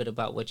just a little bit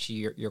about what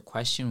your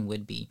question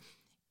would be.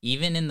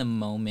 Even in the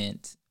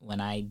moment when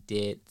I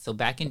did, so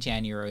back in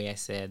January, I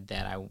said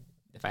that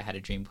if I had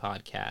a dream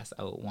podcast,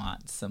 I would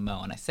want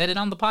Samo. And I said it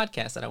on the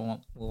podcast that I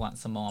would want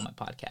Samo on my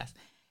podcast.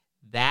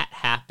 That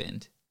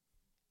happened,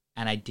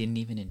 and I didn't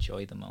even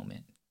enjoy the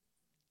moment.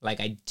 Like,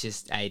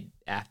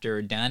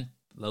 after done,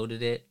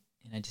 loaded it,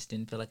 and I just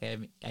didn't feel like I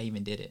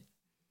even did it.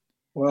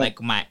 Well, like,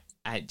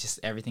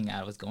 everything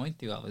I was going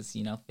through, I was,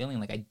 feeling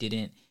like I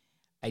didn't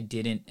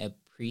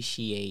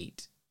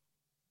appreciate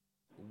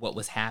what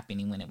was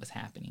happening when it was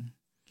happening.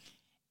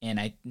 And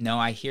I know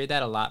I hear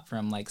that a lot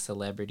from like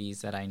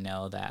celebrities that I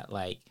know that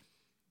like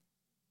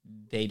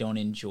they don't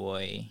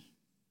enjoy,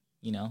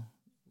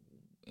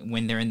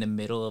 when they're in the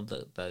middle of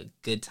the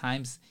good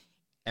times,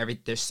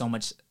 there's so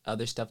much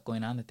other stuff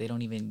going on that they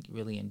don't even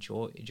really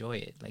enjoy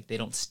it. Like they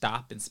don't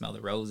stop and smell the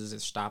roses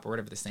or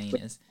whatever the saying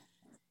is.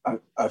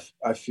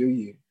 I feel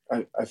you.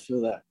 I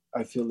feel that.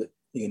 I feel it,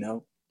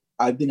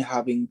 I've been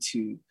having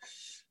to,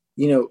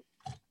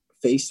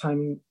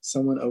 FaceTiming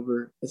someone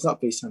over, it's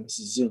not FaceTime, this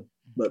is Zoom,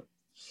 but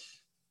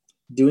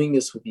doing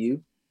this with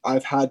you,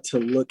 I've had to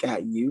look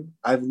at you.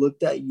 I've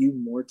looked at you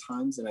more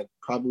times than I've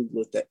probably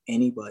looked at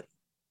anybody.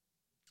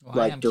 Well,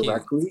 like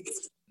directly.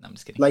 No, I'm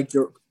just kidding.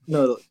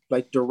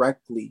 Like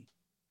directly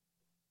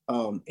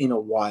in a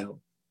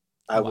while.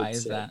 Why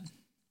is that?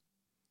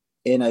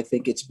 And I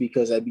think it's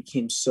because I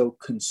became so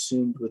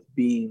consumed with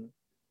being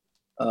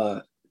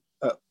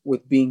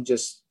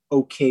just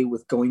okay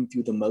with going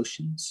through the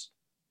motions.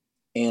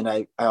 And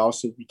I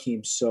also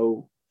became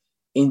so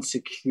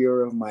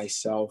insecure of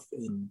myself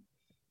and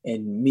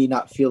me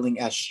not feeling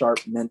as sharp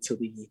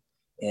mentally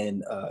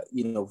and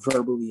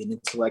verbally and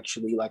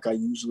intellectually like I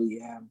usually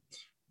am,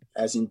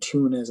 as in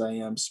tune as I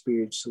am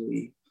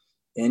spiritually,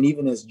 and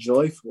even as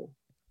joyful,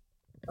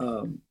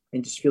 and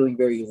just feeling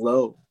very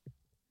low,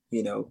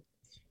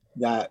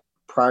 that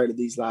prior to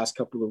these last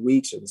couple of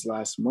weeks or this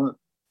last month,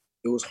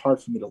 it was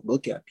hard for me to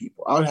look at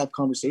people. I would have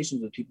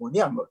conversations with people, and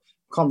I'm a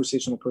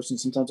conversational person.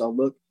 Sometimes I'm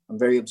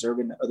very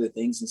observant of other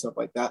things and stuff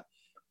like that.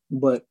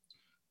 But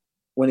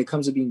when it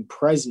comes to being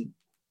present,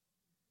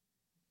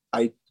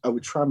 I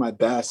would try my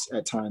best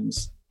at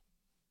times.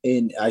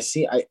 And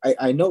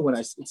I know when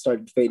it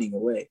started fading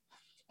away,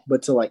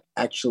 but to like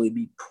actually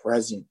be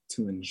present,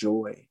 to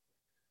enjoy.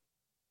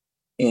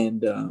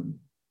 And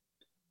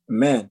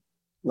man,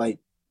 like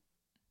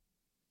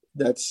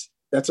that's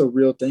a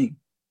real thing.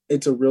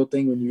 It's a real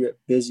thing when you're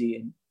busy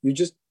and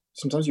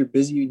sometimes you're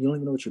busy and you don't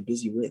even know what you're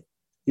busy with.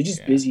 You're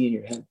just busy in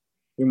your head.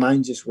 Your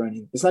mind's just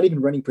running. It's not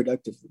even running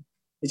productively.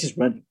 It's just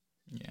running.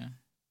 Yeah.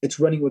 It's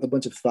running with a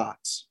bunch of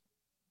thoughts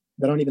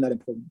that aren't even that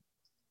important.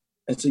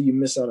 And so you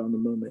miss out on the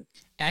moment.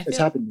 It's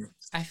happening.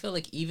 I feel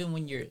like even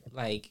when you're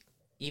like,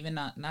 even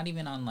not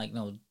even on like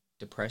no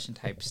depression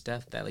type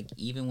stuff, that like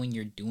even when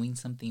you're doing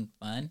something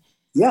fun,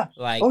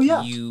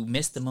 you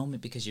miss the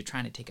moment because you're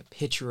trying to take a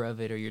picture of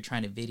it, or you're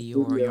trying to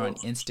video, or you're on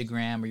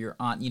Instagram, or you're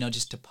on,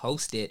 just to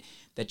post it,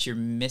 that you're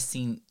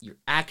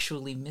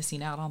actually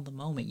missing out on the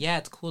moment. Yeah,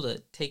 it's cool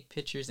to take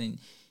pictures and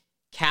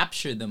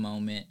capture the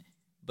moment,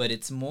 but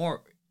it's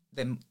more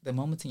than the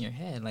moments in your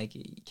head. Like,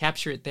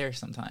 capture it there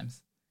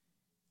sometimes.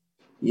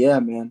 Yeah,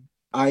 man.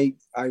 I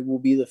will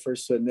be the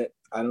first to admit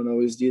I don't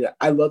always do that.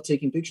 I love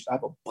taking pictures. I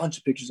have a bunch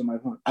of pictures on my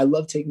phone. I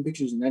love taking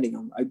pictures and editing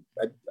them. I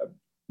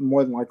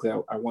more than likely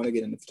I want to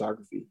get into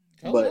photography,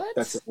 but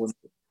that's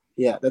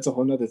a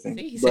whole nother thing.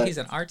 See, he said he's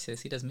an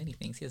artist. He does many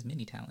things. He has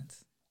many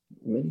talents.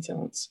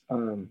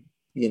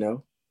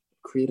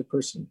 Creative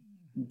person.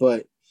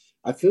 But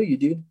I feel you,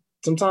 dude.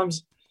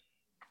 Sometimes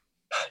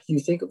you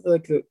think of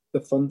like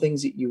the fun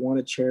things that you want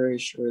to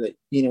cherish, or that,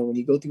 when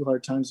you go through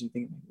hard times, you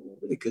think, what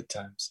were the good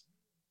times?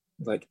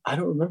 Like, I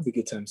don't remember the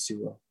good times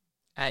too well.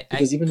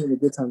 Because even in the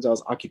good times, I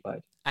was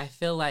occupied. I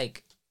feel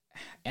like,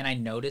 and I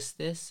noticed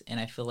this, and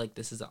I feel like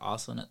this is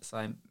also one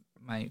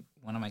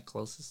of my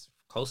closest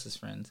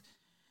friends.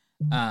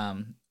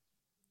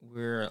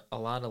 We're a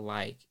lot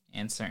alike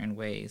in certain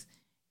ways,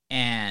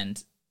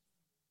 and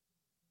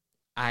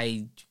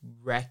I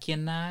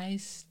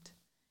recognized,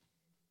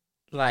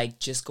 like,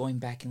 just going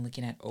back and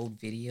looking at old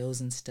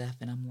videos and stuff,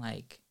 and I'm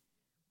like,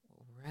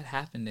 what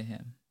happened to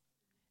him?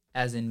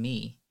 As in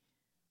me,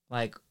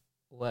 like,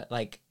 what?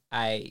 Like,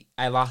 I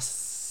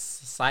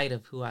lost sight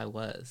of who I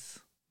was.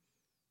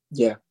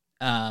 Yeah.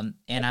 And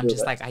I'm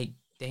just like, I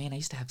dang, I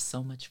used to have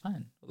so much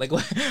fun. Like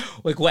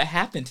what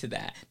happened to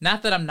that?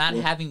 Not that I'm not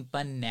having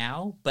fun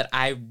now, but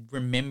I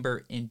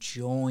remember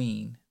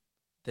enjoying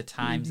the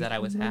times that I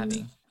was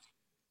having.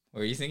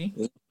 Were you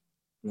singing?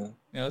 No.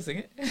 I was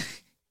singing?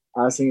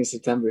 I was singing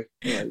September.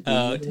 Like,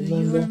 oh, do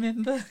you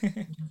remember?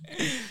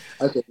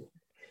 Okay.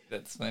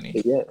 That's funny.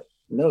 But yeah.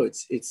 No,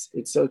 it's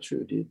so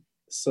true, dude.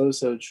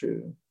 So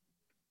true.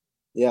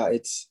 Yeah,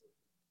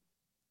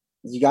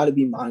 you got to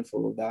be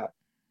mindful of that.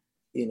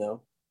 You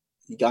know,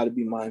 you got to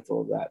be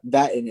mindful of that.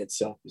 That in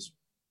itself is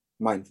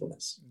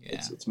mindfulness.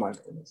 Yeah. It's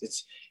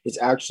mindfulness.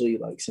 It's actually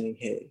like saying,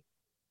 hey,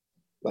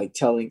 like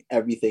telling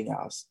everything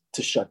else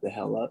to shut the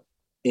hell up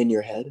in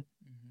your head,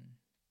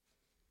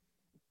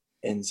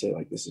 and say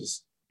like, this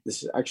is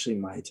actually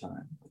my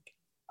time. Like,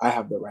 I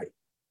have the right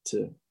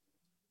to.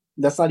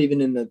 That's not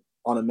even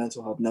on a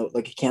mental health note.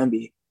 Like, it can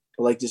be,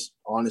 but like, just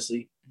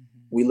honestly,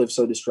 we live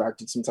so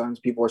distracted. Sometimes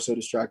people are so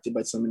distracted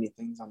by so many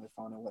things on their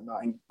phone and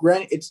whatnot. And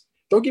granted,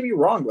 don't get me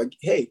wrong. Like,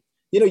 hey,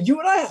 you know, you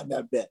and I have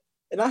that bet,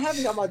 and I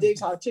haven't got my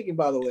Dave's Hot Chicken,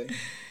 by the way.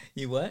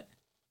 You what?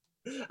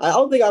 I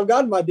don't think I've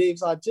gotten my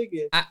Dave's Hot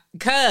Chicken.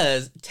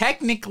 Cause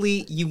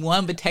technically you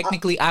won, but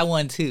technically I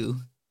won too.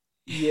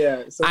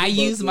 Yeah. I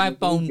used my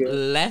phone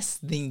less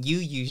than you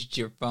used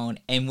your phone,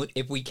 and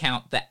if we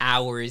count the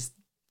hours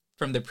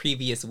from the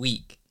previous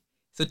week,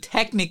 so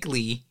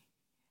technically,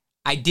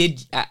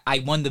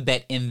 I won the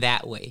bet in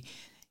that way.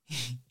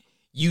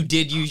 You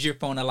did use your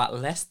phone a lot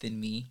less than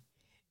me,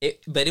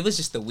 but it was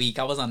just a week.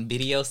 I was on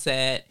video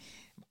set.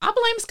 I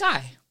blame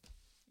Sky.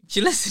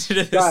 She listened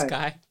to this,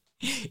 Sky.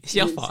 It's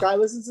your fault. Sky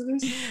listens to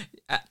this?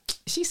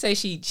 She say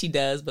she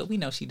does, but we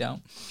know she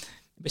don't.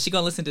 But she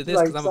gonna listen to this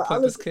because I'm gonna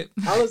put this clip.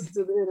 I listen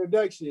to the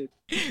introduction.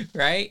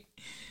 Right?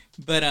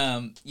 But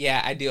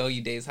yeah, I do owe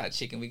you Dave's Hot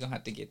Chicken. We gonna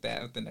have to get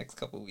that in the next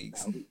couple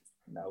weeks.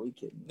 No, we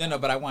kidding. No,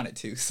 but I want it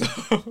to. So,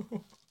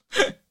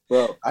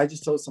 bro, I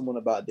just told someone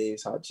about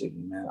Dave's Hot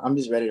Chicken, man. I'm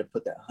just ready to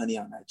put that honey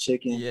on that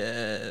chicken.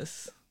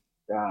 Yes.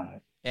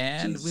 God.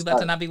 And we about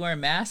to not be wearing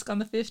masks on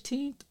the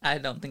 15th. I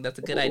don't think that's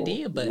a good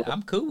idea, but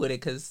I'm cool with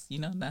it because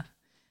nah.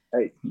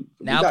 Hey,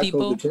 now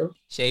people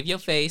shave your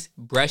face,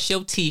 brush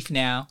your teeth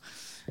now.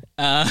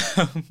 I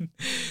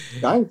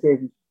ain't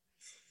shaving.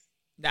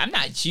 I'm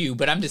not you,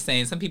 but I'm just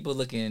saying some people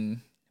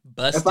looking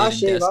busted. If I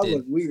shave, and dusted. I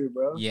look weird,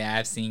 bro. Yeah,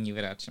 I've seen you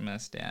without your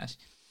mustache.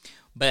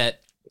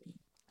 But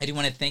I do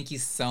want to thank you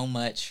so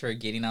much for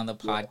getting on the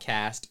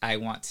podcast. I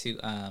want to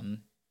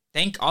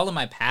thank all of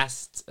my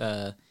past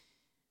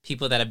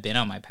people that have been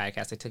on my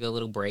podcast. I took a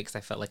little break because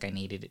I felt like I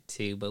needed it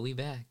too, but we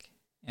back.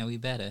 And we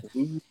better.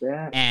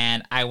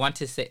 And I want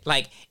to say,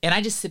 like, and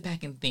I just sit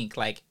back and think,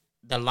 like,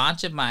 the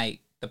launch of the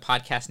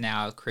podcast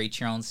now, Create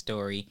Your Own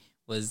Story,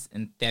 was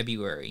in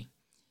February.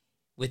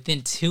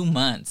 Within 2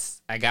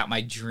 months, I got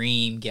my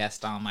dream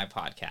guest on my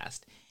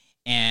podcast.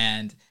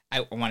 And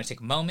I want to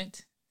take a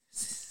moment,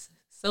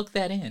 soak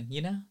that in,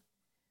 you know?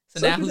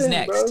 So now who's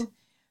next? Bro.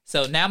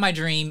 So now my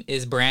dream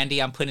is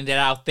Brandy. I'm putting it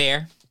out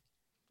there.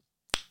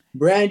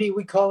 Brandy,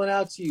 we calling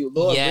out to you.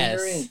 Lord, yes.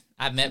 Bring her in.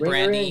 I've met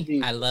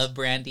Brandy. I love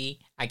Brandy.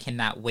 I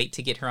cannot wait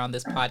to get her on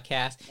this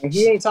podcast. And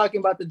he ain't talking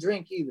about the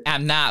drink either.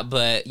 I'm not,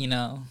 but, you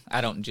know,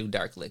 I don't do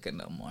dark liquor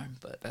no more,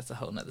 but that's a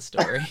whole nother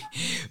story.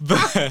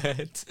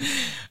 But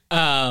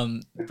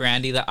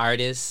Brandy, the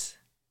artist,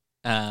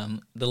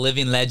 the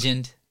living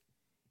legend,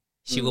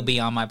 she will be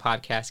on my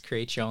podcast,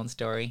 Create Your Own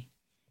Story.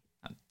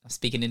 I'm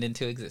speaking it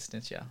into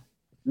existence, y'all.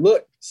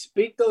 Look,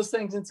 speak those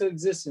things into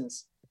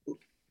existence.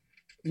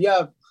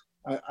 Yeah,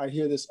 I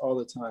hear this all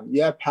the time.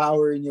 You have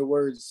power in your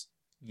words.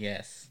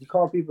 Yes. You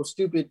call people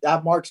stupid,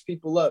 that marks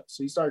people up.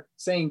 So you start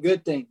saying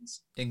good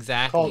things.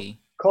 Exactly.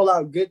 Call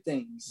out good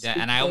things. Yeah,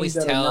 and I always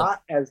tell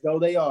not as though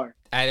they are.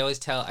 I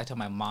tell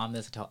my mom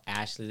this, I tell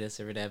Ashley this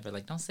or whatever.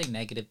 Like, don't say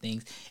negative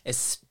things,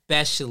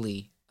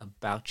 especially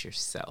about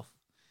yourself.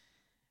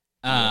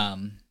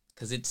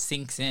 Because it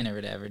sinks in or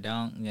whatever.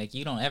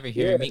 You don't ever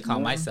hear me call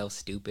myself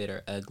stupid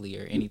or ugly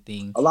or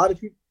anything. A lot of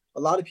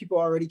people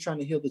are already trying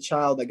to heal the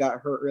child that got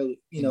hurt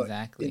early,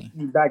 exactly.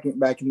 Back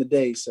in the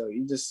day. So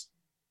you just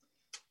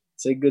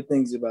say good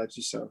things about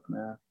yourself,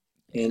 man.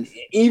 And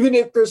even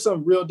if there's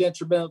some real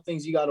detrimental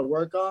things you got to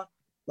work on,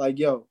 like,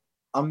 yo,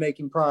 I'm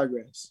making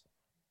progress.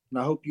 And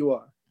I hope you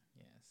are.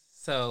 Yes.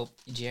 So,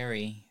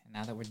 Jerry,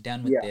 now that we're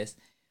done with this,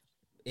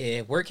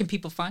 where can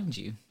people find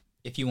you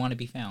if you want to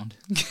be found?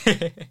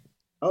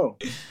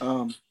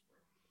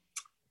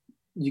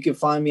 You can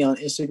find me on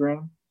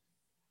Instagram.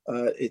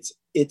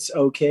 It's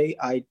okay,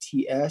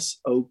 ITS,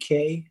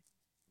 okay,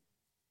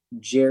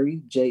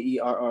 Jerry,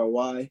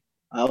 JERRY.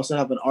 I also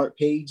have an art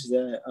page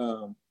that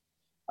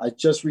I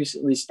just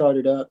recently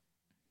started up,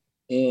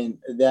 and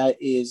that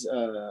is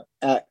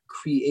at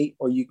Create,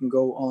 or you can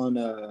go on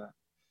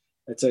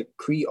that's a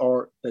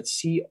Crear,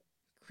 that's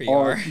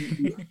Crear,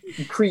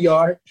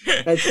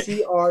 that's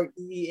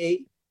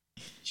CREA.8.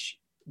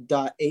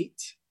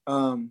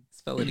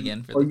 Spell it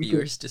again for the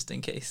viewers, just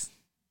in case.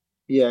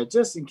 Yeah,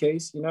 just in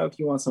case, if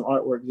you want some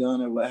artwork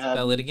done or what have you.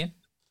 Spell it again.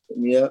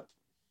 Yep,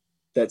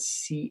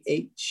 that's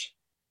CH.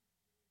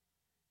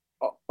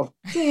 Oh,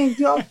 dang,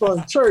 y'all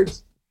from church.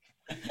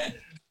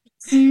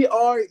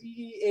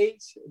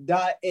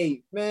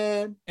 CREEH.8,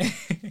 man.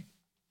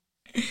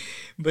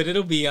 But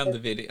it'll be on the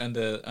video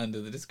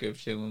under the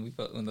description when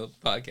the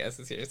podcast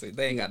is here, so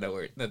they ain't got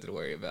nothing to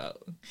worry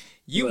about.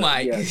 You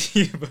might,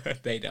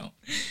 but they don't.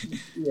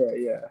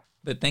 Yeah.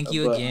 But thank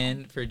you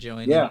again for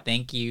joining. Yeah.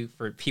 Thank you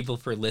for people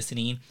for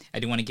listening. I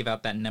do want to give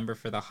out that number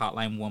for the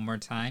hotline one more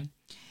time.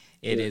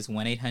 It is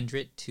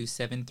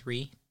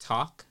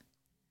 1-800-273-TALK.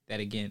 That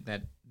again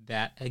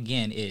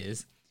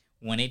is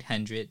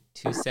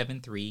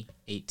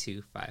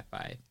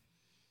 1-800-273-8255.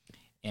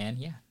 And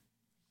yeah,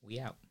 we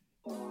out.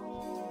 Yeah.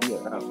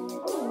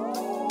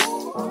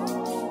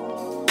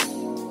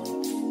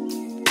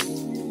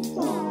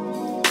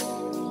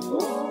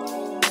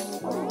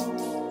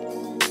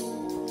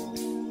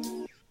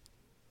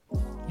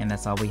 And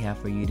that's all we have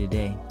for you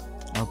today.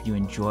 I hope you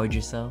enjoyed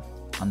yourself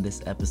on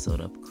this episode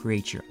of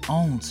Create Your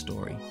Own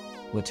Story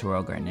with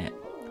Terrell Garnett.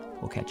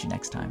 We'll catch you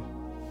next time.